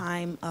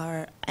full-time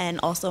and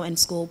also in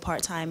school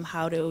part-time,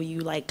 how do you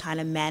like kind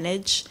of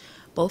manage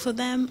both of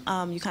them?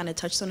 You kind of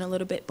touched on it a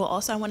little bit, but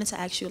also I wanted to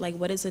ask you, like,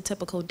 what is a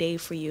typical day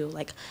for you?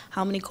 Like,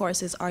 how many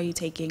courses are you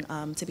taking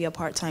to be a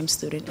part-time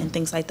student and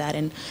things like that?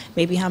 And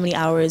maybe how many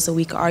hours a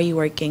week are you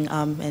working?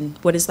 And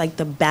what is like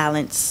the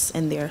balance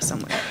in there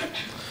somewhere?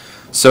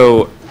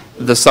 So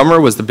the summer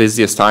was the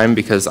busiest time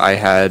because I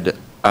had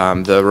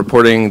the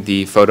reporting,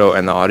 the photo,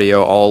 and the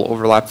audio all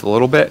overlapped a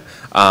little bit.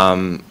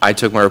 I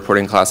took my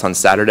reporting class on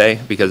Saturday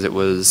because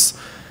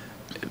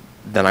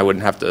then I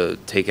wouldn't have to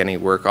take any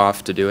work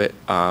off to do it.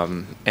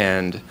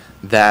 And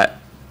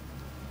that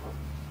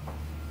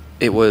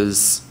it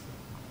was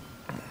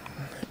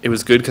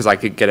good because I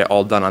could get it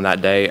all done on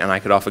that day, and I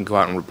could often go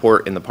out and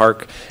report in the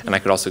park, and I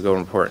could also go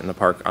and report in the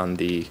park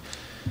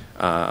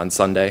on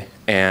Sunday.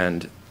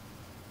 And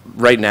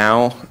right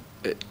now,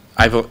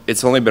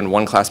 it's only been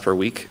one class per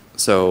week,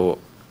 so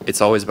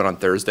it's always been on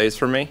Thursdays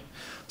for me.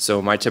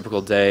 So my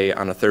typical day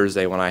on a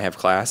Thursday when I have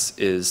class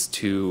is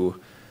to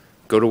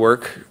go to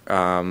work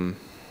from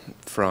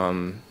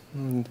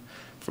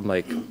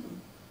like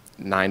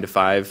 9 to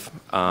 5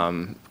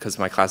 because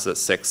my class is at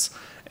 6,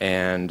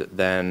 and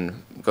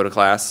then go to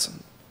class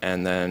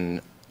and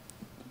then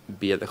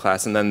be at the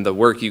class, and then the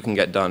work you can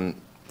get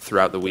done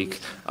throughout the week.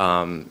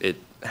 It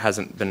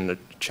hasn't been a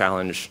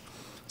challenge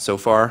so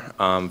far.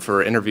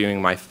 For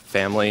interviewing my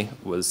family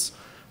was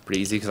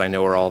pretty easy because I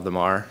know where all of them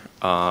are,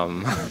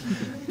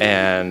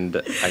 and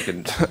I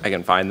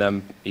can find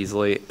them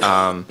easily.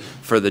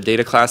 For the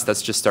data class,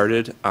 that's just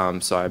started,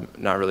 so I'm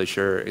not really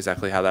sure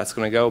exactly how that's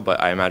going to go,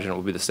 but I imagine it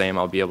will be the same.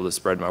 I'll be able to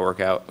spread my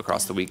work out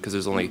across the week because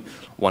there's only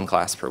one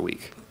class per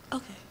week.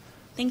 Okay,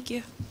 thank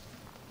you.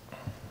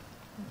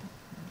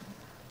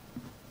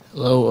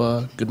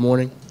 Hello, good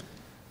morning.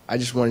 I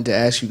just wanted to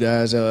ask you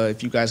guys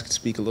if you guys could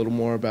speak a little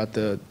more about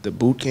the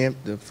boot camp,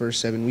 the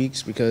first 7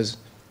 weeks, because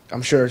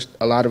I'm sure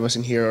a lot of us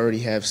in here already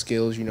have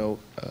skills, you know,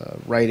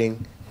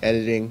 writing,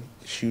 editing,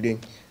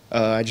 shooting.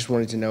 I just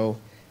wanted to know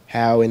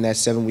how in that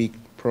 7-week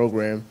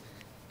program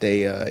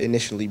they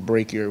initially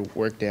break your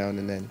work down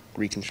and then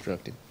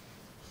reconstruct it.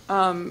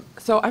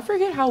 So I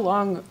forget how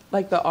long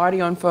like the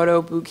audio and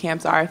photo boot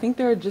camps are. I think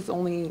they're just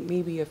only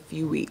maybe a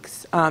few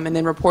weeks, and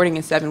then reporting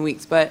is 7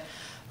 weeks. But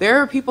there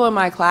are people in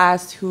my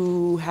class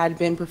who had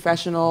been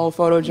professional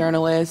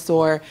photojournalists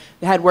or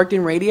they had worked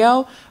in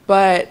radio,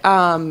 but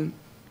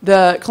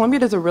the Columbia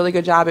does a really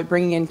good job at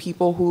bringing in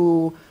people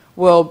who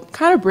will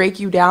kind of break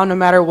you down no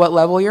matter what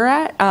level you're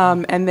at,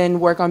 and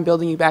then work on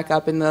building you back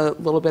up in the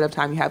little bit of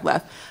time you have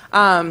left.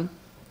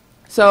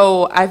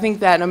 So I think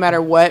that no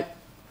matter what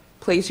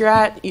place you're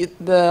at,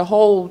 the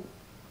whole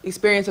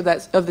experience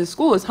of this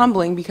school is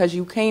humbling because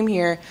you came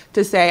here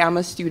to say I'm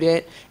a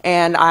student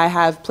and I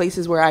have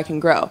places where I can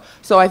grow.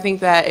 So I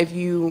think that if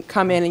you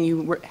come in and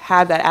you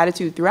have that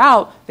attitude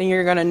throughout, then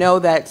you're going to know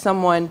that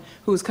someone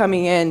who's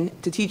coming in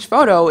to teach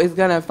photo is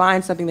going to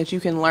find something that you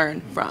can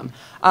learn from.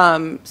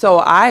 So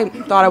I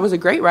thought I was a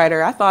great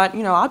writer. I thought,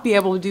 you know, I'll be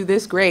able to do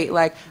this great.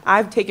 Like,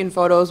 I've taken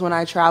photos when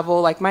I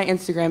travel. Like, my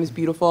Instagram is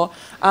beautiful.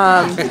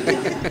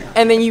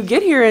 And then you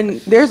get here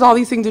and there's all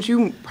these things that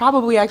you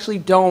probably actually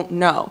don't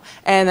know.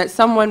 And that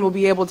someone will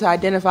be able to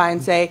identify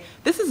and say,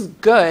 this is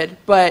good,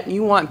 but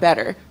you want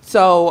better.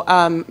 So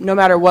no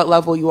matter what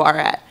level you are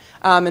at.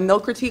 And they'll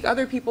critique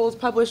other people's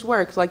published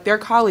works, like their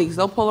colleagues.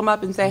 They'll pull them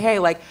up and say, hey,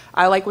 like,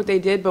 I like what they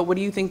did, but what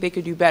do you think they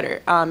could do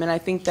better? And I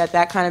think that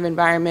that kind of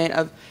environment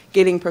of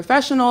getting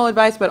professional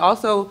advice, but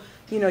also,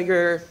 you know,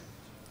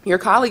 your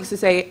colleagues to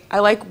say, I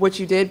like what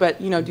you did, but,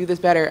 you know, do this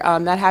better.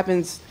 That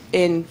happens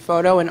in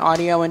photo and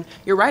audio and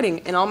your writing.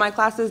 In all my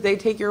classes, they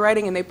take your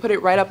writing and they put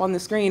it right up on the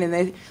screen and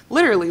they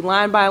literally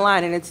line by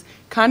line. And it's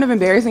kind of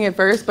embarrassing at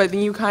first, but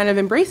then you kind of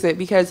embrace it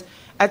because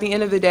at the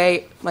end of the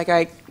day, like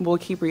I will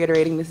keep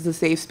reiterating, this is a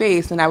safe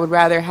space, and I would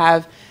rather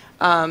have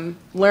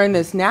learned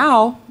this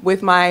now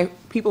with my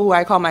people who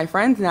I call my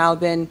friends now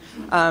than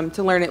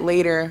to learn it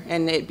later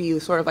and it be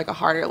sort of like a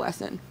harder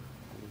lesson.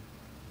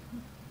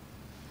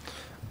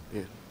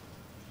 Yeah.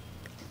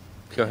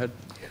 Go ahead.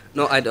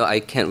 No, I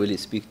can't really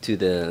speak to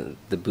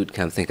the boot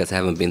camp thing because I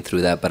haven't been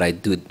through that, but I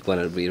do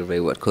want to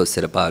reiterate what Coach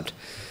said about,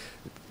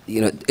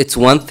 you know, it's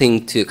one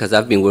thing to, because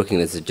I've been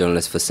working as a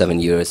journalist for 7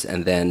 years,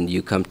 and then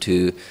you come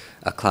to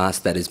a class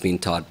that is being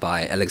taught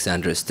by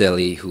Alexandra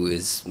Stelly, who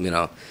is, you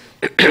know,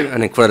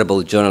 an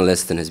incredible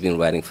journalist and has been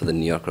writing for the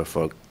New Yorker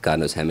for God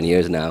knows how many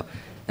years now.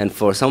 And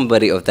for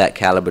somebody of that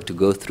caliber to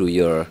go through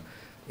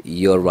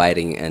your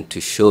writing and to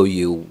show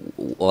you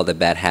all the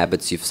bad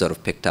habits you've sort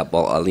of picked up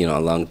all, you know,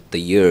 along the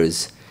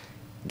years,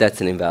 that's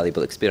an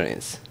invaluable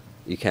experience.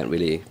 You can't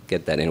really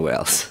get that anywhere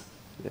else.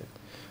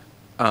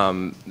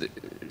 Yeah.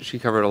 She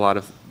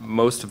covered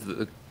most of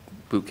the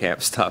boot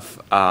camp stuff.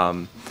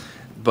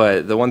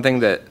 But the one thing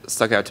that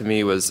stuck out to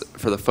me was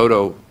for the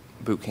photo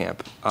boot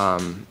camp,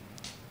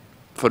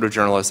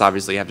 photojournalists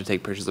obviously have to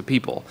take pictures of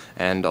people.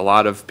 And a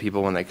lot of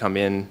people, when they come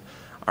in,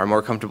 are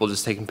more comfortable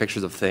just taking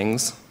pictures of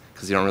things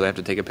because you don't really have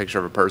to take a picture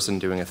of a person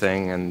doing a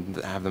thing and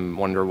have them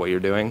wonder what you're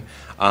doing.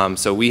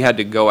 So we had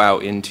to go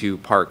out into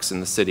parks in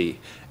the city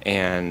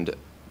and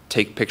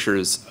take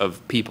pictures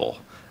of people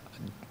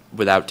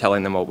without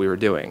telling them what we were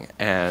doing.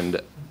 And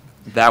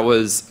that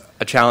was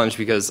a challenge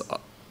because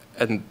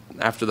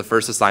after the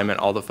first assignment,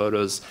 all the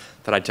photos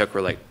that I took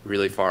were like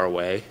really far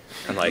away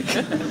and like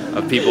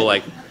of people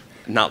like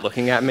not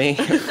looking at me.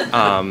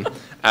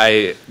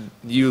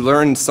 You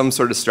learn some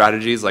sort of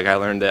strategies. Like I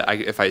learned that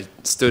if I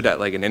stood at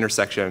like an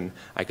intersection,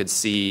 I could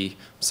see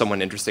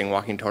someone interesting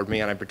walking toward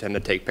me and I pretend to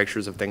take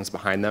pictures of things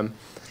behind them.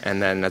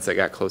 And then as I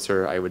got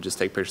closer, I would just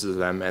take pictures of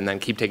them and then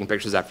keep taking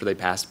pictures after they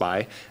passed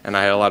by. And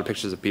I had a lot of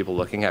pictures of people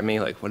looking at me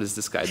like, what is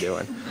this guy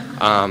doing?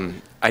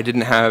 I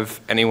didn't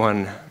have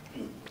anyone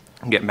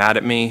get mad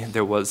at me.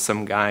 There was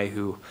some guy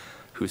who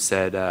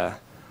said,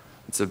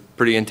 it's a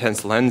pretty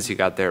intense lens you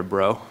got there,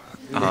 bro.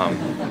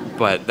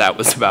 But that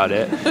was about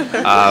it.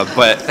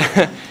 But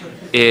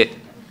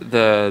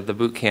the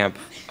boot camp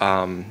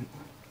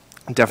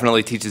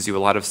definitely teaches you a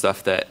lot of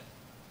stuff that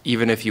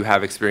even if you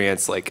have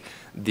experience, like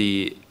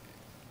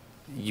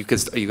you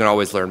can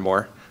always learn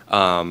more.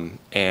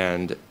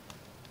 And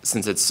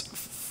since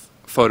it's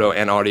photo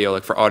and audio,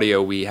 like for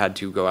audio, we had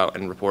to go out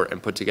and report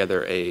and put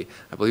together I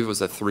believe it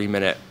was a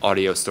 3-minute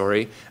audio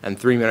story. And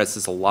 3 minutes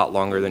is a lot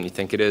longer than you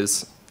think it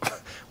is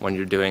when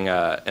you're doing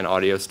an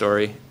audio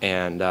story.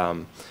 And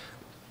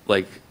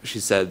like she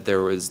said,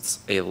 there was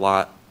a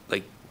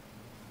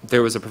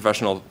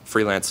professional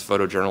freelance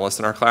photojournalist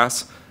in our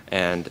class,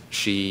 and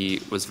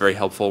she was very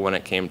helpful when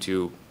it came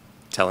to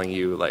telling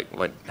you, like,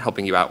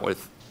 helping you out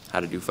with how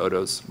to do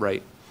photos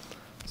right.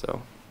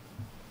 So.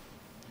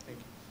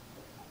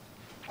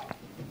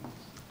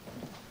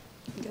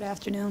 Good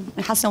afternoon.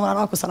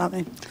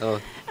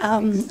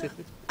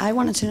 I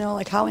wanted to know,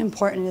 like, how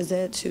important is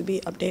it to be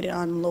updated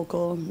on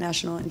local,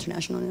 national,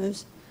 international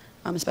news,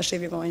 especially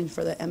if you're going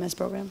for the MS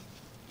program?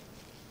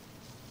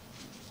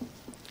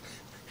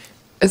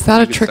 Is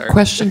that a trick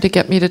question to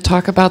get me to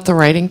talk about the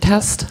writing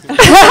test?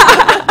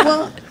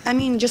 Well, I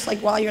mean, just like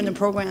while you're in the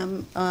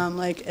program,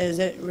 like, is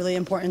it really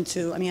important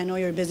to, I mean, I know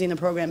you're busy in the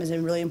program, is it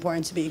really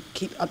important to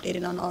keep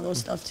updated on all those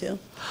stuff too?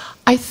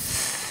 I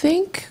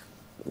think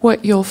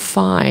what you'll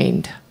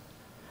find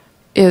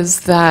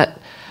is that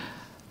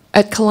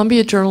at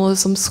Columbia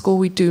Journalism School,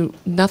 we do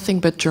nothing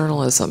but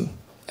journalism.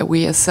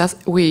 We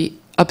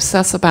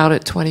obsess about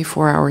it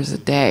 24 hours a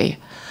day,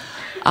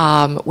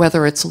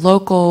 whether it's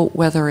local,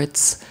 whether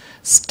it's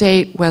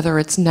state, whether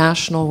it's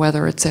national,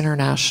 whether it's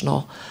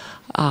international.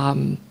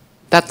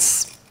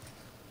 That's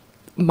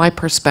my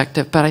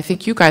perspective, but I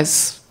think you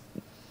guys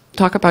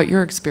talk about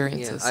your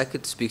experiences. Yeah, I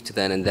could speak to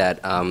that in that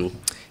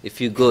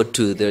if you go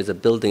to, there's a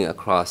building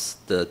across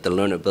the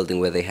Lerner building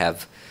where they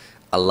have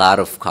a lot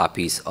of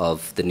copies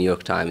of the New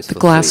York Times. The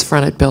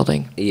glass-fronted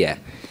building. Yeah.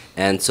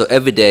 And so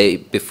every day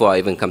before I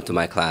even come to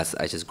my class,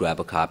 I just grab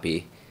a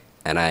copy.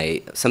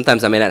 And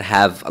sometimes I may not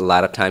have a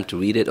lot of time to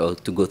read it or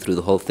to go through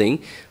the whole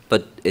thing,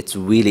 but it's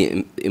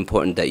really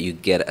important that you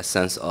get a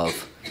sense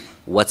of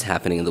what's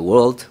happening in the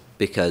world,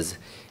 because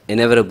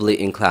inevitably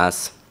in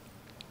class,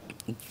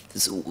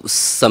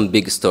 some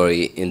big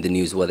story in the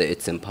news, whether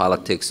it's in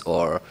politics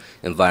or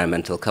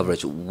environmental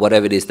coverage,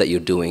 whatever it is that you're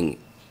doing,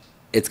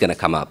 it's going to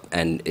come up,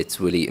 and it's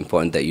really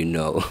important that you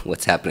know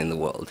what's happening in the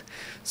world.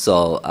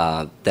 So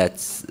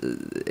that's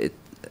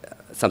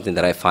something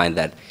that I find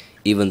that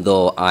even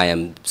though I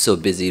am so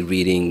busy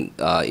reading,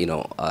 a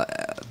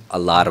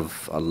lot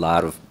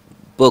of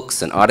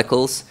books and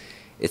articles,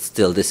 it's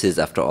still, this is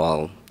after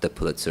all the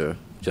Pulitzer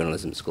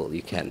Journalism School.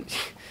 You can't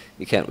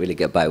really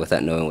get by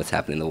without knowing what's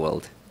happening in the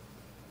world.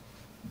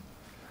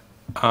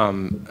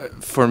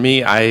 For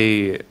me,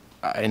 I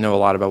know a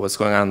lot about what's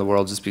going on in the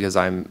world just because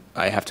I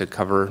have to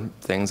cover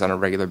things on a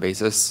regular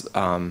basis.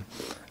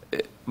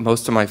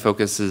 Most of my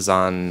focus is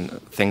on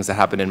things that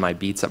happen in my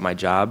beats at my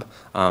job,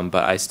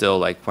 but I still,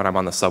 like, when I'm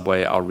on the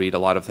subway, I'll read a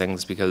lot of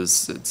things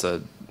because it's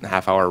a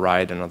half-hour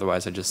ride, and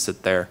otherwise I just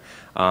sit there.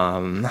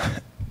 But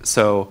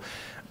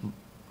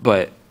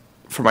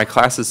for my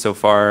classes so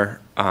far,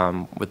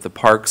 with the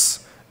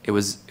parks, it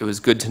was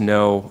good to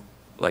know,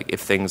 like,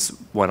 if things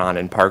went on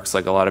in parks.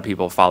 Like, a lot of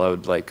people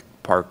followed, like,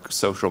 park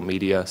social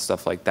media,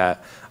 stuff like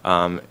that.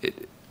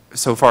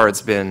 So far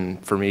it's been,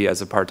 for me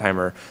as a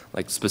part-timer,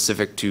 like,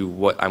 specific to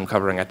what I'm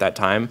covering at that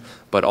time,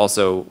 but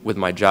also with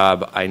my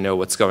job, I know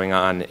what's going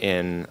on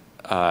in,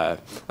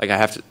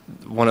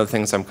 one of the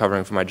things I'm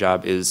covering for my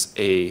job is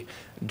a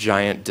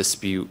giant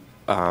dispute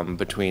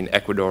between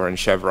Ecuador and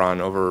Chevron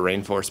over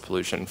rainforest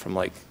pollution from,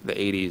 like, the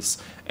 80s,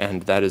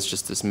 and that is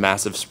just this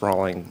massive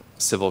sprawling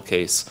civil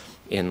case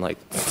in, like,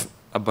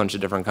 a bunch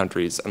of different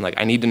countries, and, like,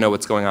 I need to know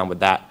what's going on with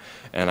that,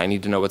 and I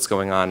need to know what's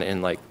going on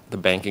in, like, the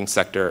banking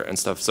sector and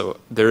stuff. So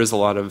there is a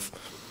lot of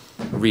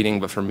reading,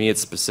 but for me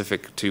it's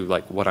specific to,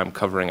 like, what I'm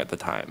covering at the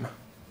time.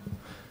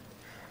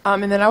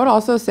 And then I would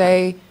also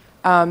say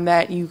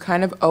that you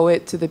kind of owe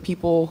it to the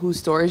people whose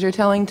stories you're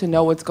telling to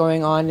know what's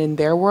going on in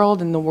their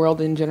world and the world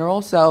in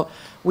general. So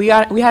we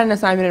had an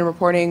assignment in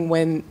reporting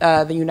when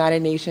the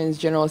United Nations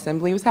General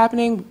Assembly was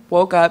happening.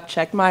 Woke up,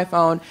 checked my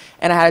phone,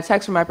 and I had a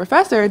text from my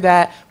professor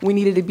that we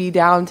needed to be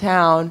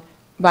downtown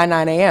by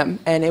 9 a.m.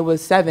 and it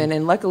was 7,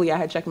 and luckily I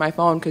had checked my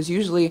phone because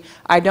usually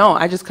I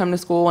don't. I just come to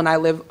school and I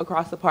live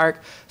across the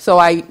park, so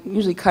I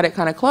usually cut it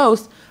kind of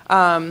close.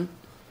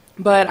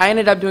 But I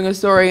ended up doing a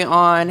story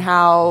on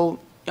how,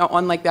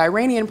 on, like, the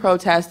Iranian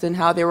protests and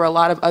how there were a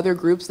lot of other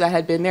groups that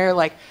had been there.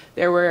 Like,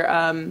 there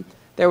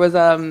was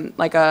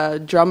like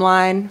a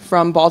drumline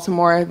from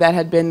Baltimore that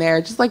had been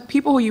there, just like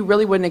people who you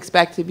really wouldn't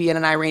expect to be in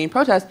an Iranian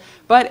protest.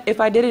 But if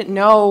I didn't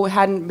know,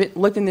 hadn't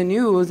looked in the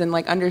news and,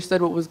 like,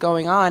 understood what was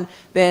going on,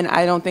 then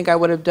I don't think I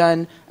would have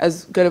done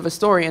as good of a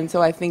story. And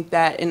so I think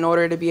that in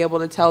order to be able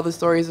to tell the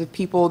stories of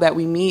people that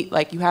we meet,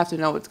 like, you have to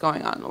know what's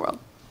going on in the world.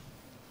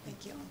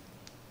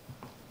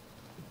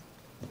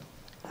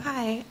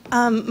 Hi.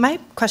 My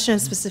question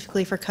is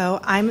specifically for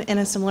Co. I'm in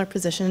a similar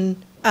position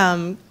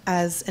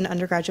as an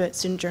undergraduate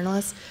student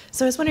journalist.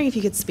 So I was wondering if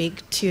you could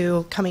speak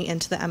to coming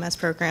into the MS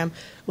program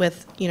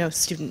with,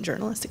 student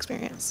journalist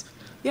experience.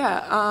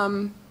 Yeah.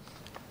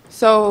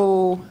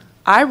 So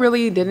I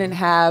really didn't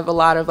have a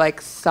lot of, like,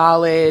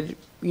 solid,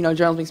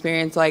 journalism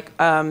experience. Like,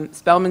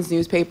 Spelman's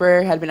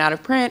newspaper had been out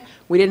of print.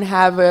 We didn't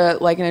have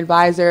an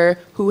advisor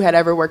who had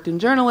ever worked in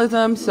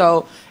journalism.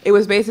 So it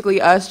was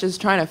basically us just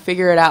trying to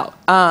figure it out.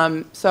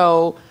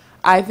 So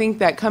I think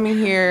that coming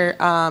here,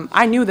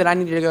 I knew that I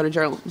needed to go to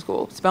journalism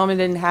school. Spelman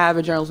didn't have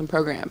a journalism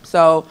program.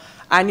 So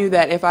I knew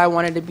that if I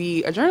wanted to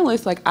be a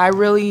journalist, like I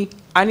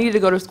needed to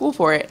go to school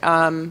for it.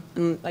 And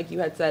like you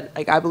had said,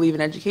 like I believe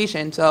in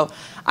education. So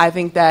I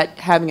think that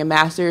having a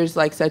master's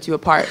like sets you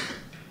apart.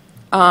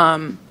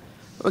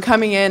 But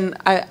coming in,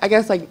 I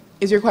guess like,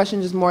 is your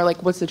question just more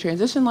like what's the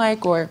transition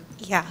like, or?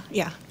 Yeah,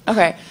 yeah.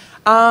 Okay.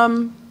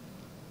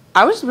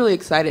 I was really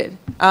excited.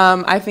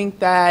 I think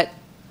that,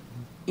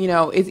 you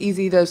know, it's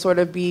easy to sort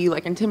of be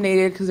like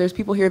intimidated because there's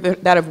people here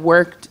that have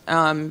worked.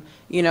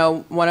 You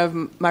know, one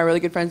of my really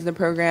good friends in the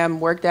program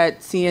worked at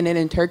CNN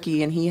in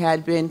Turkey, and he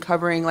had been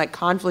covering like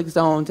conflict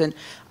zones, and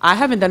I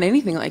haven't done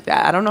anything like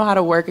that. I don't know how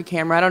to work a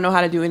camera. I don't know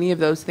how to do any of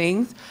those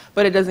things,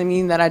 but it doesn't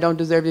mean that I don't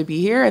deserve to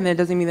be here, and it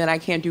doesn't mean that I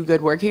can't do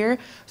good work here.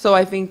 So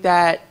I think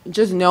that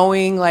just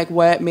knowing like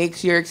what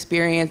makes your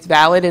experience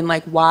valid and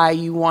like why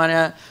you want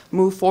to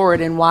move forward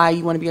and why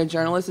you want to be a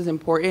journalist is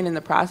important in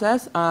the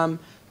process.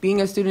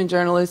 Being a student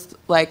journalist,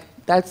 like,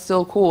 that's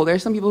so cool.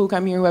 There's some people who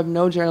come here who have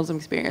no journalism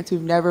experience,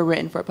 who've never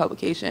written for a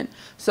publication.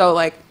 So,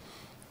 like,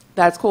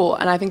 that's cool.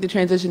 And I think the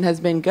transition has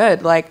been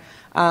good. Like,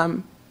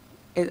 I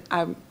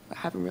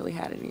haven't really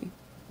had any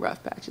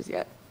rough patches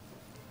yet.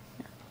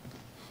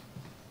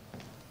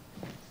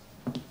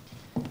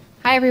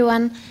 Hi,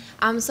 everyone.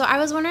 So I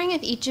was wondering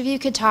if each of you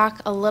could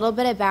talk a little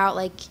bit about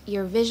like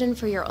your vision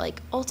for your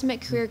like ultimate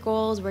career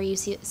goals, where you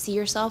see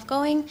yourself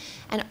going,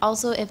 and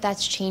also if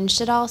that's changed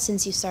at all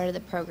since you started the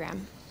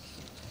program.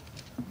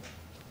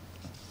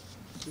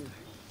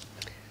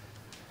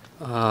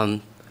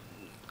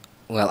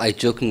 Well, I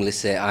jokingly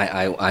say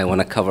I want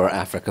to cover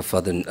Africa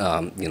for the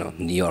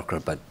New Yorker,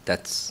 but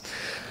that's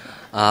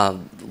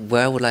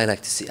where would I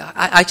like to see?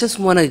 I just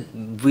want to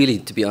really,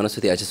 to be honest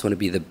with you, I just want to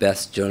be the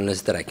best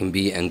journalist that I can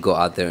be and go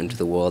out there into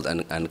the world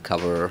and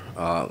cover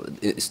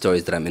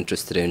stories that I'm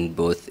interested in,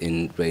 both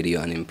in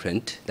radio and in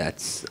print.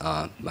 That's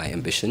my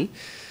ambition.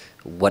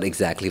 What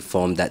exactly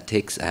form that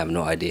takes, I have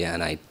no idea,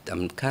 and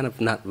I'm kind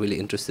of not really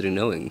interested in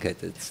knowing.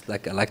 It's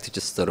like I like to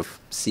just sort of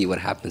see what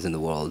happens in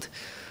the world.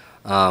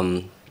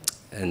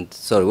 And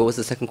sorry, what was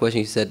the second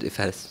question you said?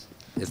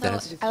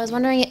 I was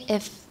wondering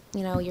if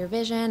your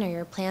vision or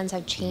your plans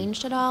have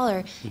changed at all,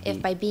 or if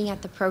by being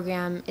at the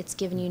program it's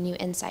given you new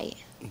insight.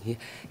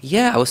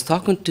 Yeah, I was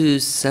talking to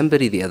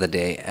somebody the other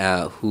day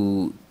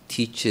who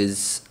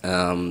teaches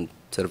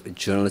sort of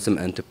journalism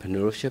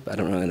entrepreneurship. I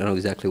don't know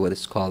exactly what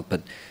it's called,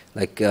 but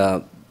like,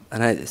 and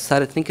I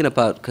started thinking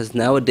about, because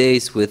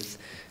nowadays with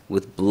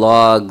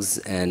blogs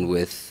and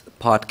with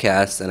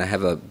podcasts, and I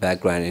have a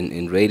background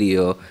in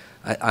radio,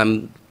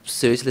 I'm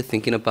seriously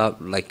thinking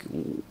about, like,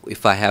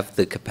 if I have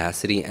the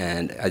capacity,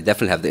 and I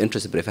definitely have the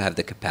interest, but if I have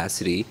the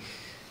capacity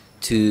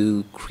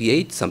to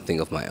create something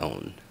of my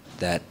own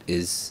that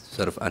is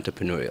sort of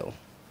entrepreneurial.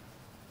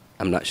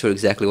 I'm not sure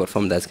exactly what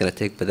form that's going to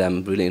take, but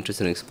I'm really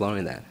interested in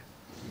exploring that.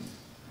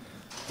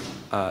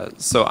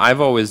 So I've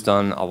always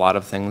done a lot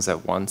of things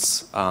at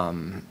once.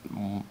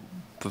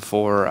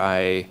 Before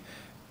I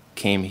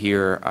came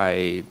here,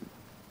 I've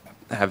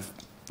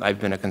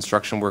been a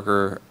construction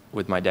worker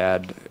with my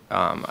dad.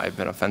 I've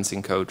been a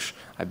fencing coach.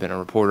 I've been a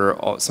reporter,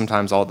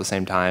 sometimes all at the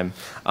same time.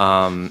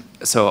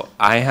 So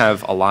I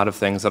have a lot of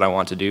things that I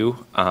want to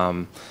do.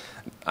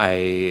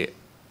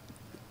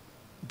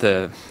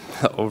 The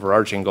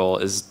overarching goal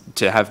is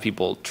to have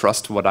people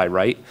trust what I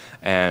write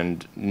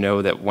and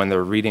know that when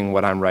they're reading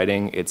what I'm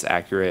writing, it's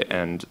accurate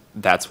and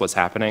that's what's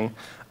happening.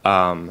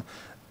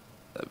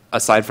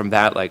 Aside from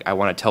that, like, I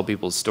want to tell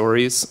people's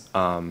stories.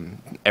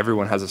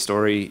 Everyone has a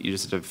story. You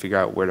just have to figure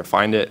out where to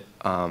find it.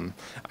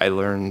 I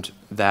learned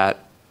that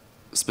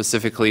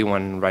specifically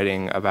when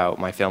writing about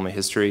my family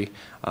history,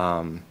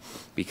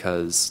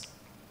 because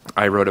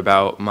I wrote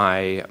about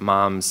my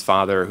mom's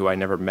father, who I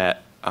never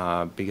met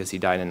because he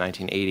died in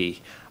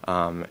 1980.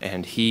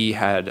 And he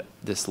had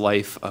this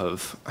life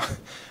of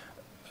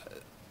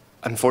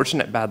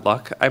unfortunate bad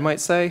luck, I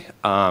might say.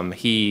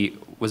 He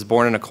was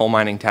born in a coal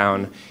mining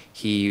town.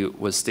 He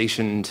was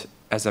stationed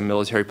as a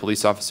military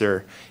police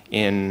officer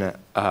in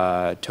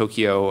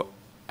Tokyo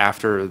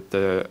after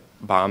the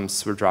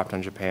bombs were dropped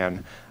on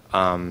Japan,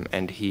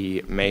 and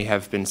he may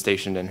have been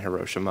stationed in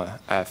Hiroshima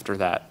after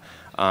that.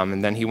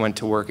 And then he went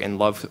to work in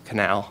Love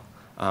Canal,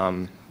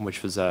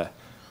 which was a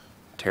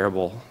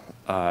terrible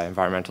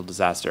environmental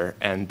disaster,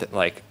 and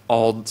like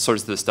all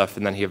sorts of this stuff,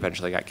 and then he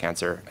eventually got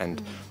cancer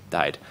and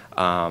died.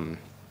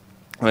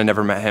 I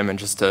never met him, and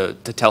just to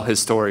tell his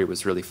story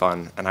was really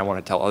fun, and I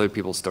want to tell other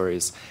people's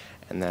stories.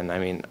 And then, I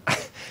mean,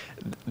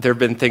 there have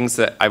been things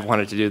that I've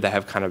wanted to do that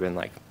have kind of been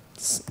like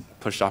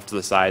pushed off to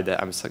the side,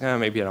 that I'm just like,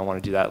 maybe I don't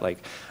want to do that.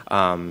 Like,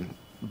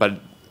 but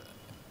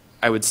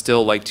I would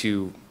still like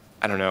to,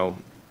 I don't know,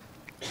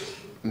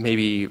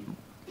 maybe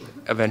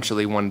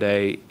eventually one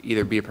day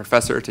either be a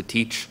professor to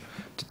teach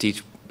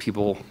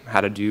people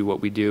how to do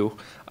what we do,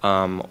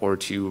 or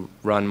to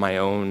run my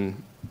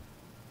own,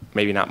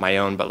 maybe not my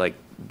own, but like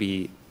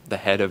be the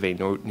head of a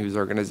news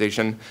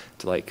organization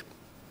to like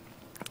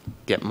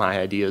get my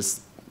ideas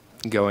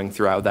going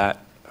throughout that.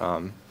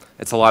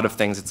 it's a lot of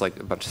things. It's like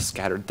a bunch of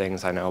scattered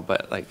things, I know,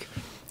 but like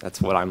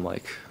that's what I'm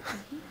like.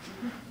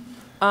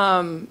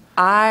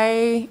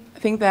 I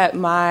think that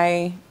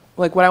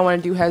what I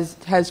want to do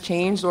has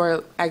changed,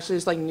 or actually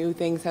just like new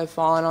things have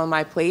fallen on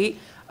my plate.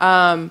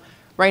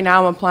 Right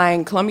now I'm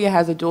applying, Columbia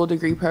has a dual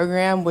degree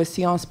program with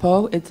Sciences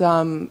Po. It's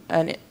a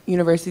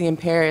university in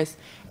Paris,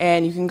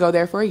 and you can go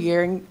there for a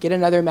year and get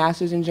another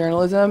master's in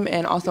journalism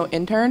and also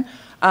intern.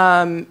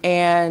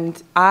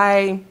 And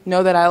I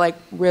know that I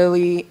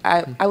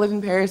lived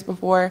in Paris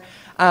before,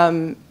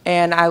 and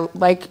I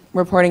like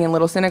reporting in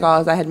Little Senegal,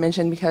 as I had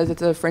mentioned, because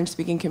it's a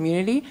French-speaking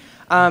community.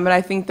 And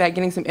I think that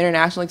getting some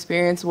international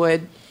experience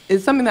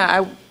is something that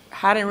I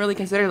hadn't really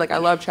considered. Like, I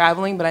love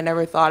traveling, but I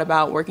never thought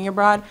about working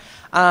abroad.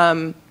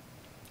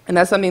 And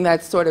that's something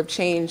that's sort of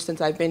changed since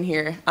I've been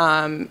here.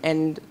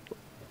 And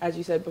as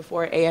you said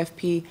before,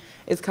 AFP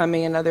is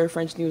coming, another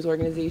French news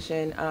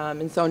organization.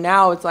 And so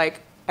now it's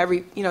like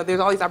there's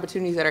all these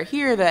opportunities that are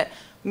here that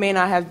may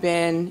not have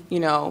been,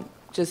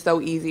 just so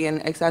easy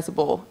and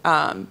accessible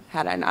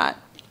had I not,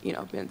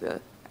 been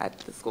at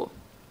the school.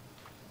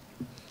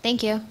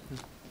 Thank you.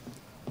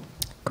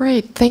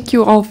 Great. Thank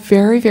you all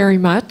very, very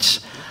much.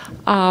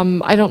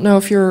 I don't know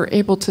if you're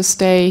able to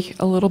stay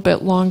a little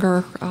bit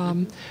longer.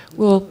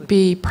 We'll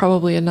be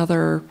probably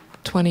another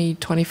 20,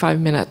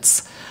 25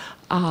 minutes,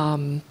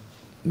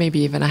 maybe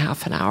even a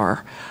half an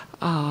hour.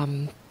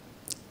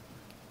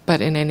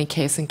 But in any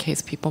case, in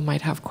case people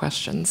might have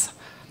questions.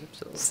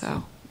 Absolutely.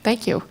 So,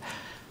 thank you.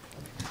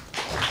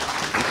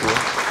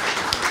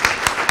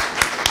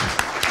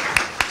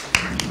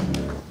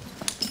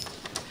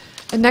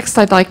 And next,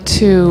 I'd like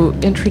to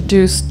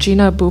introduce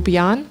Gina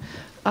Boubian.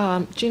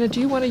 Gina, do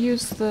you want to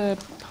use the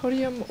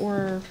podium,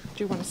 or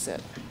do you want to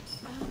sit?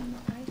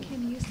 I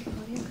can use the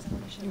podium because I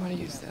want to show you. You want to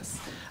use this?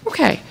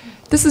 Okay.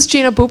 This is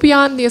Gina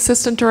Boubian, the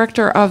Assistant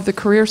Director of the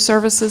Career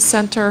Services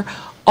Center,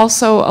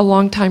 also a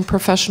longtime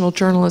professional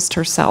journalist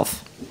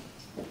herself.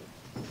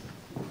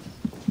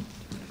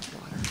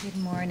 Good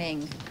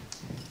morning.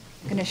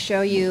 I'm going to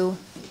show you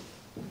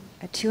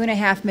a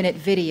 2.5-minute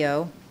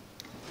video,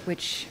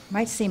 which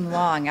might seem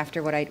long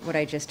after what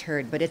I just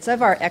heard, but it's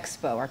of our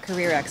expo, our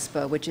Career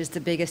Expo, which is the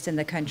biggest in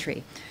the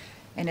country,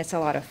 and it's a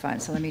lot of fun.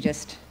 So let me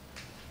just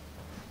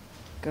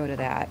go to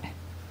that.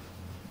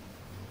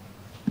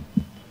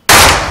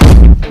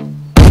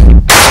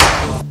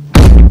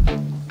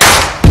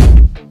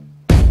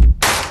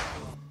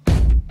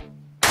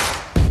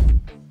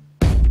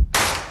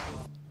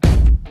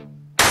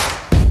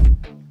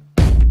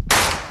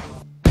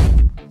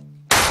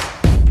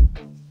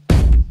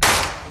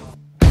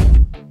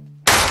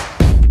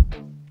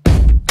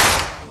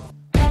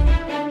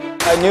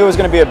 I knew it was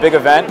going to be a big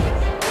event,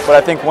 but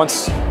I think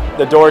once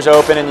the doors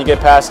open and you get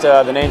past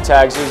the name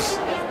tags,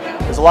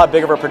 it was a lot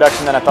bigger of a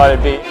production than I thought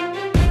it'd be. Good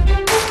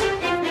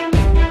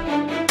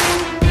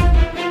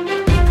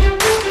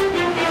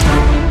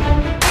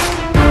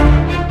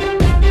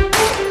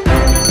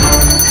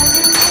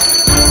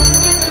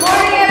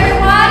morning,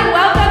 everyone.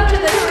 Welcome to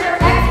the Career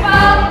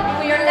Expo.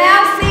 We are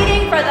now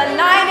seating for the 9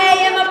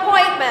 a.m.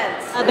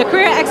 appointments. The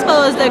Career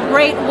Expo is a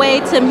great way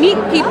to meet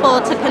people,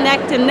 to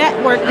connect and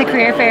network. The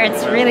career fair,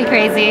 it's really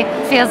crazy.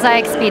 Feels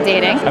like speed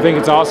dating. I think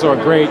it's also a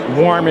great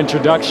warm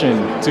introduction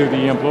to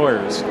the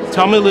employers.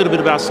 Tell me a little bit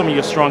about some of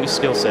your strongest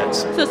skill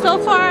sets. So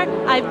far,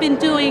 I've been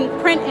doing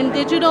print and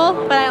digital,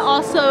 but I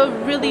also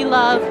really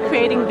love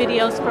creating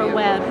videos for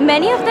web.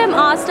 Many of them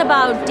asked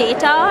about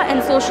data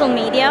and social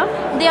media.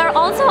 They are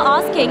also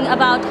asking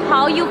about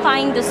how you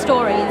find the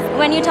stories.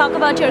 When you talk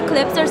about your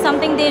clips or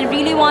something, they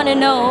really want to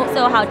know,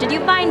 so how did you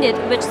find it?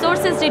 Which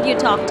sources did you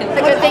talk to?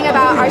 The good thing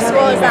about our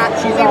school is that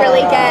we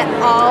really get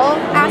all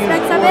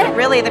aspects of it.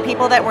 Really, the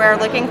people that we're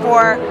looking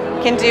for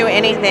can do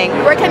anything.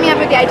 We're coming up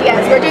with the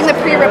ideas. We're doing the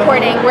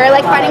pre-reporting. We're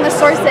like finding the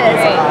sources.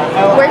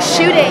 We're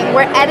shooting.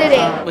 We're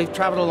editing. We've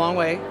traveled a long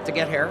way to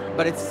get here,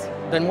 but it's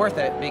been worth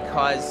it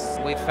because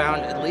we've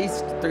found at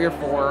least 3 or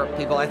 4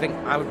 people I think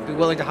I would be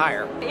willing to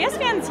hire.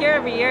 ESPN's here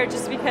every year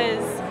just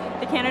because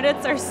the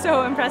candidates are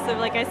so impressive.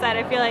 Like I said,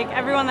 I feel like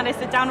everyone that I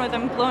sit down with,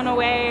 I'm blown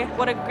away.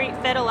 What a great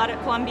fit a lot of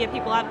Columbia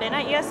people have been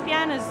at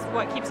ESPN is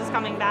what keeps us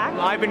coming back.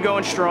 I've been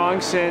going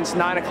strong since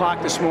 9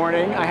 o'clock this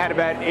morning. I had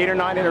about 8 or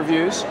 9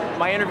 interviews.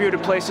 I interviewed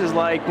at places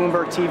like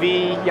Bloomberg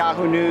TV,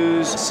 Yahoo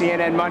News,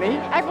 CNN Money.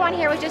 Everyone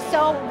here was just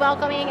so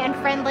welcoming and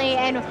friendly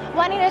and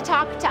wanting to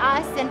talk to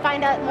us and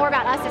find out more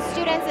about us as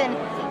students and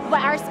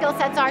what our skill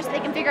sets are so they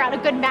can figure out a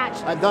good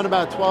match. I've done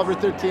about 12 or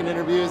 13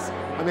 interviews.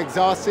 I'm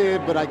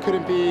exhausted, but I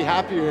couldn't be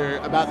happier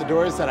about the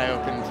doors that I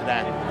opened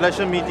today.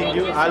 Pleasure meeting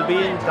you. I'll be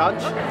in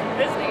touch.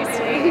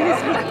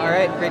 All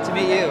right, great to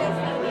meet you.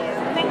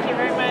 Thank you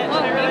very much.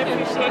 I really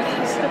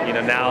appreciate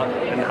it. Now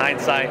in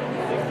hindsight,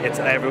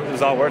 it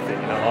was all worth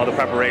it. All the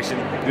preparation.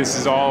 This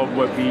is all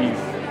what we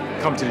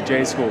come to the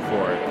J School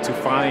for. To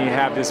finally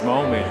have this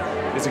moment,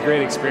 it's a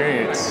great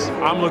experience.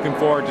 I'm looking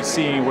forward to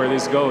seeing where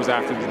this goes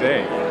after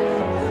today.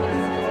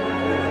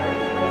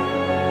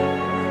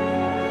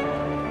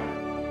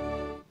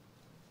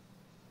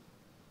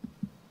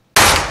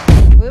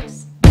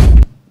 Oops.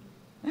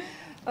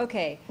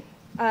 Okay.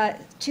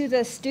 To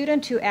the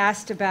student who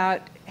asked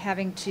about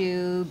having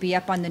to be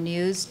up on the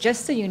news,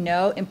 just so you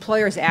know,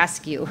 employers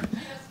ask you.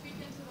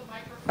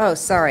 Oh,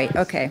 sorry,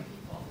 okay.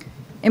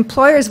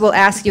 Employers will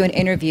ask you in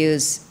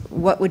interviews,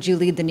 what would you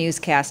lead the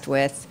newscast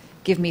with?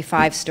 Give me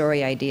 5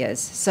 story ideas.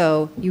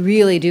 So you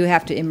really do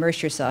have to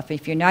immerse yourself.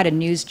 If you're not a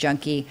news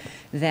junkie,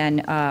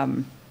 then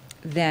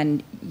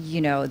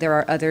you know, there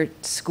are other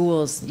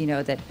schools, you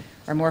know, that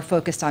are more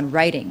focused on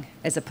writing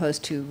as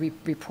opposed to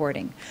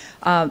reporting.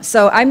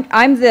 So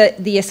I'm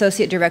the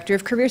Associate Director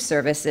of Career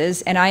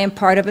Services, and I am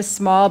part of a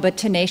small but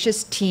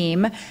tenacious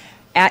team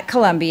at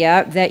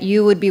Columbia that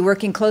you would be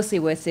working closely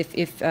with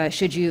if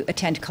should you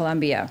attend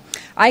Columbia.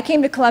 I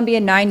came to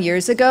Columbia 9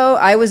 years ago.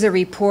 I was a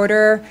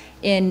reporter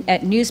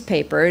at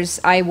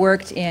newspapers. I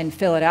worked in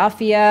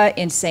Philadelphia,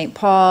 in St.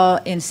 Paul,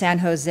 in San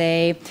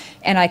Jose,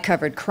 and I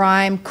covered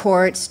crime,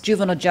 courts,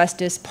 juvenile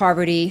justice,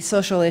 poverty,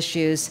 social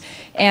issues,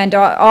 and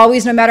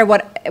always, no matter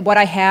what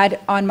I had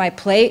on my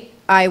plate,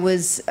 I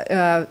was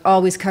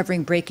always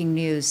covering breaking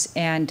news,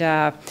 and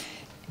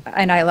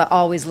I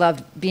always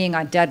loved being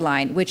on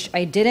deadline, which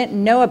I didn't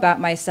know about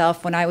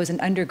myself when I was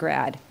an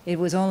undergrad. It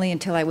was only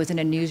until I was in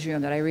a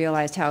newsroom that I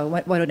realized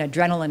what an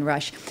adrenaline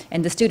rush.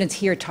 And the students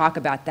here talk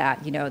about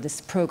that. You know, this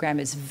program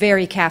is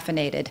very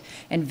caffeinated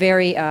and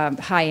very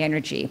high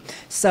energy.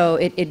 So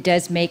it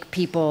does make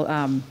people,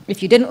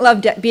 if you didn't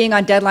love being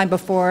on deadline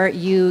before,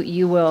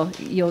 you'll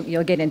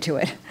get into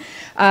it.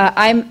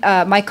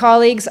 My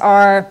colleagues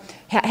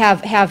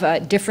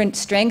have different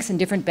strengths and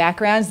different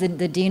backgrounds.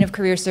 The Dean of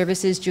Career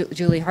Services,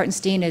 Julie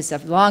Hartenstein, is a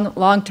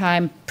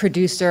long-time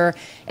producer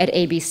at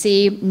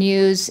ABC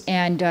News,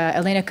 and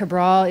Elena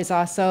Cabral is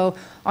also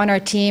on our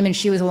team, and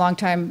she was a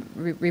long-time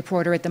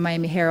reporter at the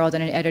Miami Herald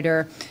and an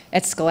editor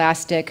at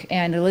Scholastic.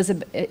 And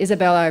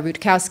Isabella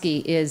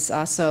Rutkowski is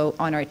also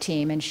on our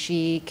team, and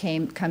she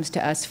comes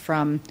to us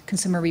from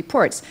Consumer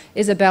Reports.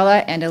 Isabella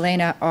and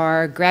Elena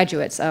are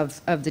graduates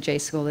of the J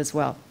School as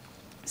well.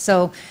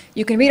 So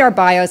you can read our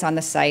bios on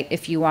the site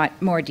if you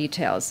want more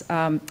details.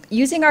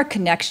 Using our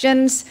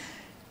connections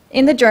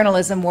in the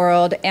journalism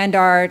world and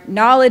our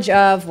knowledge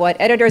of what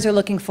editors are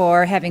looking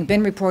for, having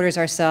been reporters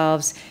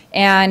ourselves,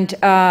 and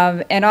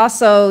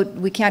also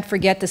we can't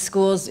forget the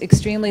school's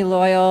extremely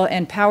loyal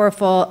and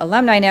powerful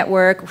alumni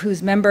network,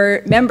 whose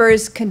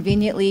members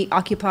conveniently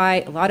occupy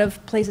a lot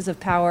of places of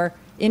power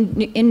in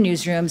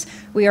newsrooms.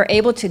 We are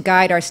able to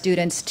guide our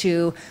students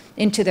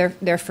into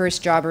their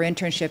first job or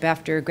internship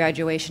after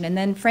graduation, and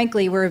then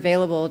frankly we're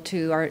available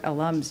to our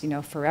alums, you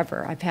know,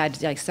 forever. I've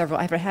had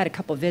a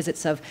couple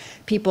visits of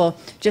people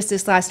just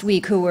this last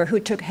week who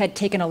had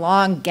taken a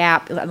long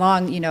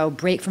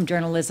break from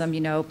journalism,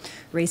 you know,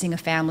 raising a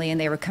family, and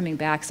they were coming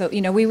back. So,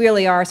 you know, we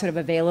really are sort of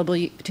available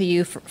to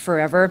you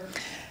forever.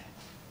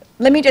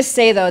 Let me just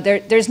say, though,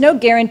 there's no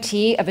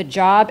guarantee of a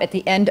job at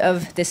the end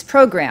of this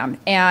program,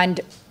 and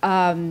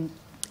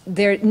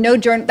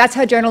that's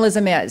how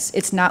journalism is.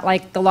 It's not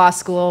like the law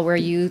school where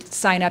you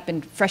sign up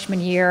in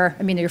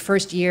your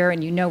first year,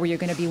 and you know where you're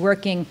going to be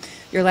working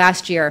your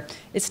last year.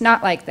 It's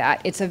not like that.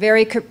 It's a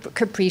very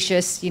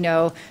capricious, you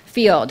know,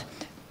 field.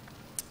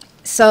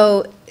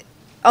 So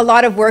a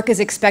lot of work is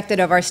expected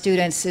of our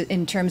students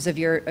in terms of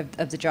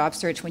the job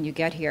search when you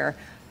get here.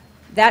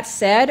 That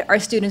said, our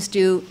students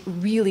do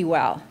really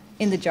well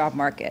in the job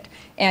market,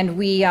 and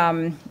we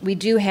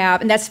do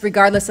have, and that's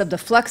regardless of the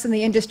flux in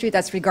the industry.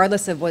 That's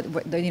regardless of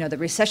the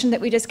recession that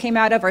we just came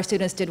out of. Our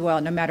students did well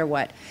no matter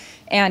what.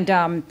 And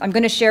I'm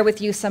going to share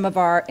with you some of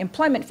our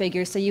employment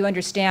figures so you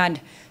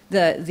understand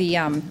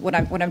what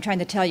I'm trying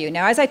to tell you.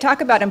 Now, as I talk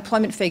about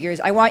employment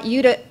figures, I want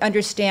you to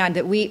understand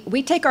that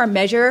we take our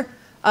measure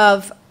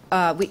of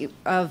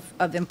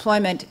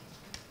employment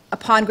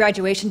upon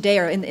graduation day,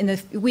 or in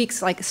the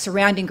weeks like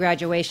surrounding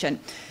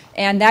graduation.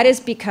 And that is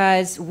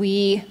because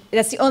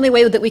that's the only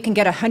way that we can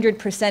get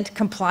 100%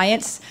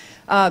 compliance,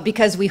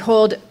 because we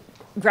hold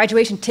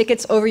graduation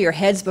tickets over your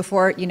heads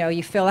before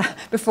you fill out,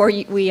 before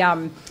you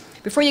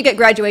get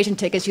graduation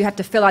tickets. You have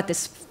to fill out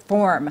this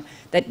form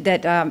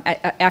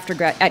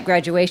at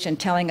graduation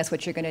telling us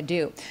what you're going to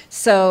do.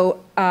 So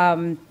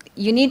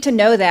you need to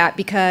know that,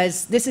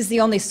 because this is the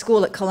only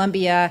school at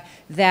Columbia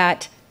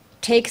that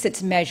takes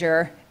its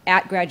measure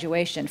at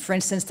graduation. For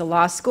instance, the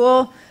law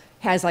school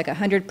has like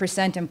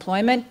 100%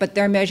 employment, but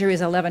their measure is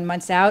 11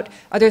 months out.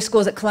 Other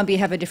schools at Columbia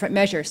have a different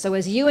measure. So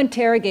as you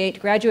interrogate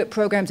graduate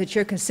programs that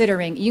you're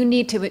considering, you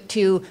need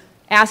to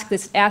ask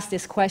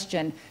this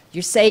question.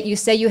 You say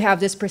you have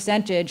this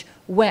percentage,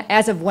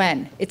 as of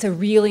when? It's a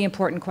really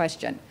important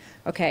question.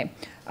 Okay.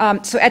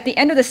 So at the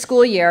end of the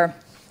school year,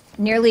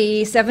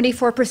 nearly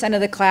 74%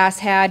 of the class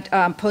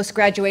had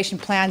post-graduation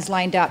plans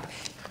lined up.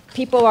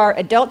 People are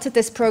adults at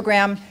this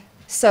program.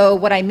 So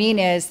what I mean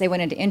is they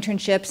went into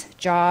internships,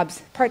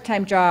 jobs,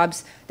 part-time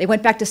jobs, they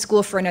went back to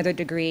school for another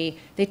degree,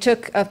 they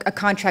took a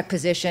contract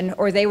position,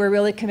 or they were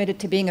really committed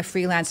to being a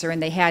freelancer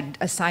and they had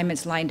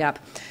assignments lined up.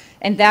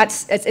 And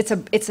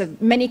it's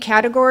many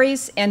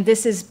categories, and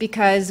this is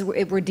because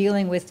we're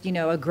dealing with, you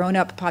know, a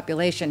grown-up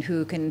population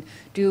who can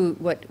do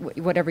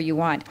whatever you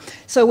want.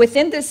 So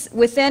within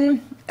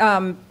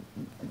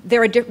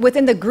there are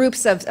within the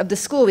groups of the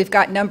school, we've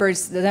got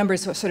numbers, the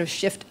numbers sort of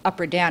shift up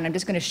or down. I'm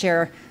just going to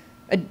share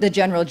the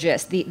general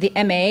gist. The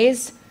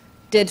MAs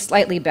did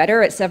slightly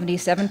better at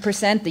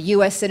 77%. The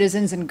U.S.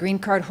 citizens and green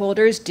card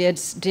holders did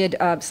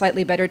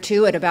slightly better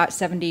too at about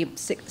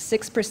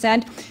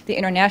 76%. The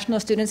international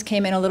students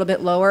came in a little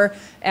bit lower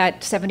at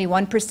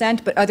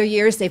 71%, but other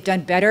years they've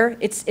done better.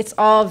 It's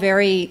all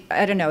very,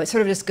 I don't know, it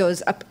sort of just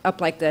goes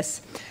up like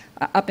this,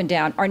 up and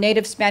down. Our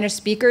native Spanish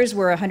speakers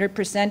were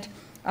 100%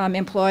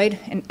 employed,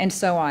 and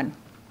so on.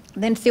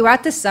 Then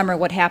throughout the summer,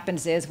 what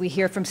happens is we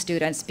hear from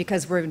students,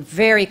 because we're in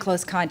very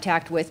close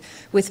contact with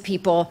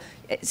people,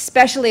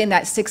 especially in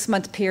that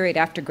 6-month period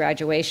after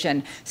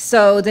graduation.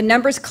 So the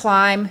numbers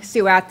climb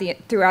throughout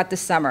the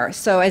summer.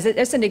 So as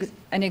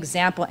an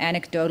example,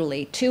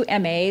 anecdotally, 2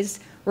 MAs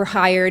were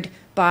hired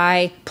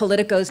by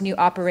Politico's new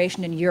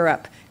operation in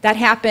Europe. That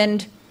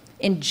happened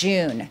in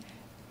June.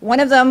 One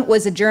of them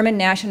was a German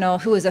national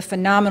who was a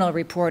phenomenal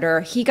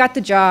reporter. He got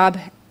the job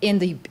in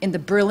the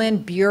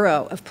Berlin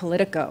bureau of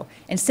Politico,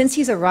 and since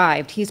he's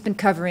arrived, he's been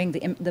covering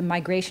the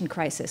migration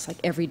crisis like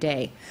every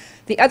day.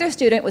 The other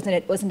student was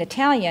an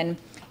Italian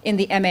in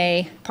the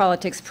MA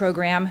politics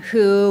program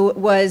who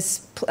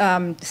was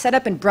set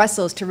up in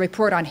Brussels to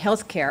report on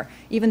healthcare,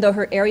 even though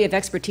her area of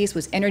expertise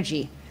was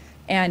energy,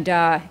 and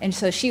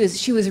so she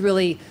was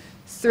really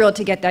thrilled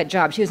to get that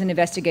job. She was an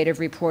investigative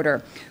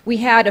reporter. We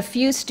had a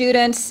few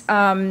students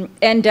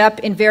end up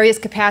in various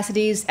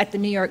capacities at the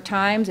New York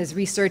Times as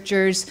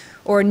researchers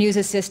or news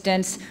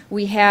assistants.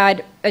 We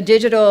had a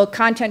digital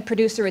content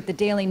producer at the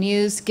Daily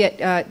News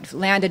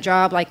land a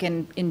job like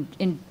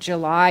in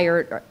July,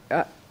 or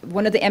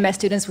one of the MS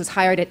students was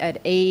hired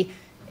at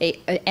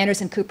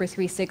Anderson Cooper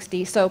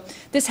 360. So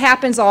this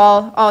happens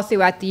all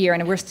throughout the year,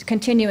 and we're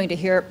continuing to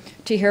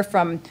hear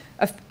from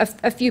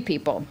a few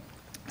people.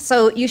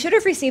 So you should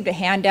have received a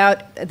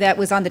handout that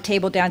was on the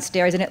table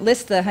downstairs, and it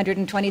lists the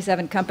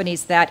 127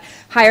 companies that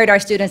hired our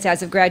students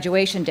as of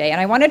graduation day. And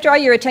I want to draw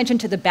your attention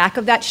to the back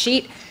of that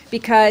sheet,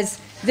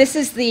 because this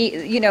is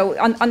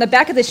on the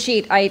back of the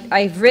sheet,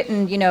 I've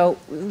written,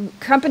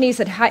 companies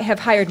that have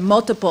hired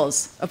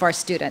multiples of our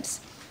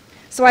students.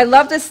 So I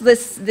love this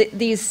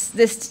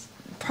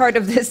part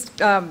of this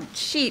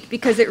sheet,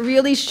 because it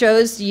really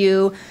shows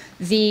you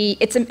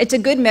it's a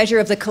good measure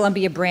of the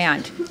Columbia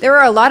brand. There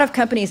are a lot of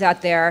companies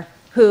out there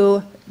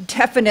who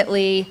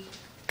definitely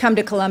come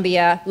to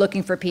Columbia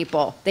looking for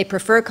people. They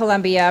prefer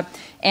Columbia,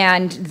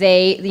 and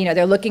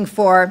they're looking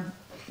for,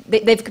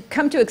 they've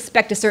come to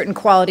expect a certain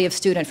quality of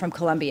student from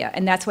Columbia,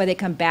 and that's why they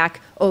come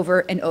back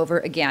over and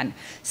over again.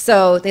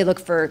 So they look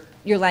for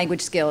your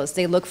language skills.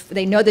 They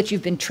know that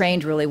you've been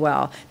trained really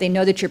well. They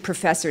know that your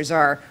professors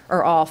are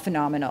all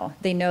phenomenal.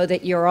 They know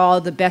that you're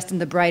all the best and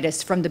the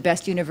brightest from the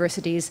best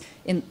universities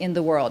in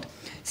the world.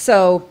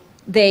 So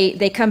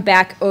they come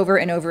back over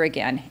and over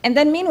again. And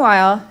then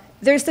meanwhile,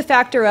 there's the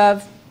factor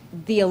of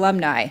the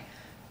alumni.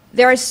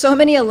 There are so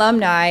many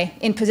alumni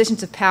in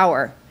positions of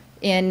power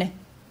in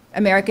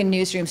American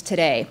newsrooms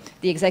today.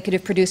 The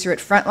executive producer at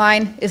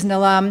Frontline is an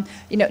alum.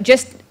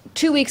 Just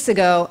 2 weeks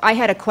ago, I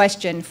had a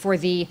question for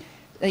the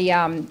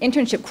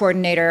internship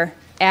coordinator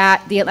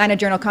at the Atlanta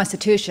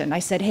Journal-Constitution. I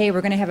said, hey,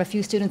 we're going to have a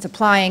few students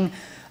applying.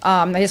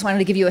 I just wanted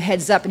to give you a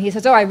heads up. And he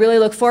says, oh, I really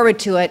look forward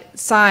to it.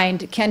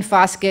 Signed, Ken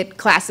Foskett,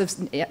 class of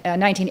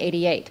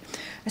 1988.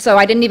 So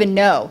I didn't even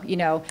know,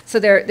 So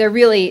they're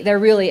really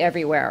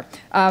everywhere.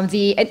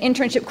 The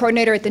internship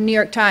coordinator at the New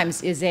York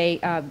Times is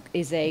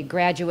a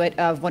graduate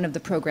of one of the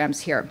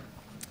programs here,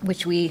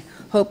 which we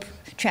hope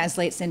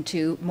translates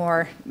into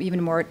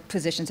even more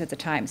positions at the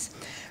Times.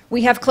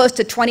 We have close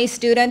to 20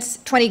 students,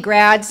 20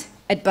 grads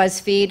at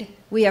BuzzFeed.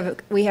 We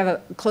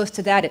have close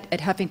to that at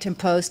Huffington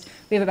Post.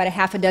 We have about a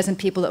half a dozen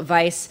people at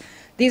Vice.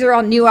 These are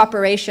all new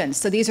operations,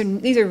 so these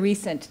are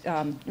recent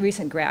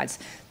grads.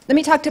 Let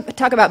me talk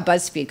about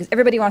BuzzFeed, because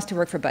everybody wants to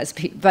work for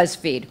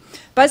BuzzFeed.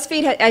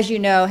 BuzzFeed, as you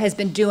know, has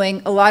been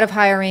doing a lot of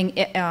hiring.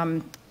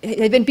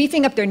 They've been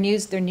beefing up their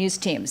news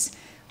teams.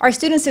 Our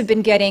students have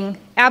been getting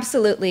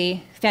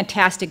absolutely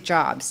fantastic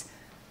jobs.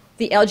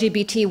 The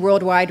LGBT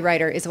worldwide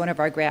writer is one of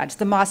our grads.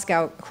 The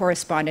Moscow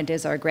correspondent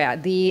is our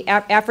grad. The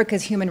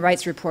Africa's human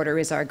rights reporter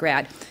is our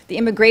grad. The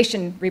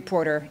immigration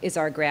reporter is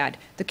our grad.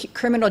 The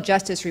criminal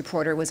justice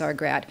reporter is our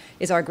grad.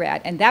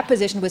 And that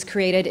position was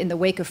created in the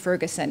wake of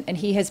Ferguson. And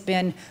he has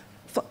been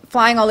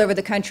flying all over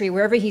the country.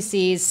 Wherever he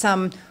sees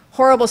some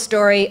horrible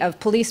story of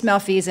police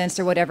malfeasance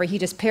or whatever, he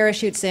just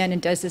parachutes in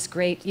and does this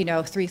great,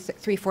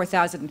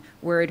 4,000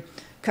 word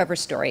cover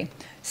story.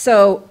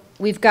 So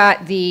we've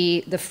got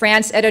the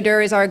France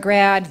editor is our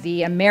grad,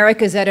 the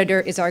Americas editor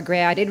is our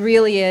grad. It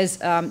really is,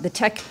 the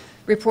tech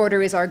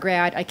reporter is our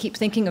grad. I keep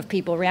thinking of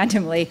people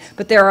randomly,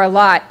 but there are a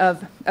lot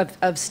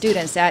of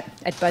students at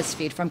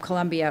BuzzFeed from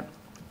Columbia.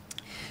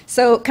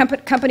 So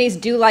companies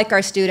do like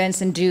our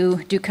students and do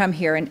come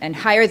here and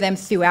hire them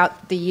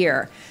throughout the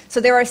year. So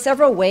there are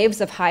several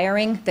waves of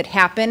hiring that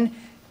happen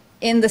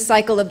in the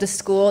cycle of the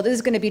school. This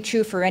is going to be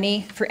true for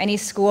any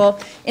school.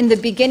 In the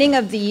beginning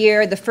of the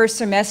year, the first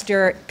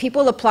semester,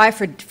 people apply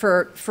for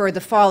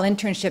the fall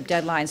internship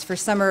deadlines for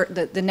summer,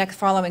 the next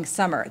following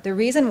summer. The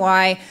reason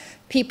why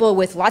people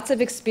with lots of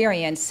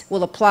experience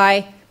will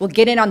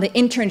get in on the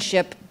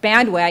internship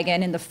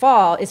bandwagon in the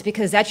fall is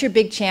because that's your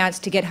big chance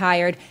to get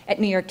hired at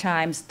New York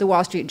Times, the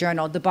Wall Street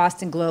Journal, the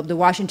Boston Globe, the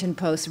Washington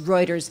Post,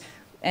 Reuters,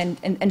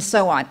 and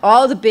so on.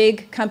 All the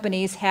big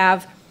companies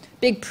have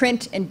big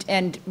print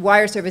and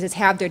wire services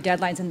have their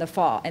deadlines in the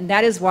fall, and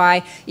that is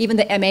why even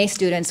the MA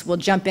students will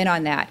jump in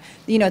on that.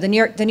 You know, the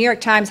New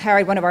York Times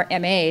hired one of our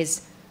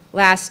MAs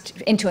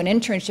into an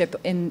internship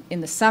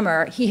in the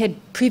summer. He had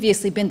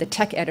previously been the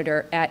tech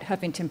editor at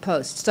Huffington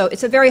Post. So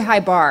it's a very high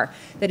bar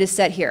that is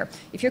set here.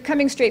 If you're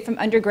coming straight from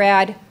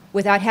undergrad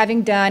without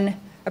having done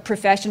a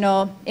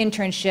professional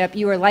internship,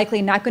 you are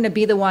likely not going to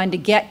be the one to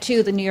get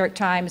to the New York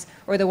Times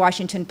or the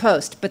Washington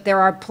Post. But there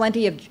are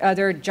plenty of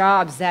other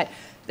jobs that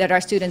our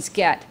students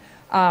get.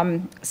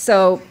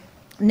 So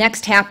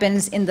next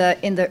happens in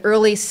the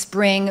early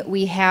spring.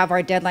 We have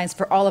our deadlines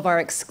for all of our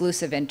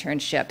exclusive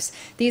internships.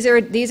 These are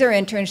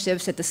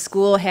internships that the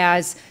school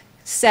has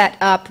set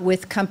up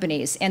with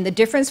companies. And the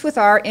difference with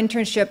our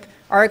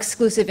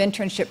exclusive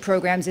internship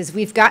programs is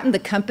we've gotten the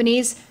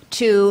companies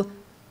to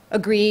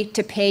agree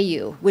to pay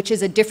you, which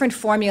is a different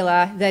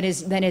formula than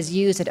is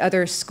used at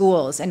other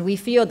schools. And we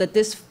feel that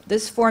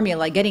this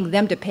formula, getting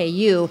them to pay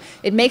you,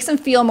 it makes them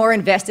feel more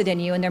invested in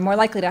you, and they're more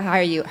likely to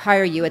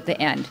hire you at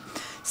the end.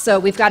 So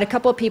we've got a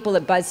couple of people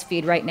at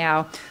BuzzFeed right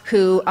now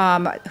who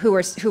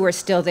are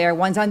still there.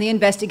 One's on the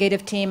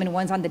investigative team and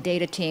one's on the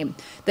data team.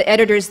 The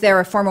editors there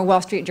are former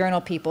Wall Street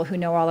Journal people who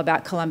know all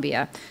about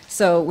Columbia.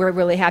 So we're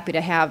really happy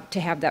to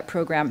have that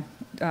program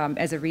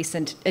as a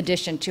recent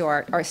addition to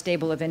our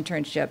stable of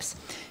internships.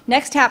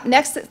 Next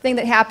thing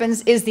that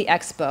happens is the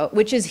expo,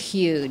 which is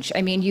huge.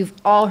 I mean, you've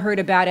all heard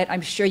about it.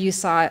 I'm sure you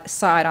saw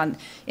it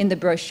in the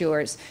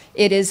brochures.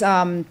 It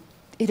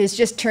has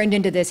just turned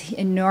into this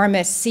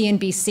enormous see and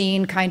be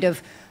seen kind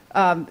of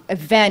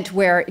event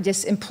where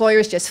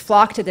employers just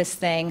flock to this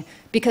thing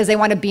because they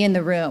want to be in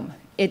the room.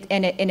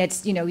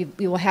 It's, you know,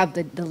 we will have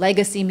the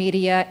legacy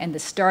media and the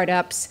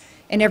startups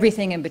and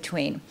everything in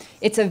between.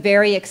 It's a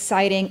very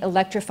exciting,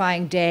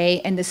 electrifying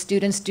day, and the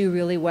students do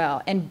really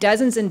well. And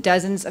dozens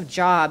of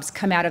jobs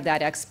come out of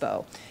that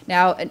expo.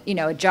 Now, you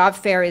know, a job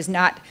fair is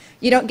not,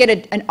 you don't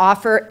get an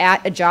offer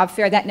at a job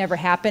fair. That never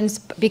happens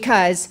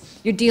because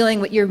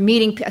you're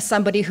meeting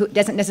somebody who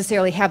doesn't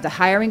necessarily have the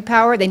hiring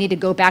power. They need to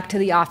go back to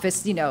the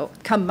office, you know,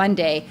 come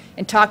Monday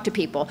and talk to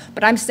people.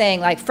 But I'm saying,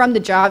 like, from the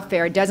job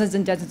fair, dozens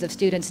and dozens of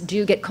students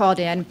do get called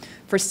in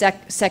for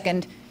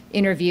second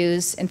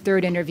interviews and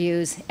third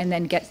interviews and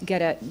then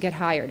get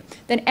hired.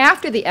 Then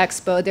after the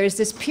expo, there's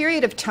this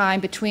period of time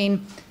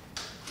between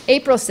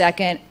April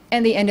 2nd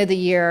and the end of the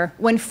year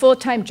when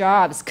full-time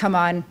jobs come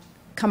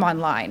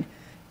online.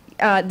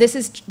 This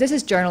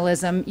is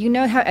journalism. You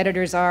know how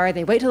editors are.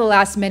 They wait till the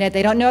last minute.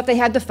 They don't know if they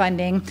had the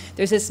funding.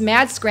 There's this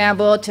mad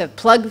scramble to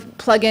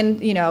plug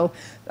in, you know,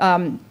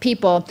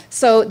 people.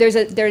 So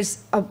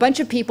there's a bunch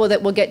of people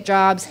that will get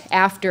jobs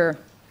after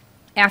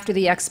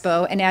the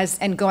expo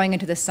and going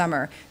into the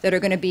summer that are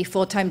going to be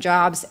full-time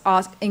jobs.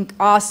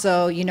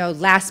 Also, you know,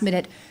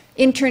 last-minute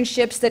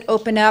internships that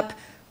open up.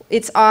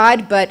 It's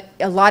odd, but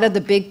a lot of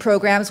the big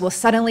programs will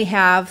suddenly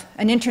have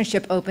an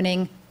internship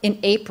opening in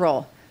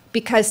April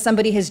because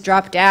somebody has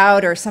dropped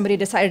out or somebody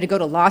decided to go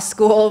to law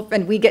school,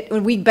 and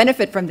we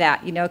benefit from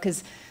that, you know,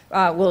 because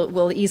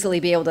we'll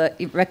easily be able to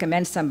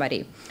recommend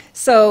somebody.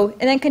 So,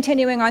 and then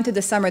continuing on to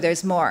the summer,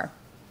 there's more.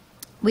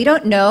 We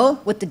don't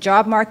know what the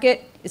job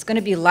market is going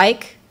to be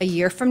like a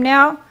year from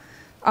now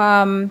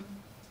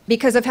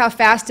because of how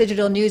fast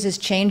digital news is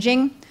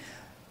changing.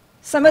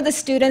 Some of the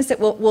students that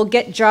will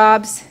get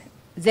jobs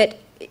that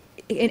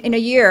in a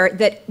year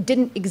that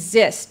didn't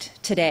exist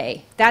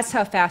today. That's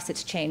how fast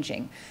it's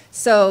changing.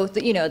 So,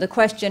 you know, the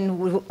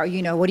question,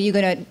 you know, what are you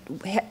going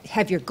to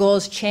have your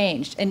goals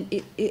changed? And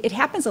it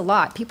happens a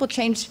lot. People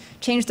change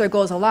their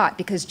goals a lot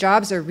because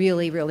jobs are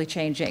really, really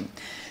changing.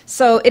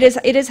 So it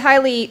is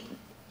highly.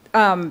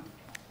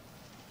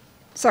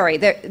 Sorry,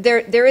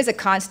 there is a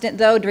constant,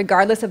 though,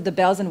 regardless of the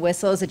bells and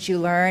whistles that you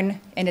learn,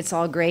 and it's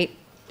all great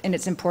and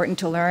it's important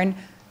to learn.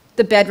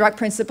 The bedrock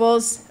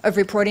principles of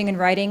reporting and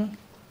writing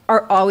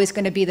are always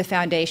going to be the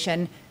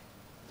foundation,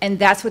 and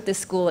that's what this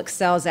school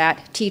excels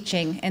at,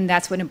 teaching, and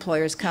that's what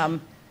employers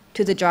come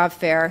to the job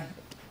fair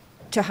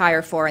to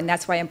hire for, and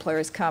that's why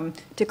employers come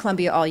to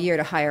Columbia all year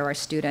to hire our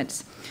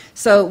students.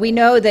 So we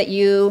know that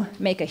you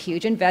make a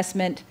huge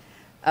investment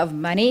of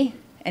money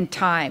and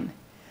time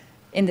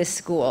in this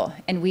school,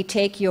 and we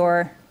take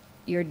your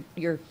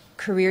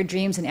career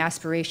dreams and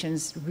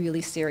aspirations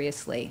really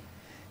seriously.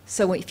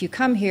 So if you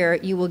come here,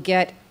 you will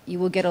get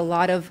a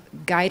lot of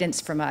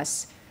guidance from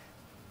us,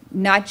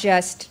 not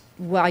just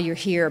while you're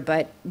here,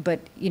 but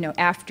you know,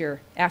 after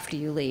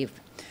you leave.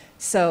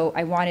 So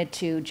I wanted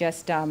to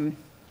just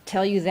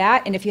tell you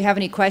that, and if you have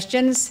any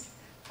questions,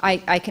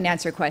 I can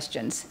answer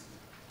questions.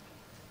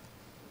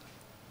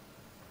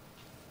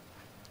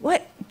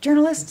 What?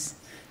 Journalists?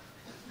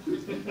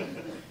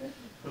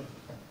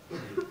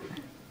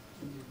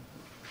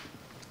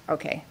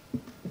 Okay.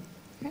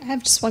 I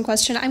have just one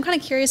question. I'm kind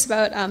of curious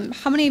about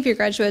how many of your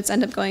graduates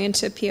end up going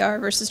into PR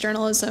versus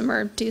journalism,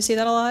 or do you see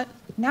that a lot?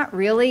 Not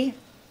really.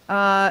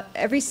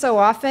 Every so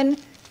often,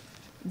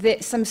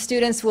 some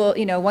students will,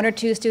 one or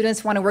two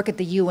students want to work at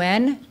the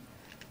UN.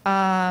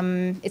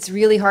 It's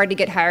really hard to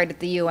get hired at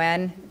the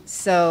UN,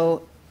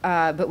 so,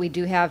 but we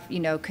do have,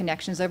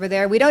 connections over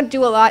there. We don't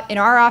do a lot, in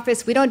our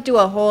office, we don't do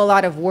a whole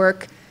lot of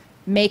work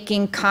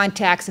making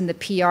contacts in the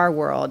PR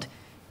world.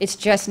 It's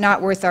just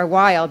not worth our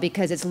while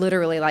because it's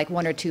literally like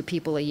one or two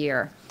people a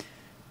year.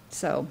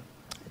 So,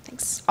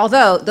 thanks.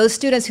 Although those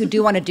students who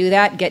do want to do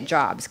that get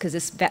jobs because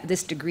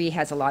this degree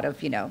has a lot of,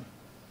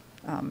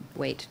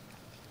 weight.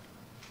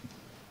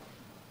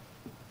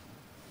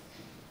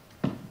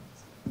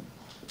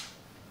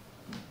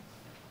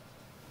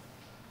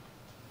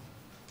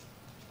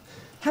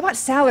 How about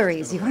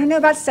salaries? You want to know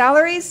about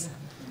salaries?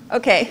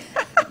 Okay.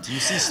 Do you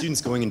see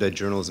students going into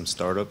journalism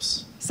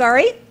startups?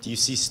 Sorry? Do you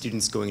see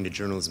students going into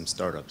journalism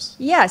startups?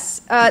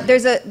 Yes.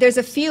 There's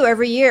a few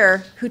every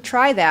year who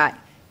try that.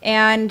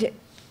 And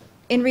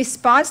in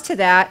response to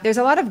that, there's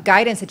a lot of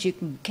guidance that you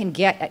can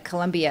get at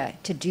Columbia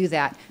to do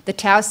that. The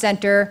Tao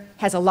Center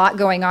has a lot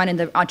going on in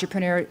the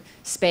entrepreneur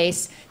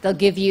space.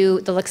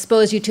 They'll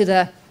expose you to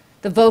the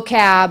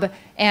vocab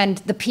and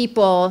the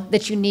people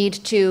that you need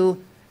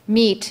to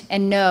meet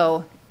and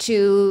know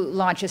to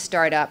launch a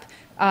startup.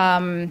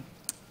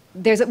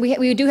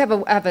 We do have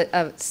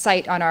a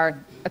site on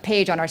a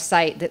page on our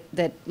site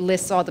that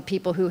lists all the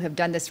people who have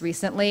done this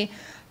recently.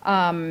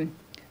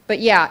 But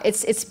yeah,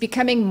 it's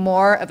becoming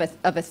more of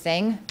a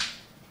thing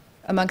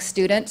amongst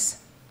students.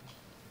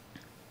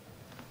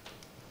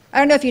 I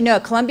don't know if you know,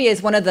 Columbia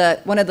is one of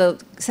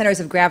the centers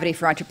of gravity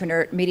for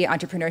media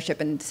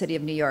entrepreneurship in the city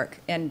of New York,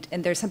 and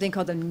there's something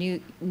called the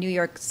New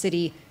York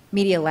City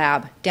Media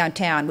Lab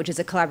downtown, which is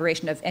a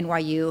collaboration of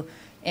NYU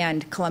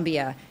and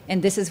Columbia,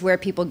 and this is where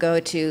people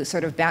go to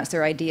sort of bounce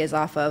their ideas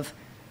off of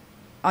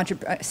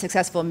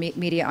successful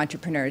media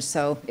entrepreneurs.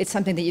 So it's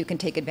something that you can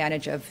take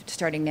advantage of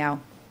starting now.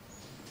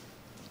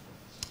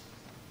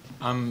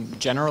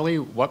 Generally,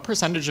 what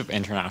percentage of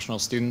international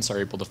students are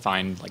able to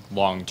find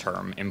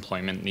long-term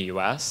employment in the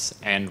U.S.,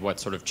 and what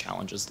sort of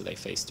challenges do they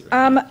face doing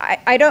that?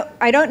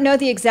 I don't know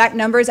the exact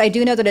numbers. I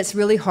do know that it's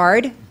really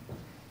hard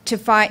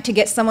to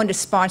get someone to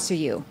sponsor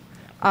you.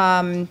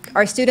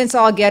 Our students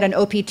all get an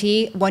OPT,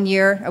 a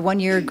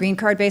one-year green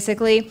card,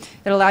 basically,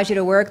 that allows you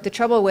to work. The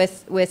trouble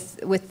with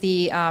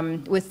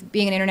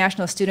being an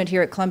international student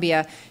here at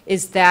Columbia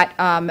is that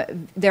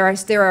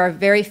there are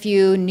very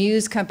few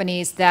news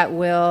companies that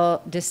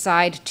will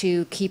decide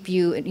to keep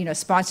you,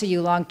 sponsor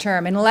you long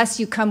term, unless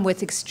you come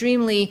with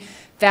extremely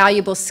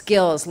valuable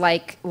skills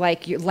like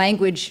your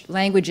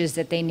languages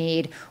that they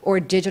need,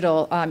 or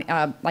digital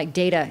like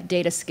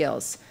data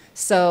skills.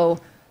 So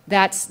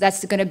that's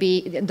going to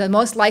be the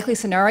most likely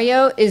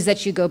scenario, is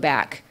that you go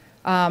back.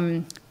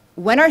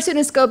 When our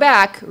students go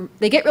back,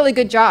 they get really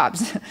good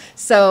jobs.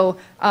 So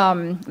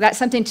that's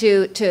something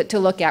to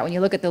look at when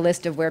you look at the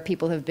list of where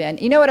people have been.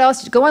 You know what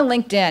else? Go on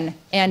LinkedIn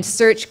and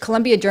search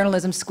Columbia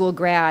Journalism School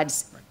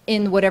grads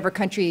in whatever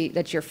country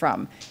that you're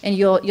from, and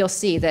you'll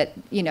see that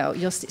you'll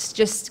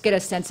just get a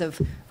sense of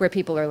where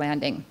people are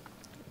landing.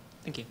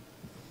 Thank you.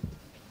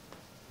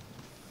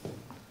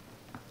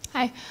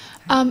 Hi.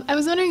 I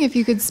was wondering if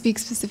you could speak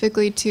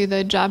specifically to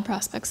the job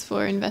prospects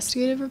for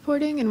investigative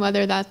reporting and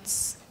whether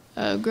that's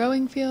a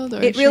growing field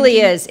or it really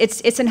is.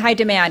 It's in high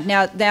demand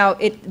now.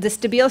 The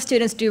Stabile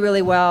students do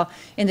really well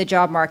in the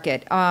job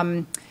market,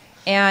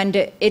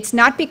 and it's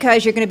not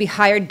because you're going to be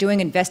hired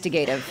doing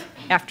investigative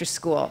after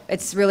school.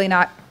 It's really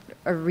not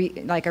a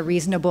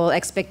reasonable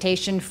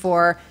expectation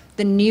for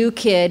the new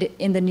kid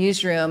in the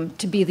newsroom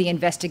to be the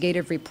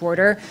investigative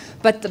reporter,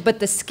 but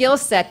the skill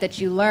set that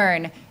you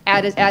learn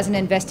as an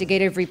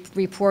investigative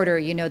reporter,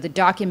 the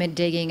document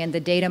digging and the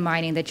data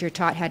mining that you're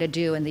taught how to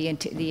do, and the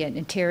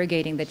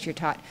interrogating that you're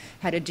taught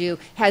how to do,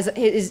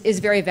 is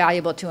very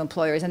valuable to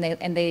employers, and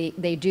they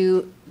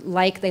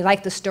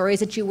like the stories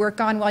that you work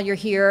on while you're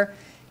here,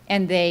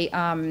 and they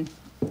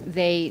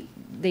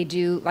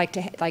do like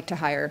to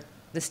hire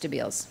the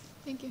Stabiles.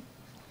 Thank you.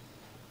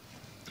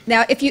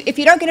 Now, if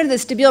you don't get into the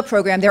Stabile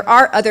program, there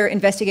are other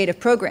investigative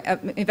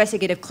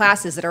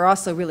classes that are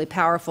also really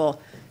powerful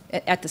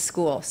at the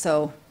school.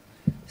 So,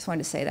 just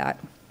wanted to say that.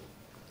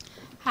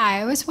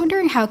 Hi, I was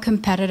wondering how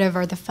competitive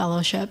are the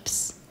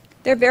fellowships?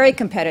 They're very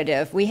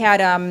competitive. We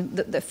had,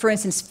 for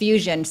instance,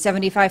 Fusion.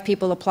 75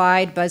 people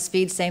applied.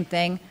 BuzzFeed, same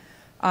thing.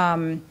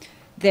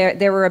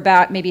 There were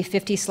about maybe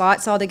 50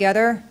 slots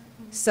altogether.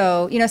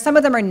 So, some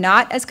of them are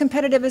not as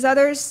competitive as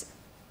others.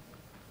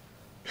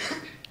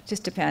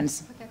 Just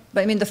depends. Okay.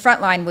 But I mean, the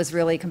front line was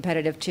really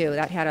competitive too.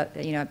 That had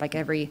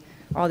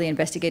all the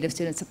investigative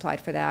students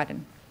applied for that.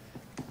 And,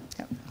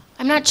 yeah.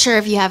 I'm not sure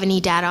if you have any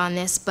data on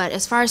this, but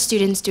as far as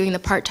students doing the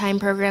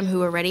part-time program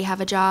who already have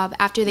a job,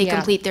 after they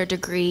complete their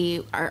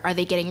degree, are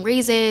they getting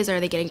raises? Are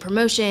they getting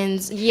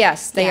promotions?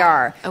 Yes, they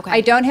are. Okay. I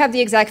don't have the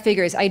exact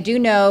figures. I do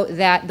know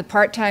that the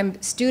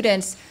part-time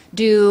students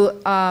do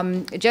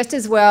just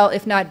as well,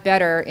 if not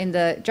better, in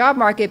the job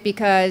market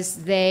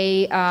because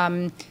they've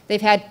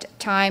had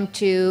time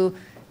to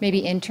maybe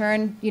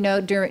intern,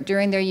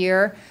 during their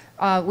year.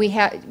 We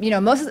have,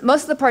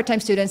 most of the part-time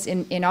students,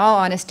 in all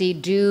honesty,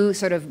 do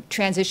sort of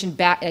transition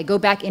back, go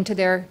back into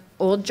their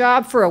old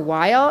job for a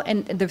while,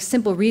 and the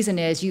simple reason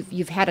is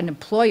you've had an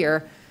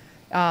employer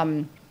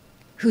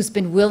who's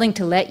been willing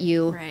to let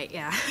you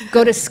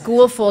go to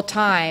school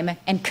full-time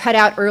and cut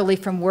out early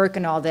from work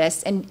and all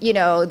this, and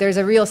there's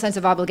a real sense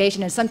of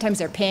obligation, and sometimes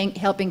they're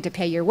helping to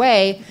pay your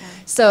way.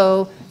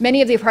 So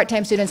many of the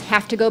part-time students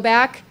have to go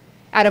back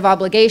out of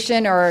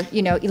obligation or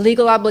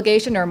illegal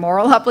obligation or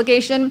moral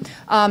obligation,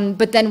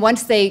 but then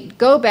once they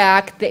go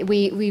back,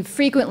 we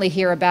frequently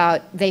hear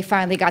about they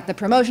finally got the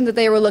promotion that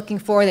they were looking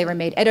for, they were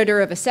made editor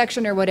of a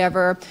section or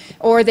whatever,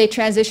 or they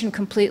transitioned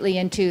completely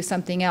into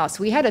something else.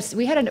 We had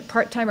a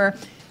part-timer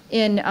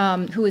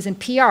who was in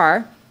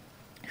PR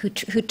who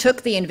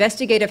took the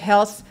investigative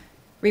health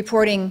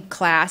reporting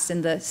class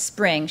in the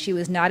spring. She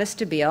was not a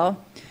stabile,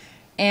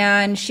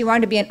 and she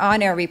wanted to be an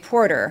on-air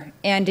reporter,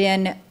 and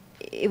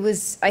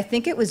I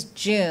think it was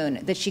June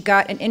that she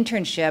got an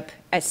internship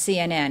at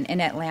CNN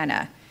in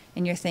Atlanta.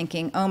 And you're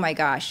thinking, oh my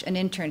gosh, an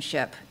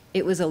internship.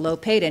 It was a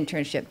low-paid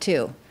internship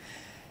too.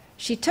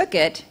 She took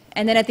it,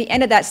 and then at the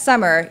end of that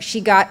summer, she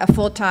got a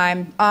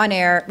full-time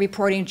on-air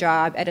reporting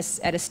job at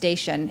a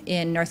station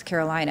in North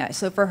Carolina.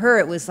 So for her,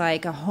 it was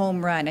like a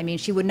home run. I mean,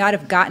 she would not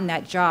have gotten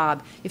that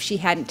job if she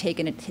hadn't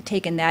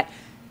taken that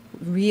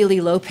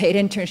really low-paid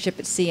internship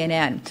at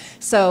CNN.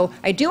 So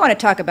I do want to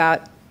talk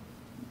about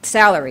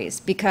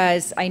salaries,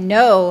 because I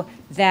know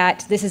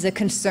that this is a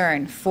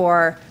concern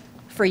for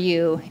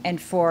you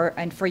and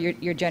for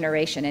your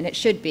generation, and it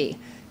should be.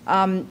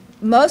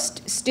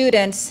 Most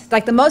students,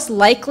 like the most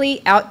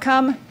likely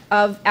outcome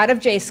out of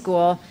J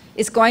school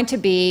is going to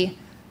be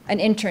an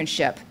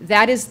internship.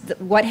 That is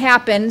what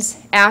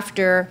happens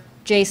after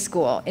J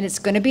school, and it's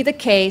going to be the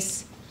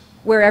case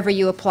wherever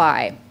you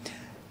apply.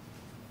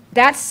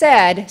 That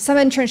said, some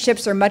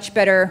internships are much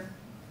better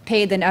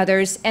paid than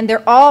others, and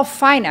they're all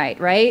finite,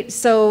 right?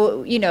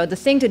 So, the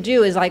thing to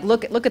do is like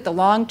look at the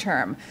long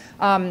term.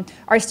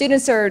 Our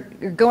students are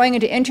going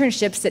into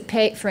internships that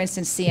pay, for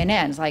instance,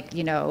 CNN's, like,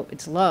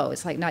 it's low.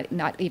 It's like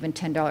not even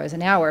 $10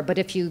 an hour. But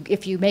if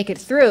you make it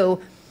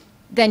through,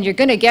 then you're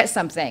going to get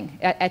something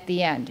at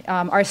the end.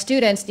 Our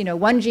students,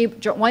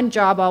 one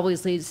job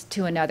always leads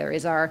to another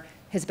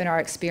has been our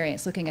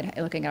experience looking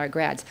at our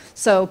grads.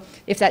 So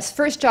if that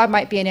first job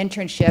might be an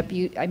internship,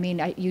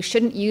 you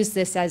shouldn't use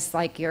this as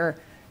like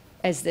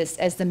as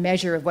the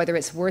measure of whether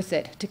it's worth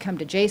it to come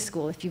to J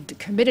school. If you've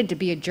committed to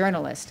be a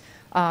journalist,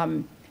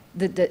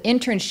 the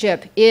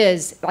internship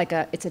is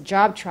it's a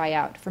job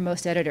tryout for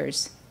most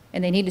editors,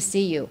 and they need to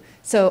see you.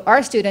 So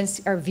our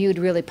students are viewed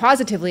really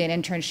positively in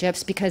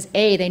internships because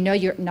they know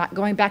you're not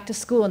going back to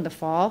school in the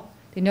fall.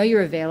 They know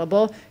you're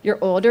available. You're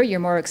older.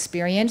 You're more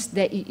experienced.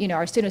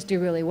 Our students do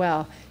really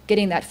well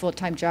getting that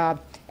full-time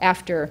job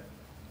after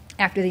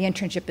the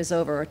internship is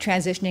over, or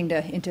transitioning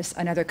into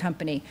another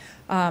company.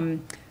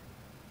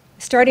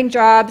 Starting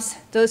jobs,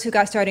 those who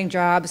got starting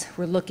jobs,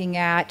 we're looking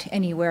at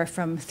anywhere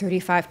from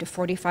 35 to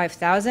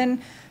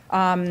 45,000.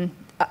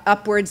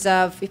 Upwards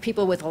of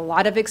people with a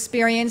lot of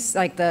experience,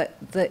 like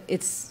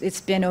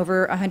it's been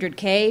over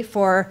 100K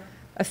for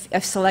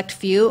a select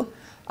few.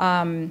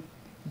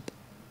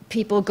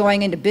 People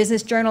going into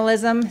business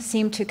journalism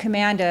seem to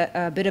command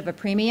a bit of a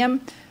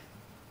premium.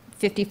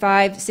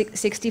 55,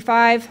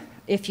 65,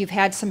 if you've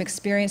had some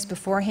experience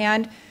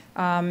beforehand.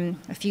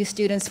 A few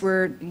students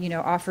were,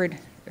 offered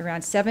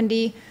around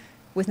 70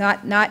 with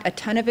not a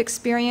ton of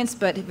experience,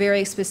 but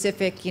very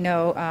specific,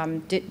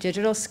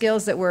 digital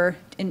skills that were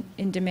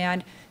in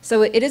demand.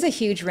 So it is a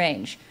huge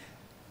range.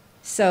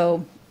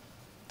 So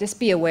just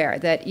be aware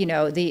that,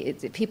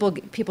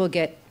 people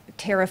get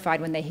terrified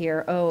when they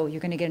hear, oh,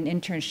 you're going to get an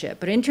internship.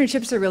 But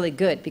internships are really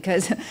good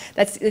because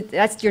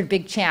that's your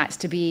big chance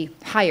to be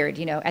hired,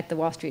 at the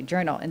Wall Street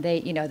Journal, and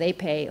they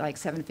pay like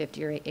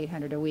 $750 or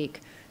 $800 a week.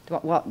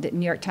 Well, the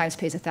New York Times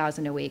pays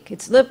 $1,000 a week.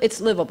 It's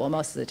livable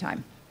most of the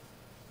time.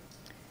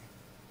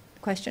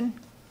 Question?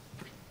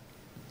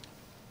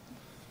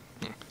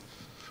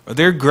 Are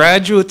there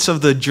graduates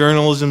of the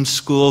journalism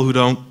school who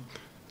don't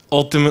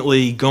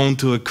ultimately go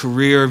into a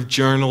career of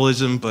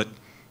journalism but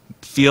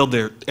feel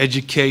their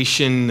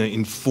education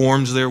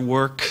informs their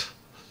work?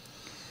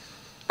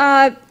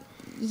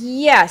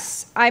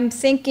 Yes. I'm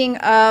thinking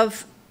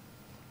of,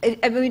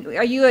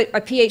 are you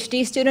a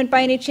PhD student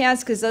by any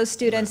chance? Because those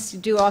students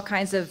do all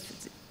kinds of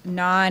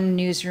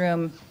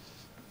non-newsroom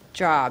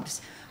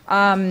jobs.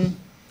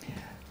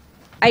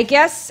 I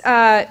guess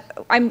I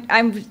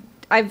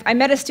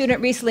met a student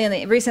recently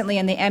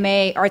in the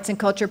MA Arts and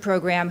Culture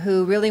program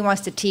who really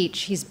wants to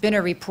teach. He's been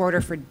a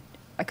reporter for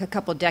like a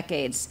couple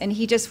decades, and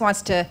he just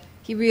wants to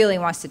He really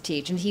wants to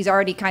teach, and he's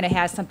already kind of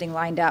has something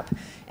lined up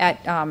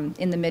at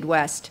in the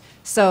Midwest.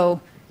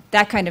 So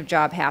that kind of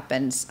job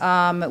happens.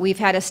 We've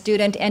had a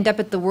student end up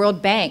at the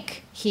World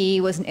Bank. He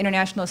was an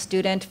international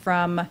student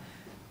from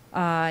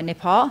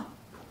Nepal,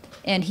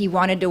 and he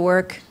wanted to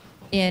work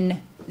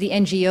in the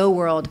NGO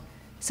world.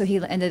 So he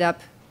ended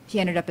up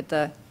at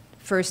the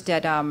first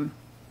at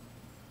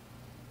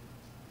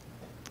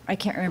I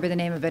can't remember the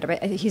name of it,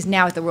 but he's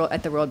now at the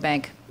World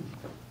Bank.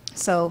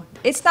 So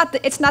it's not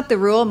the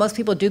rule. Most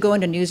people do go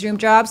into newsroom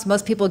jobs.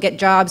 Most people get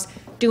jobs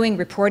doing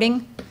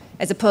reporting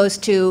as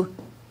opposed to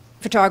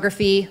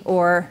photography,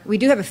 or we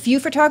do have a few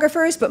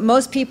photographers, but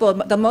most people,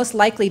 the most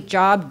likely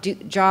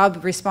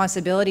job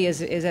responsibility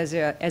is as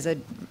a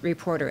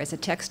reporter, as a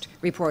text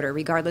reporter,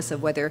 regardless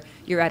of whether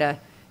you're at a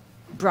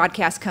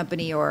broadcast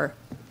company or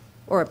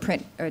a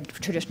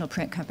traditional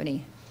print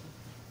company.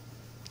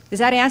 Does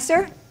that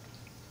answer?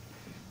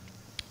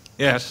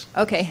 Yes.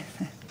 Okay.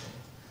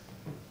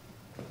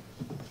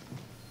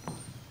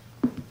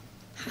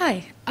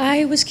 Hi,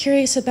 I was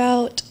curious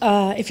about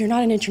if you're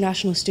not an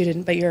international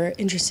student, but you're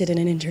interested in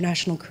an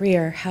international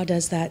career, how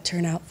does that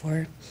turn out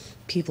for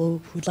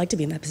people who'd like to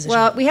be in that position?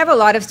 Well, we have a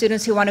lot of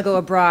students who want to go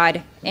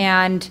abroad,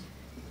 and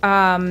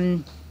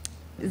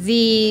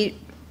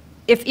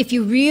if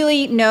you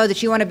really know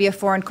that you want to be a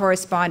foreign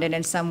correspondent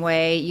in some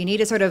way, you need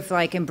to sort of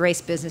like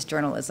embrace business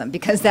journalism,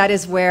 because that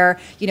is where,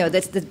 you know,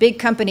 that's the big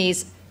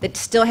companies that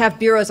still have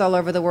bureaus all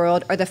over the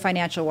world are the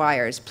financial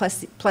wires,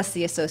 plus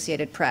the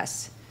Associated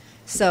Press.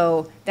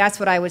 So that's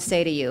what I would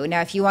say to you.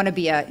 Now, if you want to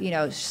be a, you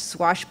know,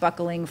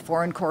 swashbuckling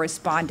foreign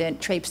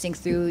correspondent, traipsing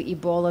through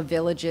Ebola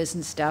villages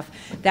and stuff,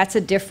 that's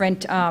a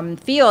different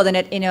field, and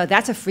it, you know,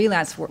 that's a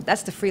freelance work.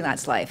 That's the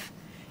freelance life,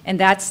 and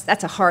that's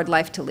a hard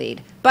life to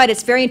lead. But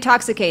it's very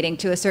intoxicating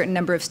to a certain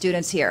number of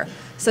students here.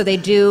 So they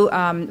do.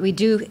 We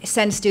do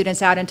send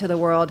students out into the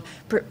world.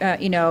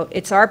 You know,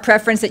 it's our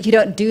preference that you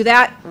don't do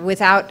that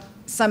without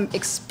some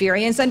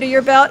experience under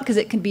your belt, because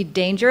it can be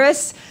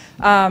dangerous.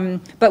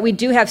 But we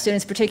do have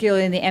students,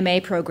 particularly in the MA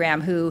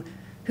program, who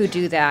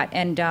do that,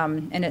 and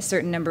a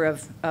certain number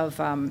of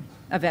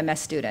MS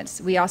students.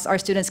 Our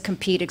students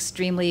compete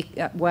extremely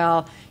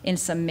well in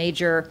some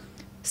major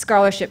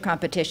scholarship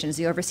competitions.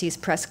 The Overseas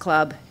Press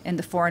Club and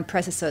the Foreign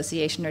Press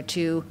Association are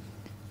two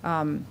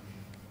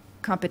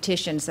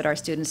competitions that our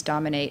students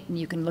dominate, and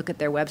you can look at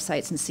their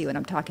websites and see what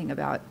I'm talking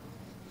about.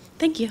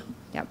 Thank you.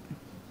 Yep.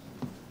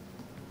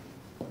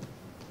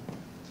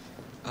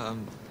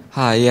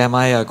 Hi, yeah,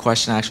 my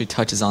question actually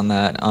touches on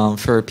that.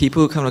 For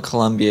people who come to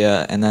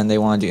Columbia and then they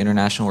want to do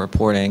international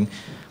reporting,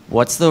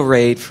 what's the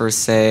rate for,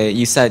 say,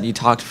 you said you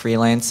talked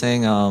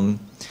freelancing,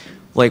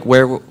 like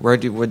where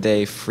would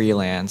they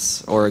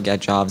freelance or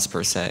get jobs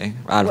per se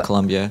out of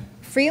Columbia?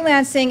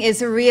 Freelancing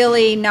is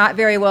really not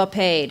very well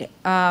paid.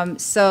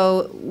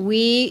 So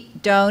we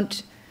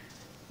don't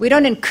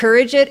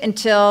encourage it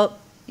until,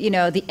 you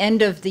know, the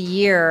end of the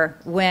year,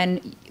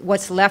 when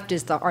what's left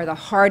is are the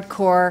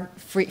hardcore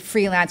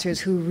freelancers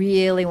who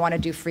really want to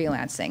do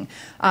freelancing.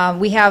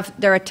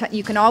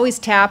 You can always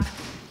tap,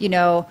 you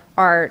know,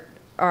 our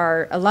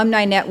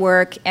alumni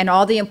network and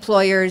all the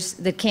employers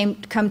that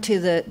come to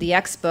the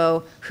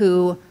expo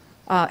who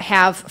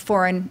have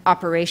foreign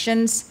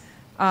operations.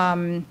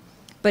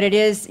 But it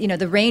is, you know,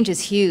 the range is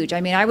huge.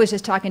 I mean, I was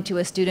just talking to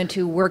a student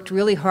who worked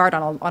really hard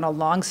on a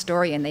long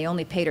story, and they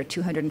only paid her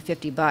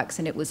 $250,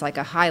 and it was like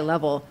a high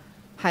level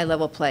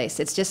place.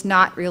 It's just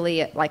not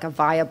really like a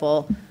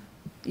viable,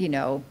 you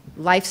know,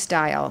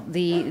 lifestyle.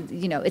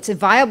 You know, it's a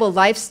viable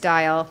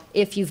lifestyle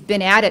if you've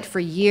been at it for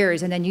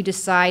years, and then you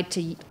decide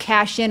to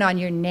cash in on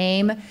your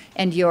name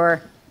and the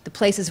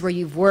places where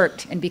you've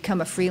worked and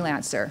become a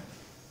freelancer.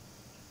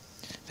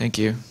 Thank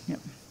you. Yep.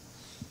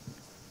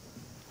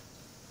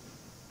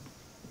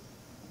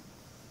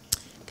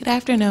 Good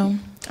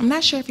afternoon. I'm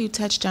not sure if you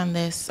touched on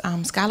this.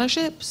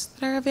 Scholarships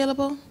that are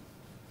available?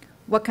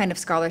 What kind of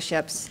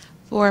scholarships?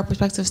 For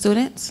prospective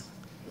students.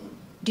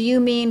 Do you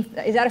mean,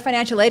 is that a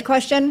financial aid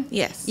question?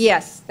 Yes.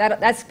 Yes,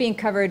 that's being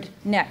covered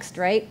next,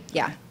 right?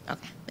 Yeah.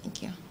 Okay,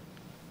 thank you.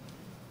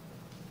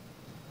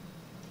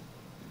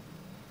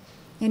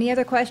 Any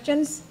other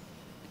questions?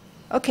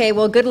 Okay,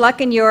 well, good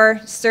luck in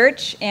your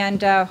search,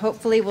 and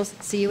hopefully we'll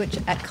see you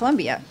at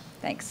Columbia.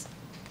 Thanks.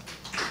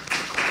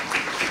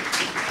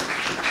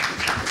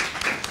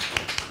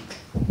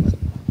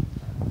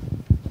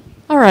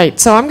 All right,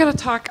 so I'm going to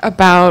talk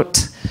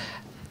about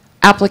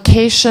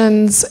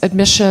applications,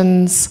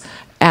 admissions,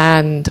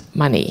 and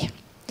money.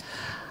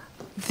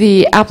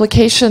 The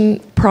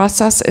application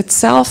process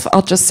itself,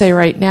 I'll just say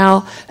right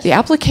now, the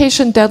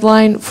application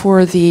deadline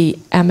for the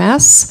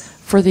MS,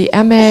 for the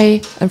MA,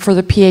 and for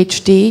the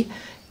PhD,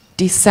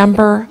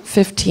 December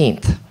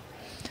 15th.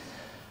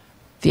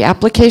 The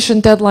application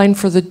deadline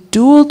for the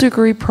dual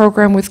degree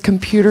program with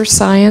computer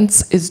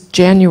science is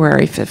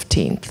January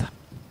 15th.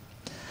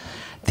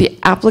 The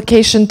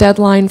application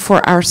deadline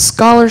for our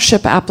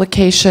scholarship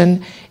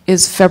application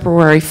is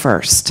February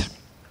 1st.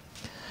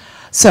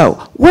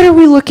 So, what are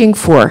we looking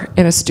for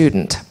in a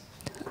student?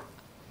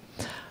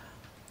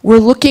 we're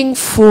looking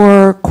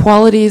for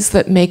qualities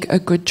that make a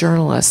good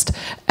journalist.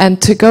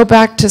 And to go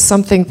back to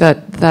something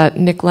that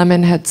Nick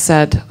Lemon had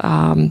said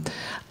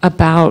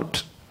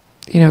about,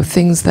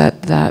 things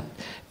that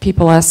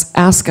people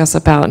ask us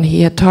about, and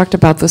he had talked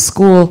about the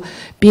school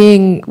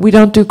being, we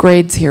don't do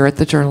grades here at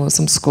the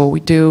journalism school, we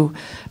do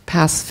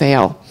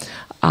pass-fail.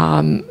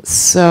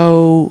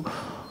 So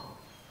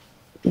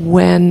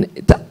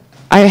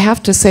I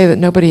have to say that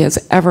nobody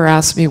has ever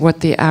asked me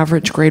what the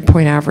average grade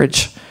point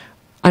average,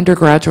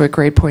 undergraduate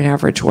grade point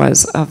average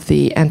was of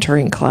the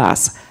entering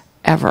class,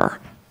 ever.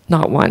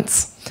 Not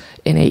once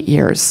in 8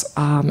 years.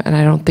 And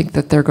I don't think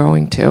that they're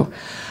going to.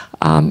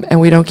 And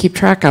we don't keep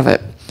track of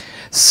it.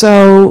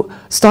 So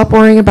stop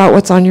worrying about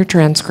what's on your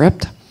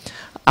transcript.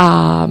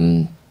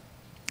 That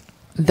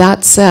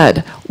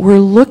said, we're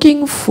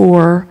looking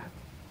for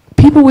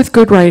people with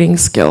good writing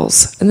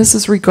skills. And this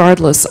is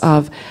regardless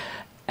of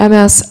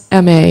MS,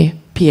 MA,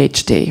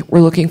 PhD.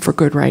 We're looking for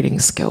good writing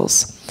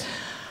skills.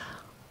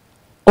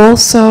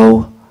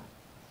 Also,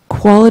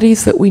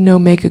 qualities that we know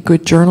make a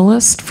good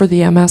journalist for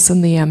the MS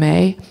and the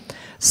MA.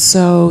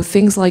 So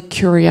things like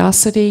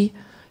curiosity,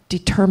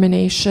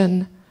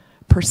 determination,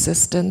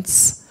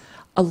 persistence,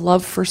 a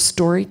love for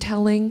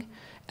storytelling,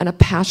 and a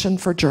passion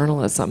for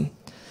journalism.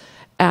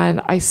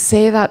 And I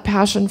say that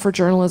passion for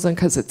journalism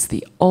because it's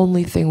the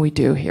only thing we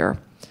do here.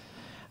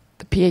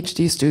 The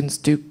PhD students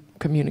do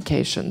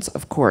communications,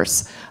 of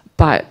course,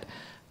 but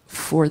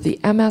for the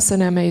MS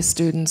and MA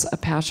students, a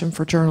passion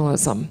for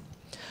journalism.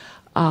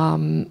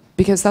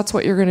 Because that's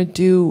what you're going to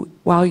do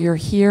while you're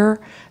here.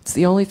 It's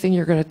the only thing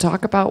you're going to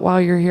talk about while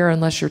you're here,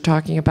 unless you're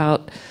talking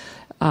about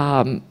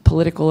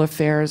political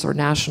affairs or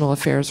national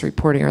affairs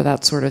reporting or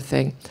that sort of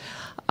thing.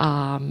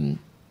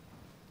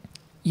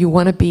 You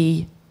want to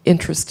be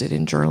interested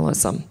in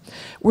journalism.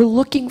 We're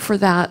looking for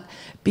that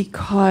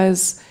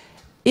because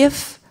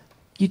if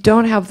you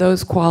don't have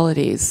those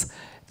qualities,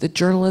 the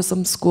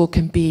journalism school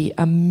can be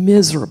a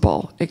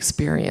miserable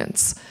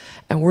experience.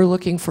 And we're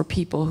looking for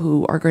people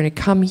who are going to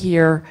come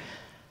here,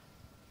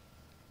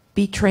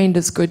 be trained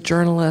as good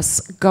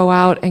journalists, go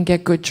out and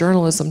get good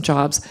journalism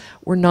jobs.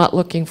 We're not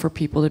looking for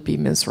people to be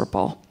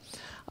miserable.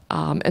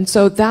 And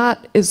so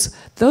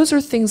those are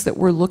things that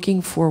we're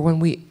looking for when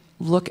we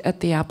look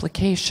at the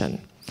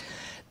application.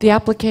 The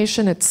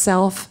application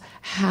itself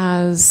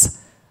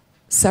has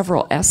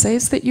several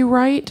essays that you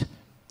write,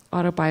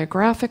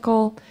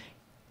 autobiographical,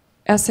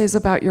 essays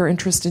about your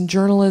interest in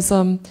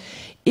journalism.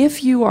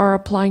 If you are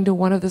applying to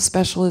one of the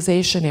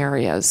specialization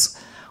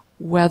areas,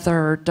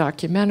 whether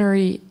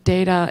documentary,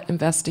 data,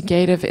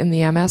 investigative in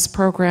the MS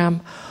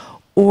program,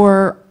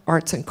 or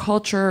arts and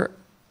culture,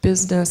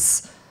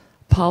 business,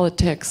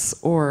 politics,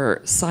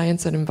 or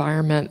science and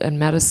environment and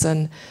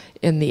medicine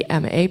in the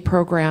MA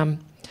program,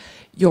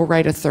 you'll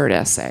write a third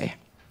essay.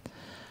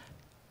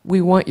 We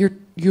want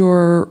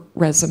your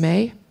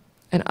resume,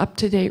 an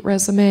up-to-date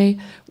resume.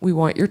 We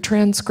want your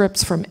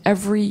transcripts from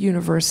every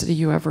university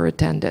you ever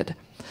attended.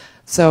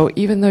 So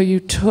even though you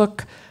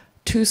took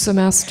 2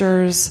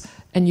 semesters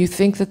and you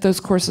think that those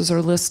courses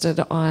are listed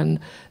on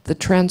the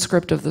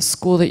transcript of the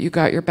school that you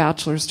got your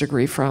bachelor's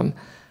degree from,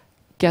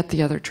 get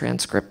the other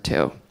transcript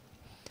too.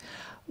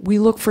 We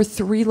look for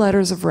 3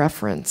 letters of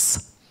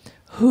reference.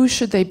 Who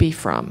should they be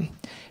from?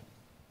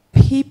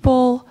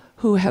 People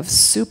who have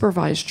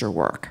supervised your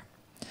work.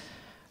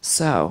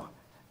 So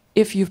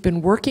if you've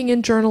been working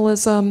in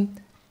journalism,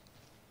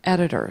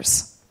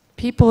 editors,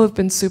 people who have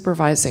been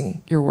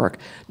supervising your work,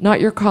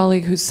 not your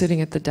colleague who's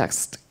sitting at the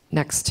desk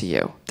next to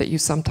you that you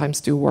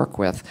sometimes do work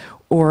with,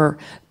 or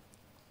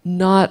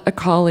not a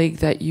colleague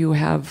that you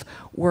have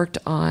worked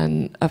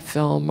on a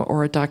film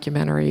or a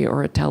documentary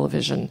or a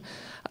television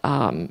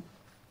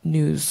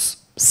news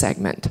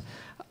segment.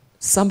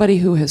 Somebody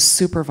who has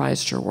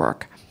supervised your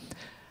work,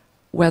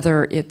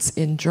 whether it's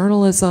in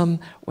journalism,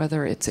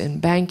 whether it's in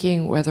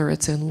banking, whether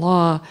it's in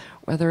law,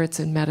 whether it's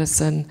in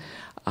medicine.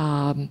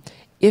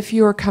 If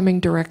you are coming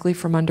directly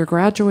from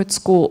undergraduate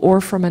school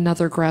or from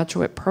another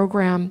graduate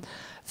program,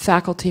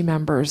 faculty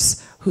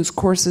members whose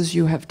courses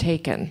you have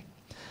taken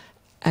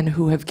and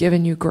who have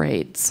given you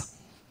grades.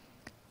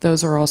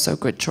 Those are also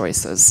good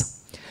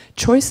choices.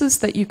 Choices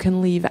that you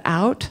can leave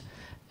out,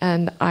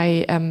 and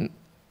I am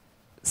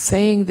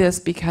saying this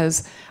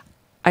because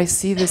I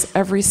see this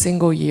every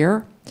single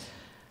year.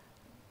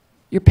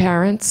 Your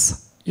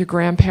parents, your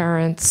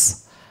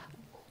grandparents,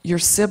 your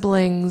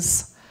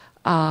siblings,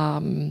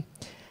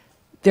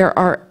 there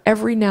are,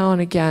 every now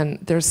and again,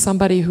 there's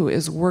somebody who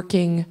is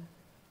working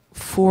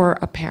for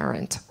a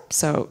parent.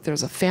 So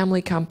there's a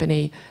family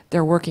company,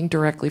 they're working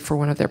directly for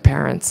one of their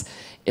parents.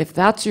 If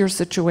that's your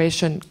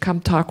situation,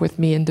 come talk with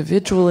me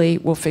individually,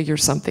 we'll figure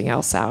something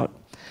else out.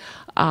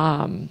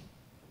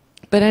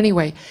 But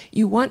anyway,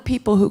 you want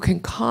people who can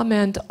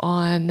comment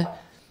on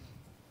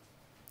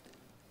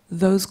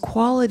those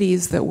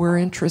qualities that we're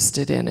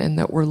interested in and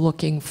that we're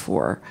looking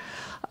for,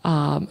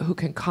 who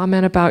can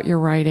comment about your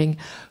writing,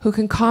 who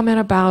can comment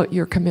about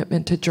your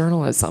commitment to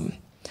journalism.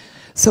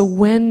 So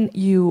when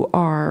you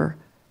are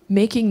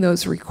making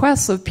those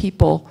requests of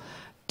people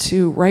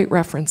to write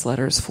reference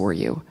letters for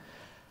you,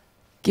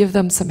 give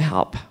them some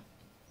help.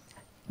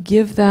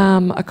 Give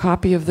them a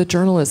copy of the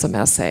journalism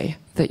essay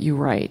that you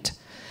write.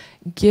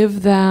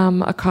 Give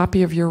them a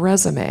copy of your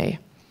resume,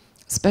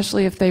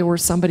 especially if they were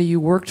somebody you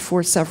worked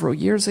for several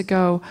years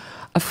ago,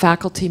 a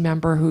faculty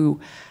member who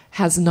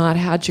has not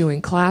had you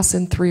in class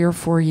in 3 or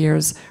 4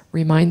 years.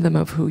 Remind them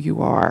of who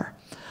you are.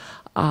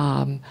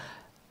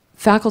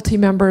 Faculty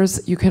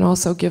members, you can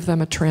also give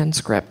them a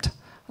transcript,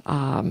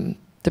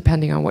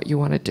 depending on what you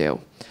want to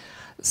do.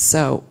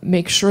 So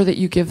make sure that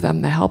you give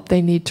them the help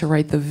they need to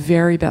write the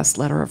very best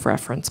letter of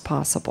reference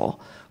possible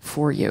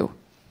for you.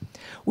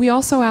 We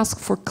also ask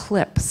for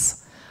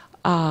clips.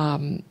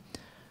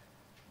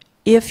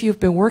 If you've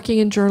been working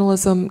in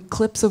journalism,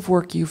 clips of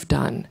work you've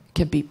done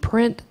can be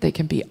print, they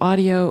can be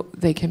audio,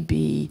 they can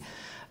be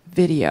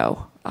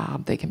video,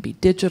 they can be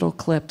digital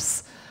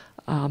clips,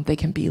 they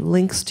can be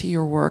links to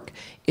your work.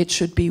 It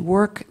should be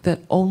work that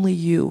only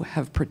you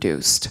have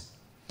produced.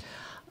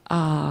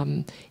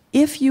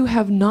 If you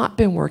have not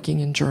been working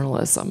in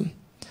journalism,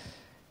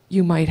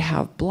 you might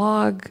have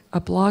a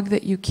blog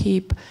that you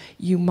keep.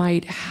 You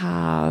might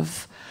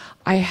have,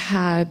 I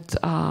had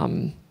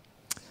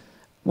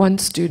one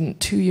student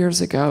 2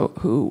 years ago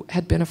who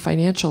had been a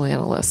financial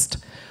analyst.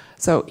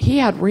 So he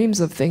had reams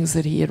of things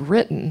that he had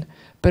written,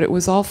 but it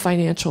was all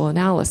financial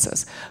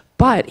analysis.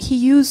 But he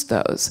used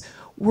those.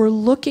 We're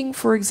looking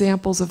for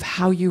examples of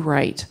how you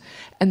write,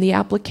 and the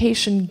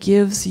application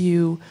gives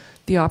you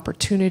the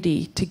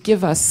opportunity to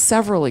give us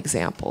several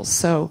examples.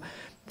 So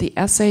the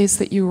essays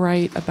that you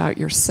write about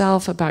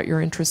yourself, about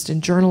your interest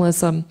in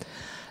journalism,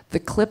 the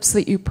clips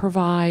that you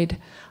provide,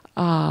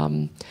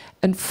 and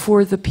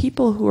for the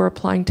people who are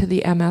applying to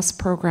the MS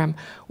program,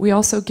 we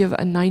also give a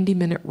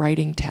 90-minute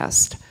writing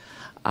test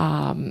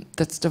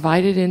that's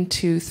divided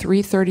into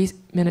 3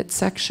 30-minute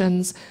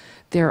sections.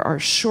 There are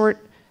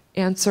short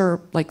answer,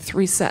 like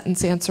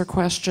 3-sentence answer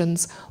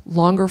questions,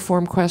 longer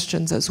form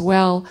questions as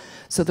well,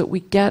 so that we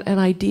get an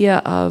idea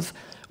of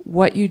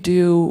what you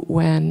do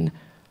when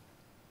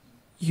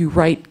you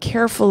write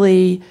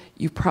carefully,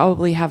 you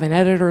probably have an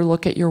editor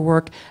look at your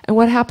work, and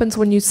what happens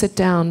when you sit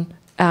down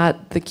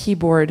at the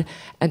keyboard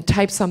and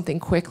type something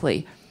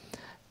quickly,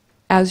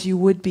 as you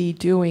would be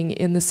doing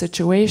in the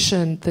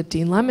situation that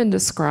Dean Lemon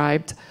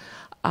described,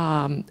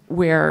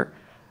 where,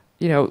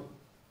 you know,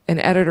 an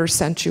editor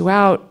sent you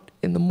out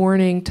in the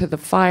morning to the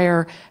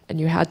fire, and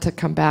you had to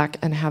come back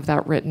and have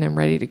that written and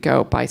ready to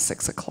go by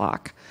 6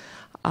 o'clock.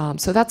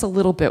 So that's a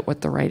little bit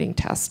what the writing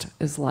test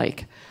is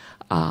like.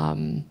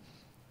 To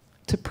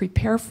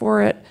prepare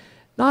for it,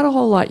 not a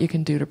whole lot you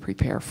can do to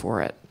prepare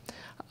for it,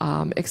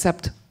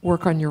 except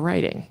work on your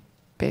writing,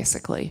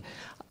 basically.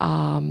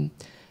 It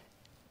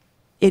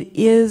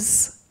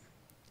is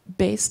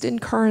based in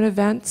current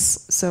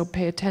events, so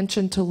pay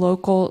attention to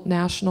local,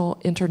 national,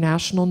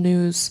 international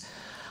news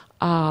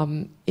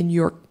in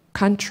your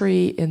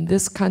country, in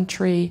this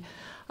country.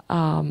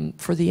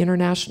 For the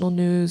international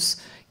news,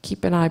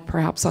 keep an eye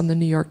perhaps on the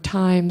New York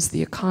Times,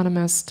 The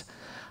Economist,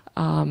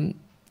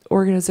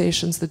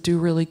 organizations that do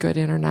really good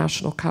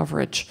international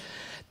coverage.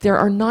 There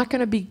are not going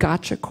to be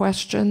gotcha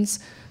questions,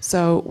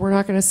 so we're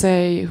not going to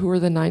say who are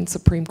the 9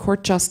 Supreme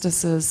Court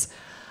justices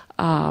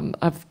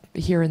of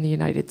here in the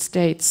United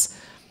States.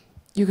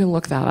 You can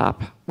look that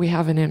up. We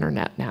have an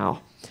internet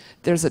now.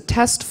 There's a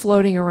test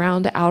floating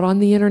around out on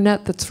the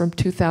internet that's from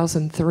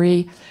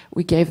 2003.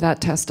 We gave that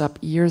test up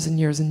years and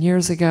years and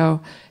years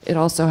ago. It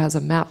also has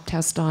a map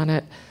test on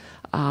it.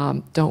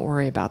 Don't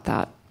worry about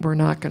that. We're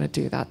not going to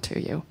do that to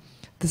you.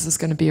 This is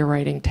going to be a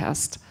writing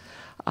test,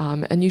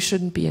 and you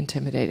shouldn't be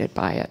intimidated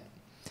by it.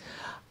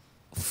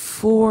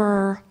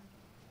 For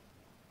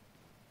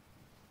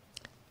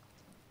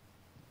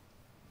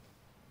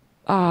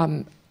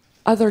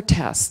other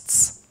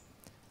tests,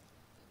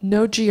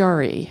 no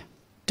GRE.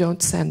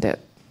 Don't send it.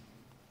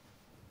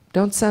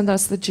 Don't send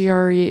us the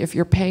GRE. If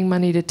you're paying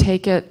money to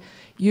take it,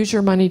 use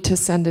your money to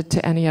send it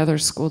to any other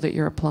school that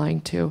you're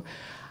applying to.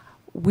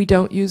 We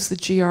don't use the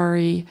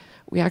GRE.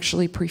 We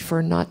actually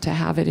prefer not to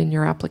have it in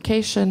your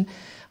application.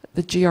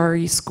 The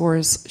GRE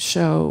scores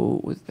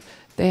show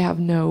they have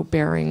no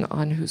bearing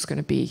on who's going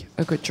to be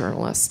a good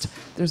journalist.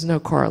 There's no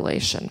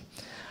correlation.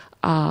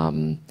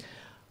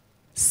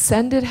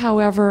 Send it,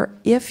 however,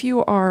 if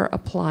you are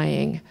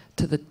applying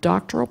to the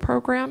doctoral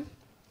program,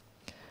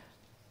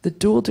 the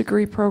dual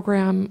degree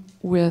program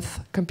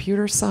with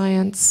computer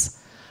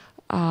science,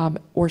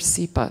 or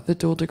CEPA, the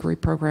dual degree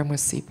program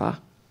with CEPA.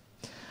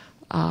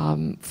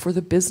 For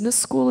the business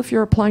school, if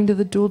you're applying to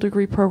the dual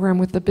degree program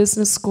with the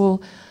business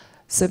school,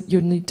 you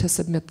need to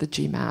submit the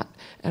GMAT.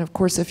 And of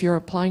course, if you're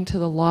applying to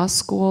the law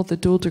school, the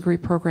dual degree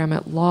program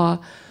at law,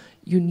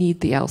 you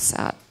need the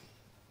LSAT.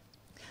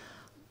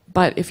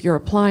 But if you're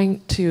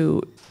applying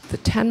to the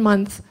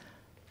 10-month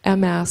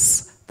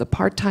MS, the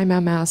part-time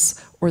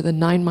MS, or the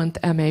 9-month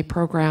MA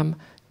program,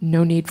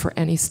 no need for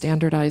any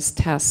standardized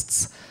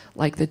tests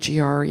like the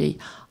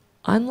GRE,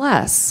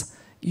 unless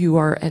you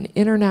are an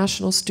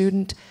international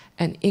student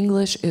and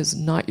English is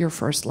not your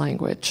first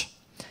language.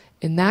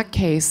 In that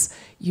case,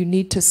 you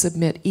need to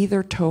submit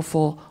either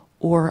TOEFL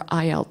or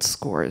IELTS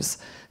scores.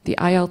 The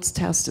IELTS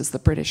test is the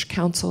British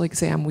Council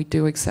exam. We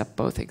do accept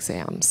both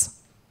exams.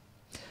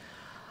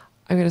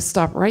 I'm going to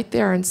stop right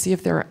there and see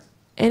if there are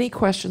any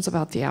questions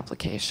about the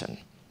application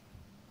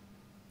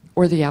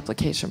or the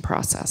application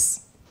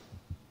process.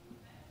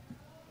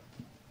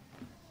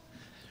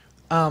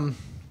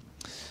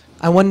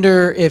 I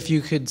wonder if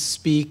you could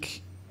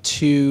speak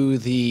to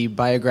the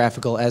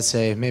biographical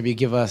essay, maybe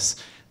give us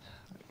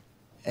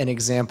an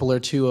example or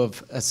two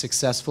of a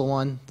successful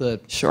one.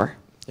 Sure.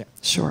 Yeah.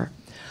 Sure.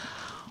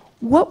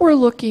 What we're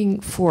looking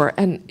for,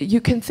 and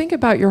you can think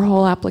about your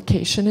whole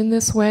application in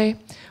this way.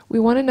 We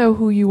want to know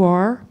who you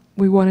are.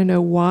 We want to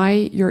know why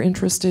you're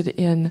interested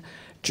in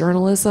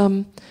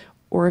journalism,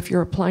 or if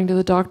you're applying to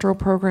the doctoral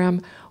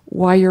program,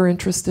 why you're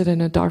interested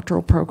in a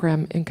doctoral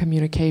program in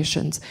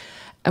communications.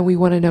 And we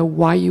want to know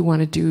why you want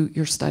to do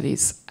your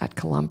studies at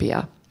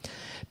Columbia.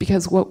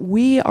 Because what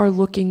we are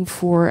looking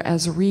for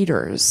as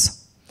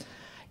readers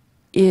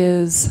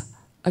is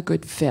a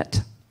good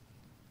fit.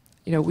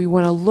 You know, we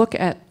want to look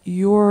at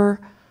your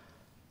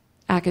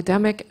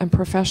academic and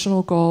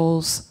professional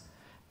goals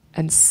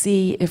and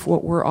see if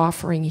what we're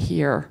offering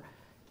here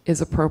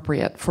is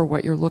appropriate for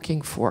what you're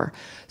looking for.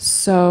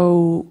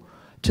 So,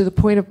 to the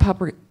point of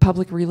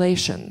public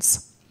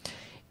relations,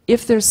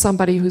 if there's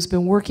somebody who's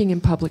been working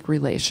in public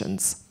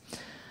relations,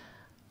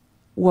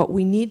 what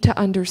we need to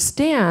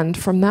understand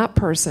from that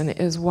person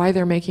is why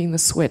they're making the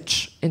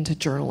switch into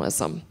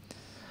journalism.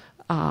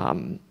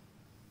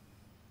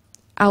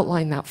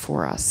 Outline that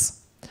for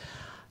us.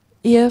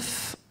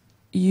 If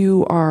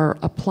you are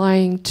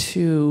applying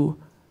to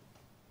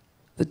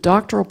the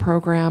doctoral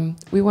program,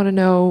 we want to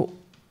know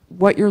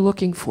what you're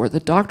looking for. The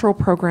doctoral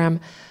program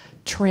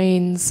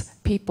trains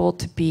people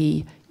to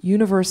be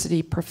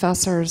university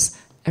professors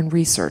and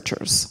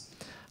researchers.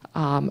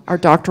 Our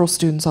doctoral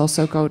students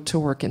also go to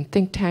work in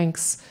think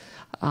tanks,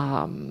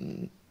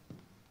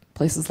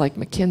 places like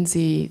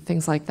McKinsey,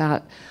 things like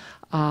that.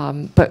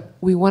 But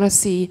we want to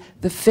see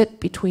the fit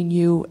between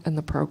you and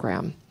the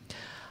program.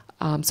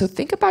 So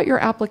think about your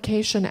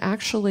application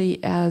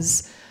actually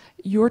as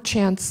your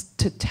chance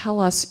to tell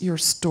us your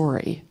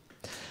story.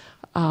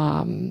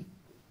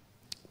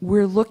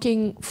 We're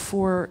looking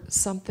for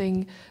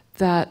something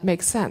that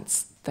makes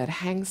sense, that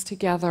hangs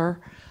together,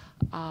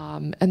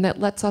 and that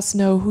lets us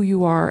know who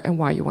you are and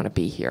why you want to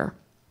be here.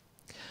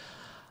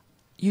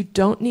 You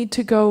don't need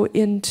to go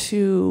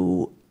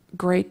into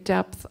great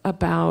depth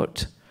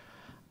about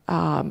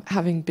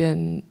having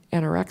been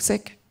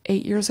anorexic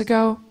 8 years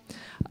ago,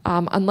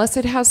 unless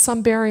it has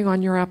some bearing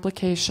on your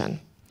application.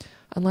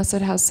 Unless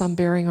it has some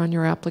bearing on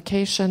your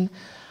application.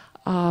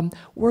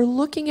 We're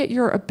looking at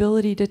your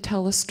ability to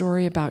tell a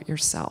story about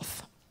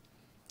yourself.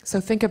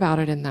 So think about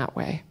it in that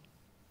way.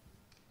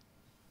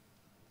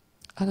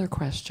 Other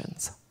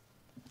questions?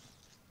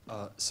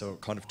 So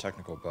kind of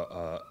technical,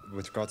 but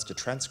with regards to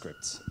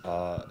transcripts,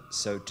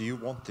 so do you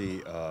want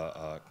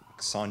the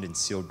signed and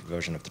sealed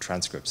version of the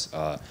transcripts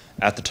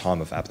at the time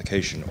of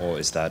application, or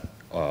is that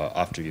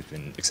after you've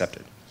been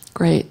accepted?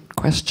 Great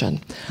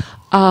question.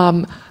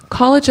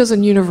 Colleges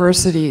and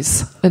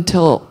universities,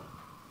 until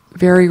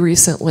very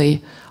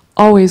recently,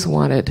 always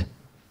wanted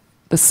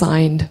the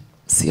signed,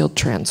 sealed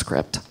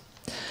transcript.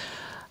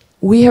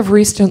 We have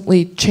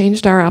recently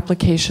changed our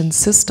application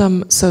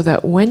system so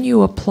that when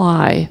you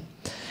apply,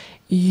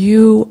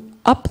 you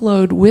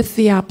upload with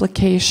the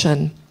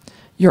application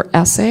your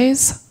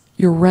essays,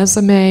 your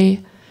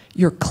resume,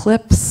 your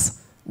clips,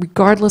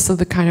 regardless of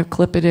the kind of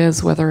clip it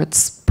is, whether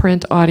it's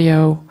print,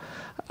 audio,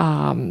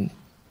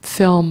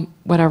 film,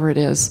 whatever it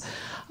is,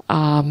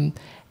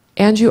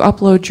 and you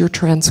upload your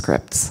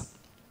transcripts.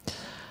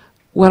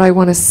 What I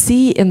want to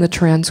see in the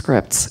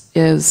transcripts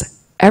is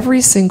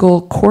every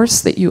single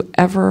course that you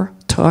ever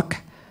took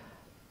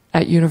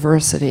at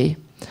university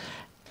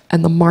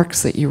and the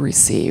marks that you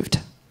received.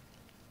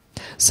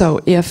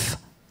 So if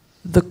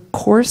the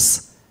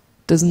course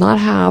does not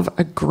have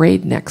a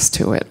grade next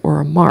to it or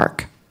a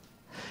mark,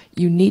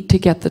 you need to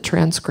get the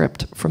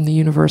transcript from the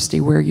university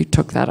where you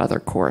took that other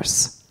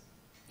course.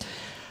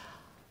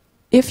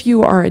 If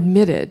you are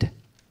admitted,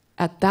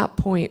 at that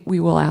point we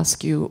will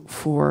ask you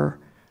for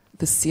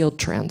the sealed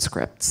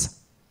transcripts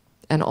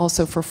and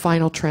also for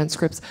final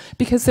transcripts,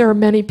 because there are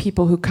many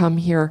people who come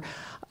here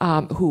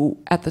who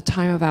at the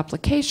time of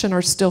application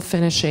are still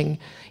finishing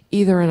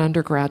either an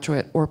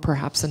undergraduate or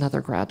perhaps another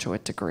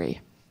graduate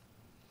degree.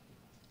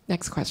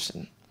 Next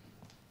question.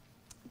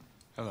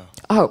 Hello.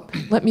 Oh,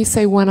 let me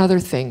say one other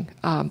thing,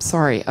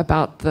 sorry,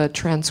 about the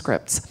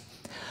transcripts.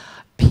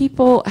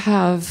 People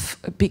have,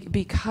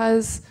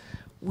 because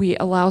we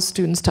allow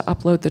students to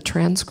upload the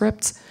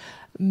transcripts,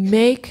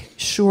 make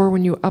sure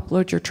when you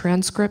upload your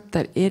transcript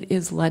that it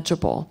is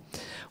legible.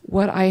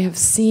 What I have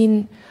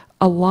seen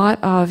a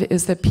lot of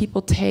is that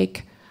people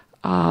take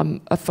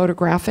a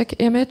photographic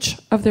image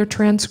of their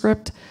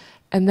transcript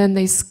and then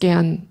they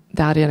scan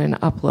that in and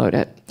upload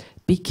it.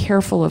 Be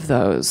careful of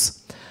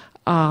those.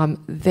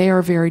 They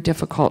are very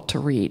difficult to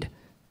read.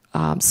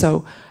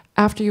 So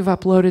after you've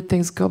uploaded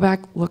things, go back,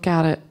 look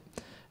at it,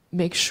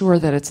 make sure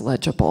that it's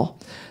legible.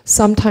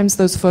 Sometimes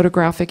those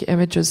photographic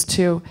images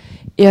too,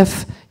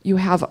 if you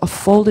have a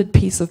folded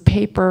piece of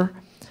paper,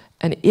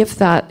 and if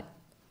that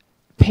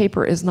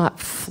paper is not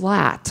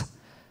flat,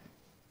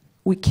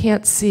 we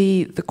can't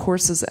see the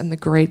courses and the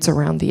grades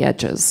around the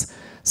edges.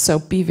 So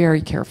be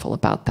very careful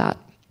about that.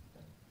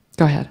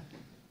 Go ahead.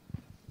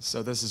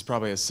 So this is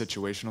probably a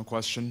situational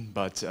question,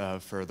 but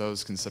for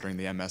those considering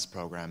the MS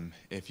program,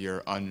 if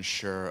you're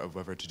unsure of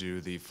whether to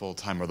do the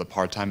full-time or the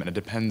part-time, and it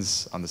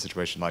depends on the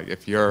situation, like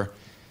if you're,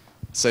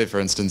 say for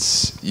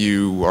instance,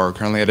 you are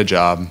currently at a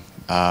job,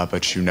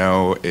 but you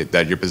know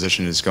that your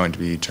position is going to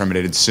be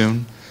terminated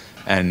soon,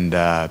 and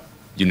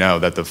you know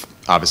that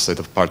obviously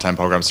the part-time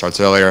program starts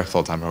earlier,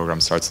 full-time program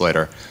starts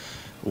later.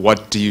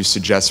 What do you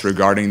suggest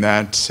regarding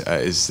that?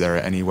 Is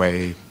there any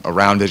way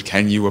around it?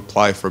 Can you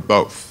apply for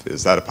both?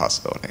 Is that a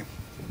possibility?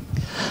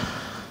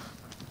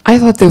 I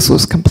thought this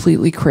was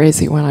completely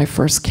crazy when I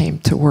first came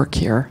to work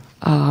here.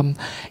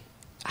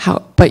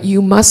 But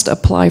you must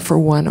apply for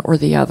one or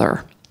the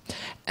other.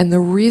 And the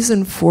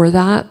reason for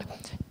that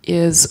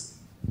is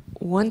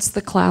once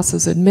the class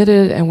is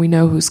admitted and we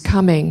know who's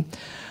coming,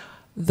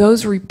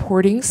 those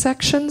reporting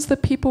sections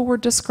that people were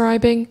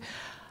describing,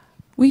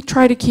 we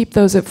try to keep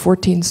those at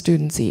 14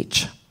 students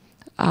each.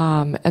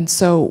 And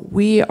so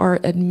we are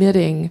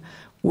admitting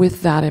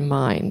with that in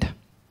mind.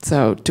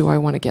 So do I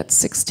want to get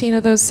 16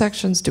 of those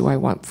sections? Do I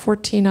want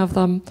 14 of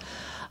them?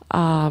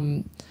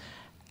 And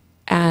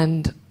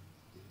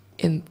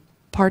in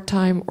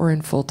part-time or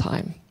in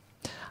full-time?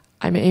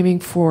 I'm aiming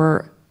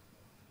for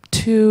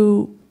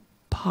 2,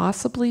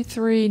 possibly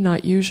 3,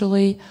 not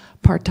usually,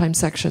 part-time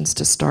sections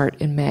to start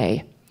in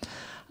May.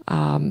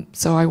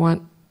 So I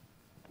want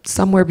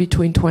somewhere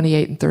between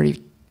 28 and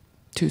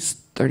 32,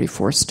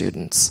 34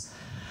 students.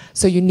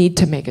 So you need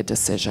to make a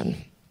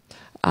decision.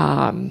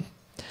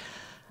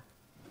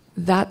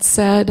 That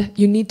said,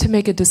 you need to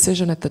make a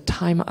decision at the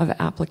time of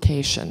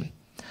application.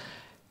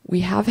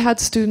 We have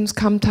had students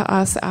come to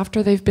us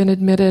after they've been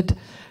admitted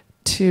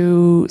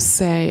to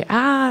say,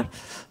 I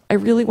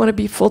really want to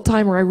be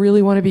full-time or I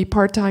really want to be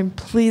part-time.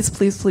 Please,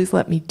 please, please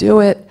let me do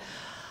it.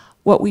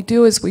 What we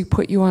do is we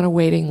put you on a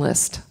waiting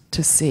list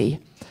to see.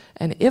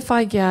 And if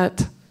I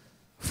get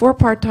 4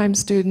 part-time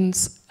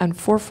students and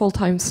 4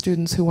 full-time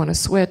students who want to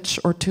switch,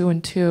 or 2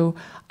 and 2,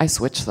 I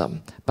switch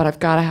them. But I've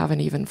got to have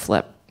an even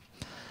flip.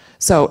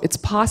 So it's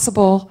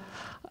possible.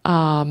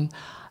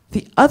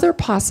 The other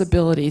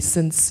possibility,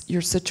 since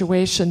your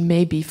situation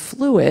may be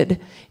fluid,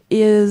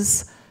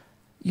 is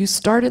you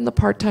start in the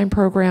part-time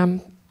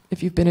program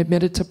if you've been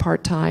admitted to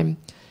part-time.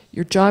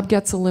 Your job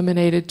gets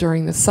eliminated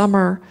during the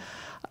summer.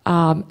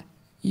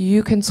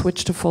 You can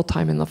switch to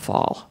full-time in the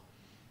fall.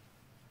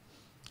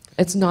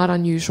 It's not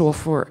unusual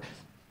for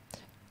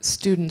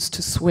students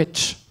to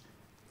switch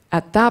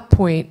at that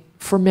point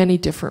for many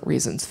different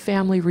reasons,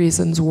 family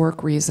reasons,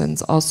 work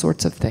reasons, all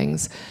sorts of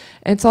things.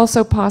 And it's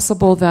also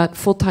possible that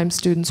full-time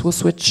students will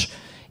switch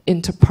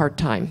into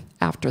part-time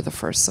after the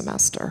first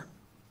semester.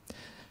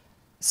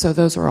 So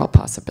those are all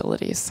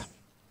possibilities.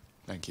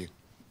 Thank you.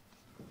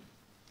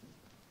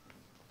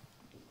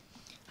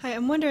 Hi,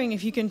 I'm wondering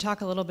if you can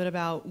talk a little bit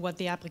about what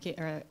the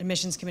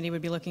admissions committee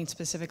would be looking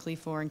specifically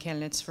for in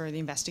candidates for the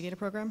investigator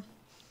program.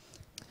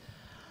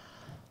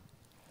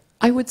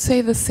 I would say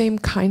the same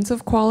kinds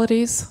of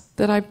qualities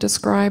that I've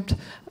described,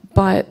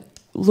 but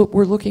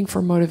we're looking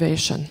for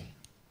motivation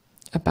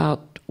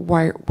about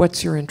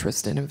what's your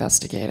interest in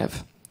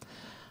investigative.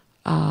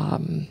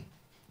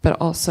 But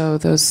also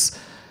those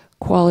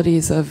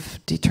qualities of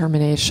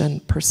determination,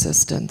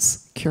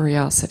 persistence,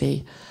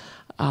 curiosity.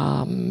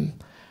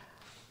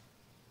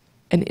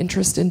 An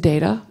interest in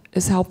data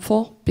is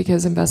helpful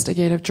because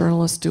investigative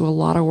journalists do a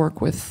lot of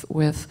work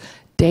with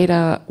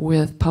data,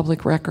 with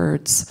public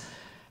records.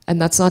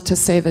 And that's not to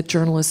say that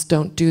journalists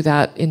don't do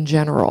that in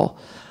general,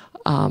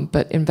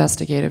 but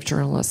investigative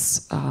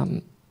journalists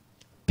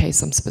pay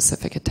some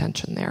specific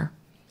attention there.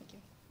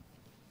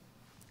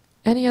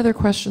 Any other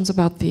questions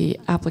about the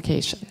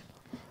application?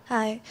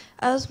 Hi,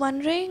 I was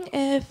wondering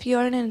if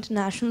you're an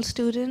international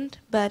student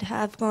but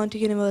have gone to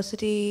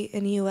university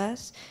in the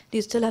US, do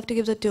you still have to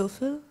give the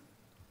TOEFL?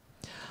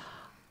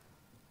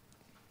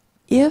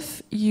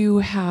 If you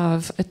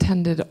have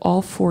attended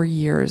all 4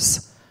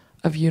 years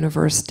of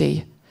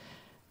university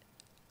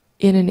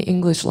in an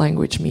English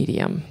language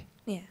medium,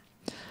 Yeah.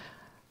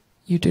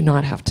 you do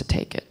not have to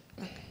take it.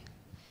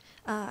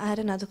 I had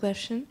another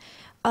question.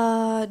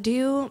 I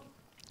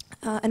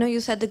know you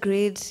said the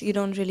grades, you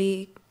don't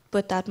really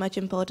put that much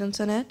importance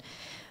on it,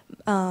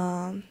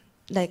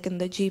 like in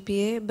the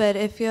GPA, but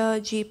if your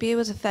GPA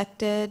was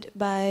affected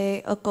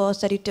by a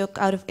course that you took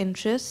out of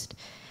interest,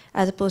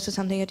 as opposed to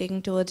something you're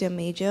taking towards your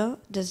major,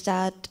 do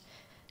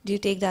you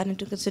take that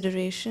into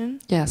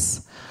consideration?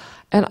 Yes.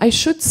 And I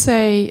should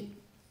say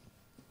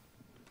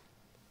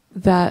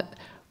that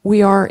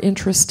we are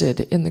interested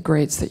in the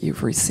grades that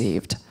you've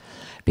received.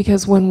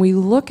 Because when we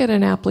look at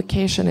an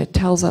application, it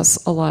tells us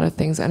a lot of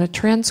things, and a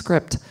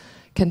transcript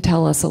can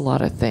tell us a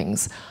lot of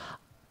things.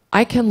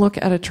 I can look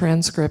at a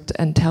transcript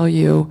and tell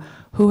you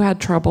who had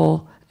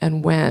trouble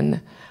and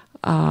when,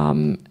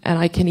 And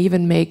I can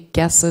even make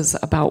guesses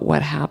about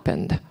what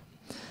happened.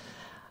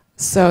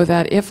 So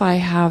that if I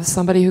have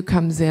somebody who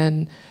comes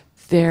in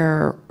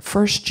their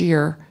first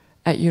year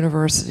at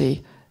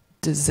university,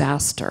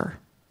 disaster,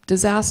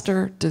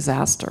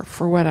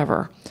 for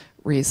whatever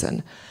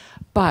reason.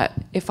 But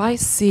if I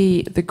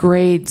see the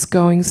grades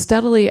going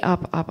steadily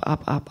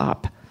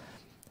up,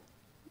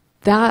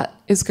 that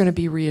is going to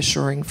be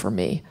reassuring for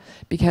me,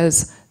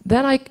 because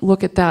then I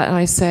look at that and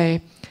I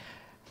say,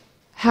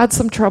 had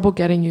some trouble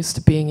getting used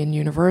to being in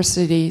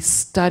university,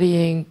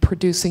 studying,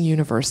 producing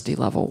university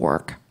level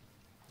work.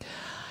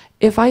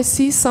 If I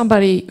see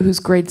somebody whose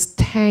grades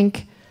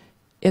tank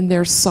in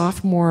their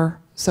sophomore,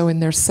 so in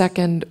their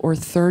second or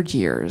third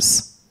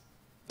years,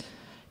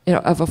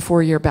 of a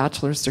 4-year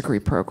bachelor's degree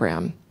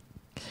program,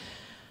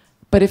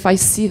 but if I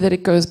see that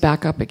it goes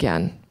back up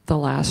again the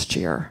last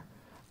year,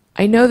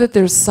 I know that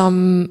there's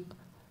some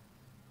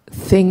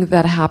thing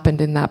that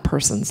happened in that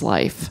person's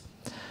life,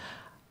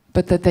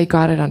 but that they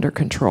got it under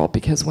control,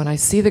 because when I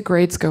see the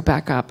grades go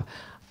back up,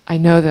 I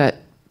know that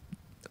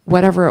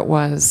whatever it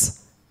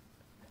was,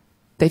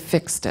 they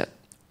fixed it,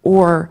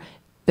 or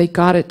they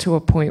got it to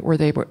a point where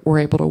they were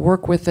able to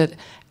work with it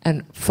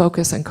and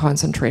focus and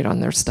concentrate on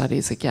their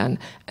studies again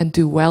and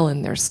do well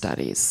in their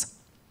studies.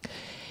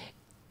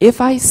 If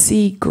I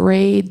see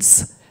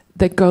grades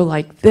that go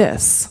like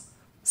this,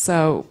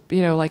 so,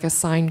 like a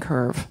sine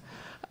curve,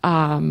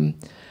 then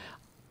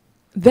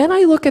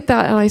I look at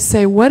that and I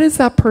say, what is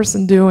that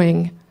person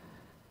doing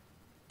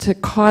to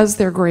cause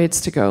their grades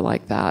to go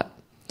like that?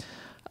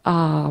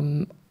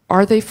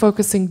 Are they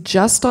focusing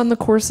just on the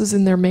courses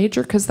in their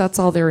major because that's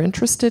all they're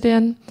interested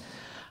in?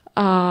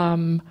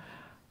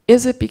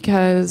 Is it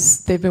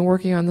because they've been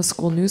working on the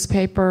school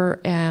newspaper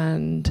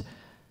and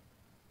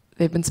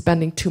they've been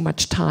spending too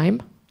much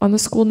time on the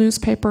school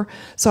newspaper?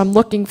 So I'm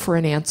looking for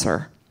an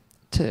answer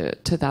to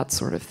that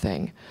sort of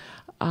thing.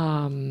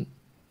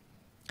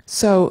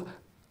 So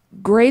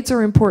grades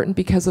are important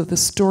because of the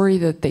story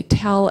that they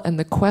tell and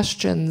the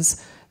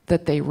questions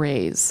that they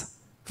raise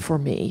for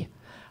me.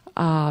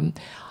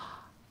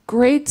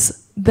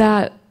 Grades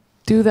that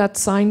do that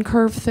sine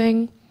curve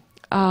thing,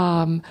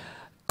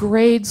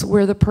 grades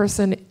where the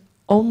person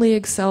only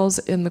excels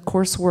in the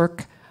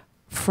coursework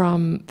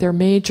from their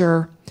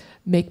major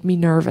make me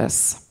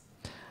nervous.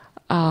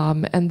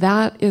 And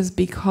that is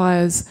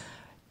because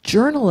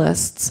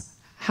journalists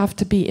have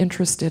to be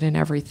interested in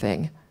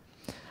everything.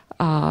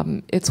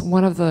 It's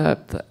one of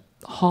the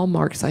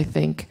hallmarks, I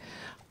think,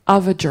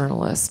 of a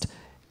journalist,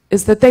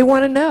 is that they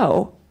want to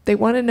know. They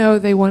want to know,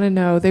 they want to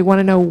know, they want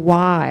to know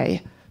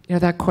why.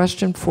 That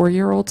question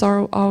 4-year-olds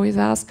always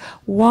ask,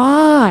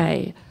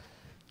 why?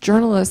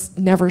 Journalists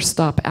never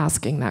stop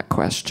asking that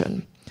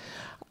question.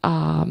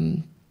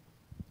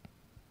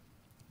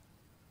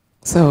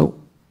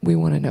 So we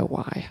want to know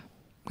why.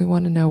 We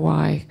want to know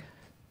why.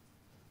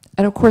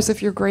 And of course,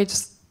 if your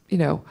grades,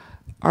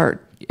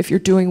 if you're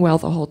doing well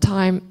the whole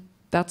time,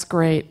 that's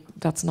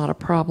great. That's not a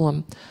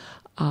problem.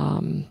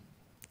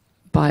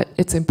 But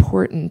it's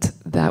important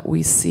that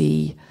we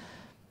see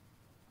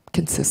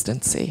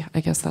consistency.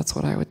 I guess that's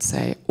what I would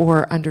say.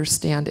 Or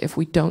understand, if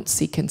we don't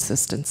see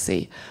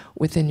consistency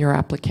within your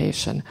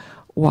application,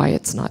 why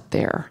it's not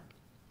there.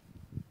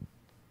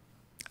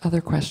 Other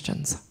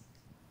questions?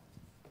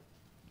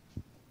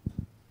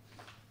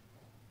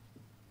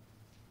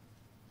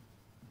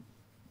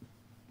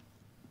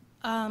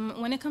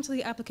 When it comes to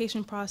the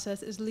application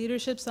process, is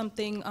leadership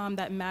something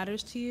that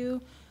matters to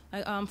you?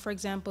 For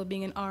example,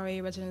 being an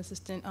RA, resident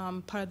assistant,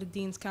 part of the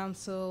Dean's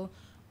Council,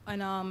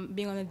 and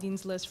being on the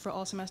Dean's list for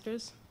all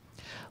semesters?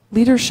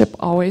 Leadership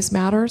always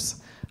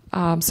matters,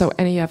 so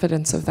any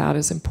evidence of that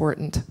is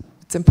important.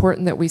 It's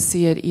important that we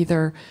see it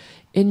either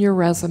in your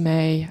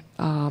resume,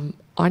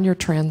 on your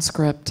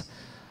transcript,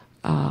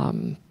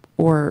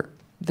 or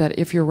that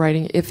if you're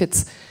writing, if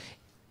it's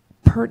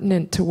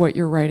pertinent to what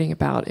you're writing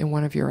about in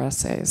one of your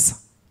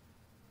essays,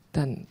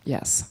 then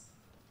yes.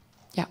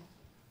 Yeah.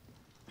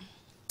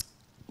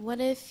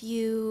 What if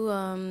you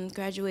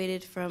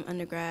graduated from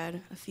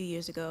undergrad a few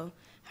years ago?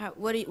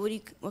 What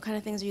kind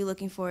of things are you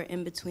looking for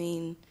in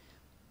between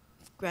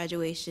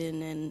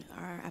graduation and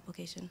our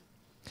application?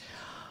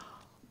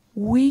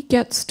 We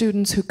get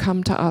students who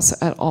come to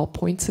us at all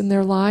points in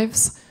their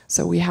lives.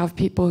 So we have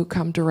people who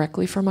come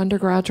directly from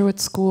undergraduate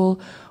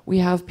school. We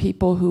have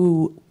people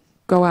who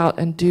go out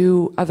and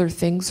do other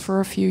things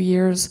for a few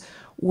years,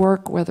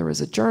 work, whether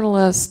as a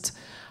journalist,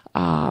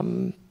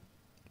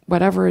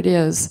 whatever it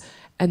is,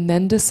 and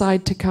then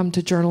decide to come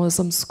to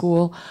journalism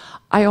school.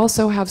 I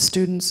also have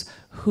students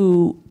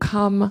who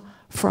come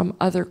from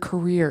other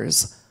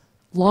careers,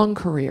 long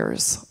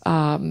careers.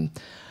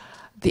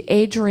 The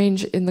age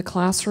range in the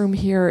classroom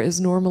here is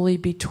normally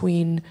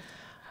between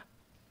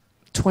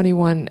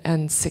 21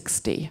 and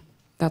 60.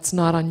 That's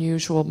not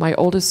unusual. My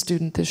oldest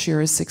student this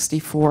year is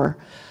 64,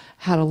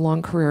 had a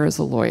long career as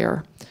a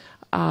lawyer.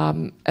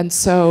 And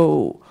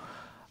so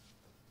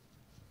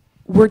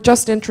we're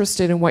just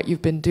interested in what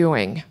you've been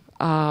doing.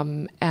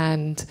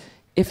 And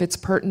if it's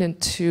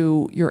pertinent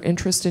to your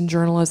interest in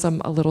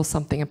journalism, a little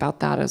something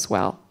about that as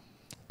well.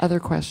 Other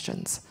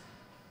questions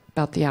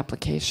about the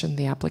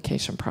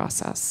application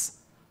process?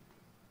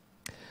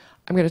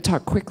 I'm going to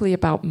talk quickly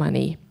about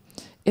money.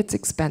 It's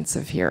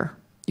expensive here.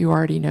 You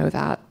already know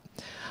that.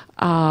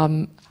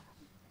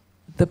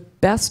 The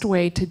best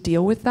way to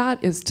deal with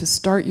that is to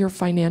start your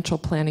financial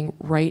planning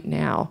right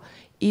now,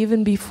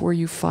 even before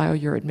you file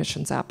your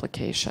admissions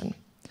application.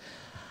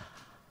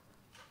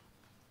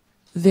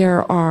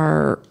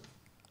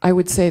 I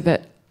would say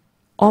that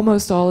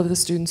almost all of the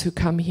students who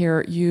come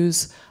here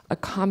use a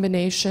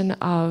combination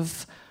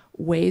of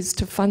ways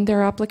to fund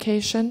their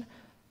application: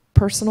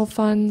 personal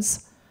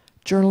funds,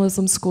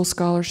 journalism school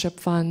scholarship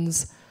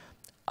funds,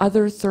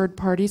 other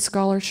third-party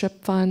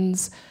scholarship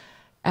funds,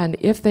 and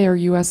if they are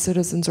U.S.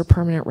 citizens or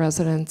permanent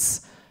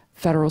residents,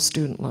 federal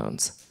student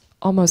loans.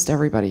 Almost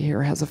everybody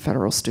here has a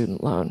federal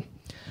student loan.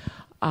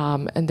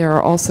 And there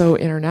are also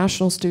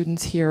international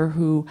students here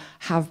who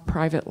have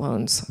private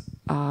loans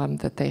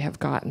that they have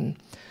gotten.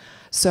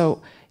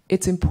 So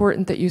it's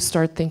important that you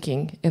start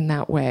thinking in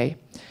that way.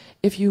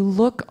 If you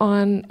look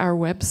on our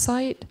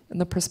website, in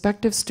the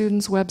prospective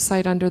students'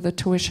 website under the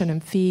tuition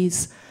and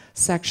fees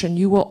section,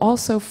 you will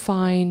also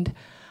find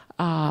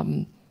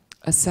a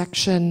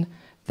section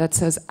that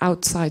says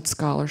outside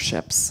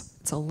scholarships.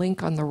 It's a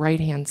link on the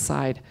right-hand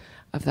side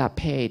of that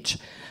page.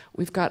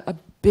 We've got a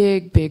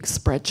big, big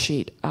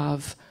spreadsheet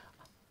of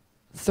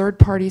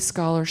third-party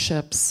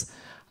scholarships,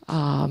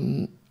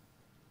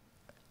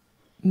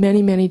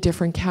 many, many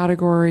different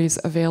categories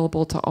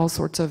available to all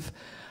sorts of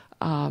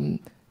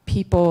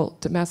people,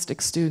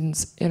 domestic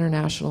students,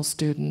 international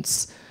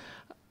students,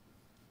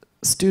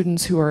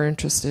 students who are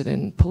interested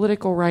in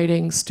political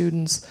writing,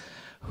 students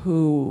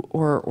who,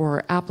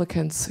 or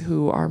applicants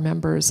who are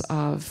members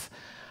of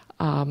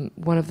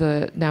one of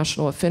the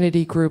national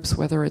affinity groups,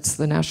 whether it's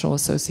the National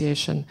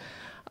Association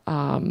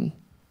of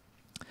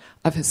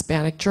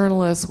Hispanic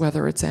Journalists,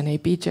 whether it's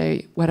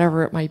NABJ,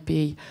 whatever it might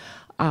be,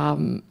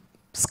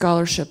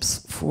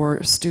 scholarships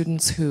for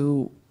students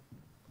who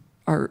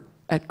are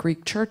at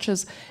Greek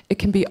churches. It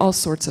can be all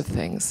sorts of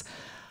things.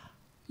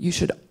 You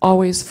should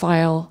always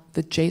file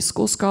the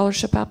J-School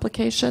scholarship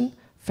application.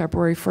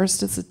 February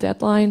 1st is the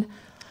deadline.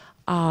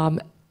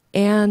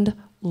 And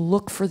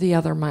look for the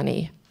other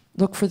money.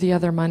 Look for the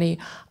other money.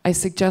 I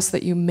suggest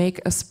that you make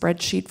a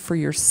spreadsheet for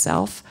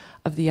yourself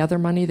of the other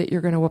money that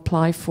you're going to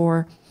apply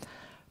for.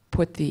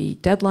 Put the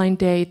deadline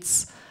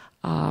dates,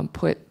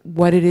 put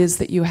what it is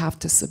that you have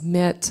to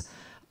submit,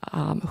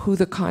 who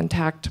the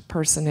contact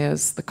person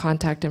is, the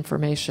contact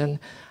information,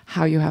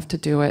 how you have to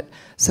do it,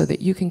 so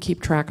that you can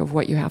keep track of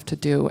what you have to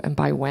do and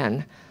by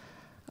when.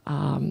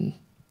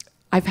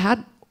 I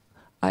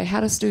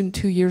had a student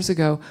 2 years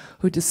ago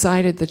who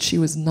decided that she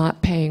was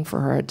not paying for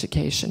her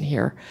education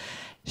here.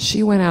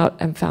 She went out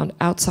and found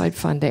outside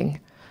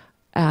funding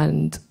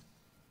and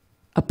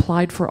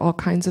applied for all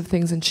kinds of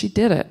things, and she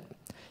did it.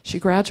 She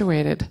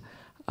graduated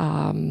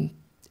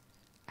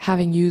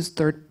having used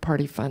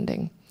third-party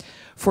funding.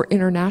 For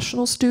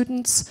international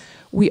students,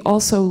 we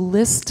also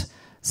list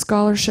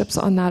scholarships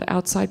on that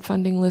outside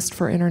funding list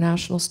for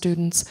international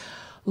students.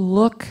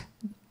 Look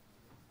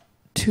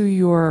to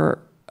your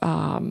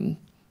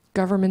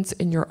governments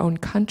in your own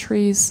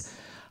countries.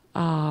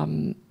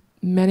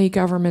 Many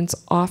governments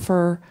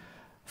offer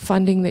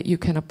funding that you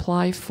can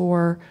apply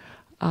for.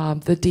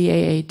 The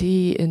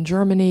DAAD in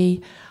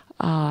Germany,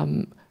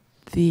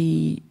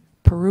 the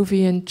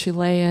Peruvian,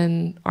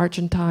 Chilean,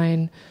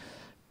 Argentine,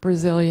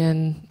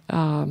 Brazilian,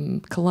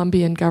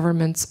 Colombian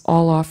governments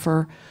all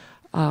offer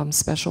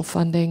special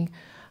funding.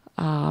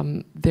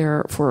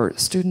 There, for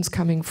students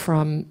coming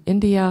from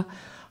India,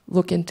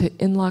 look into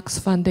INLUX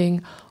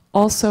funding.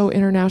 Also,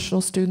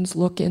 international students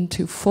look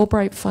into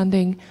Fulbright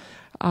funding,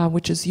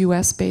 which is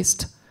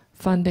US-based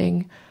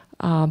funding.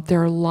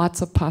 There are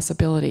lots of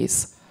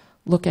possibilities.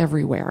 Look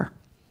everywhere.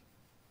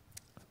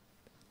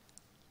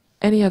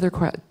 Any other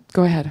questions?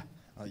 Go ahead.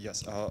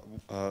 Yes,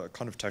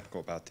 kind of technical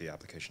about the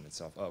application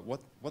itself.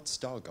 What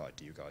style guide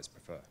do you guys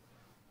prefer?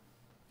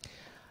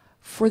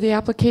 For the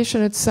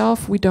application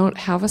itself, we don't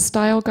have a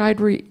style guide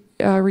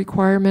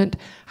requirement.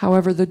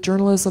 However, the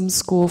journalism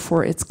school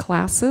for its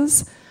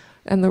classes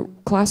and the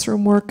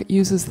classroom work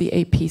uses the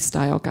AP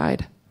style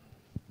guide.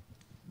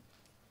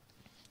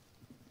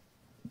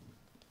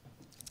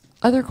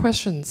 Other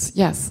questions?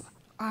 Yes.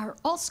 Are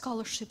all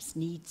scholarships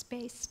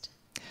needs-based?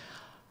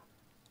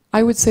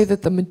 I would say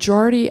that the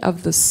majority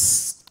of the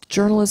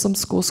journalism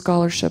school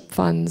scholarship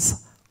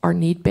funds are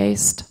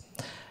need-based.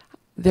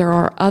 There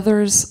are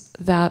others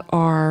that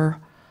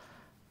are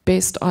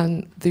based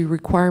on the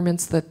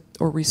requirements that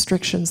or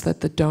restrictions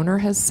that the donor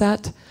has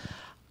set,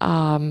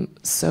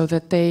 so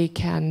that they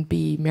can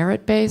be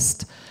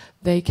merit-based.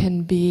 They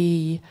can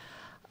be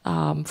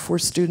for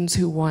students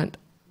who want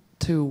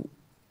to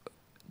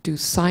do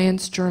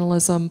science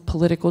journalism,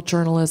 political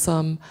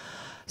journalism,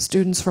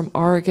 students from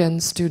Oregon,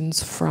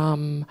 students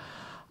from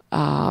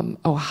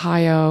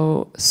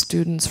Ohio,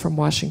 students from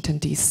Washington,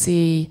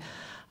 D.C.,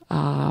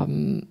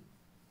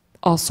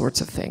 all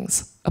sorts of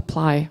things.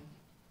 Apply.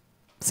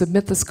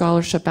 Submit the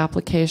scholarship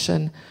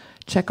application,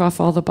 check off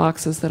all the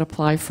boxes that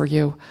apply for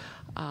you.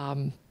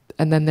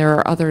 And then there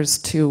are others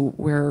too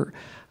where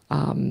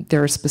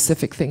there are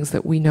specific things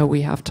that we know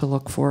we have to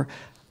look for.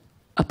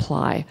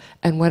 Apply.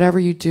 And whatever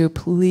you do,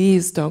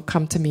 please don't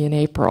come to me in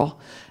April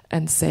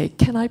and say,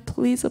 can I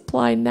please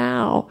apply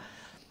now?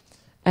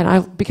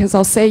 And because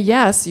I'll say,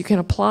 yes, you can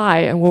apply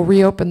and we'll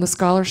reopen the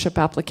scholarship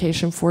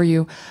application for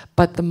you,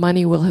 but the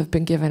money will have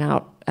been given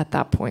out at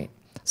that point.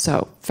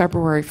 So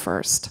February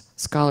 1st,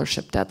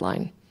 scholarship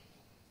deadline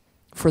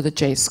for the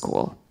J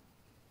School.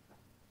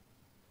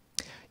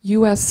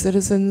 U.S.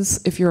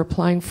 citizens, if you're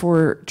applying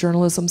for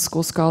journalism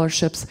school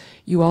scholarships,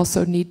 you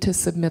also need to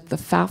submit the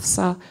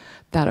FAFSA.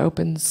 That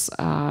opens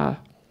the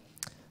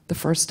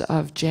 1st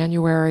of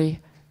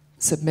January.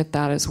 Submit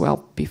that as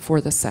well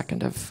before the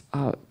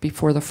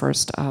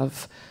 1st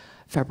of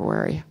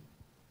February.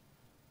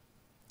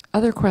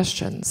 Other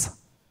questions?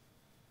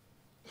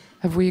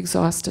 Have we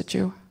exhausted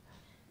you?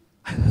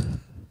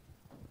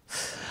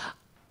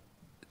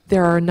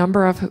 There are a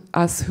number of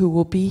us who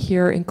will be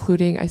here,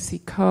 including, I see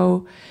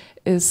Ko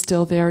is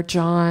still there,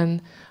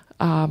 John,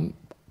 and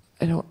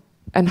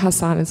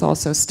Hassan is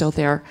also still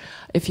there.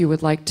 If you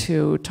would like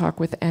to talk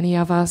with any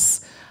of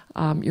us,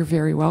 you're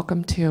very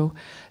welcome to.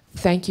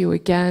 Thank you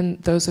again,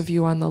 those of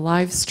you on the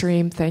live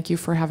stream, thank you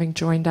for having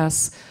joined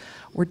us.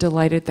 We're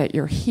delighted that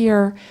you're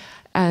here.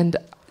 And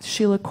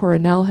Sheila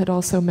Coronel had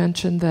also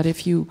mentioned that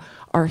if you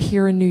are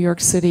here in New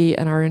York City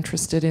and are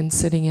interested in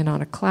sitting in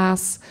on a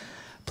class,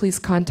 please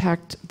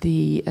contact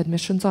the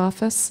admissions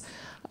office.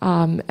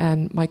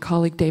 And my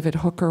colleague David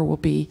Hooker will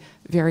be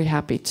very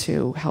happy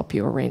to help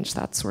you arrange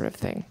that sort of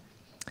thing.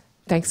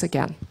 Thanks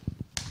again.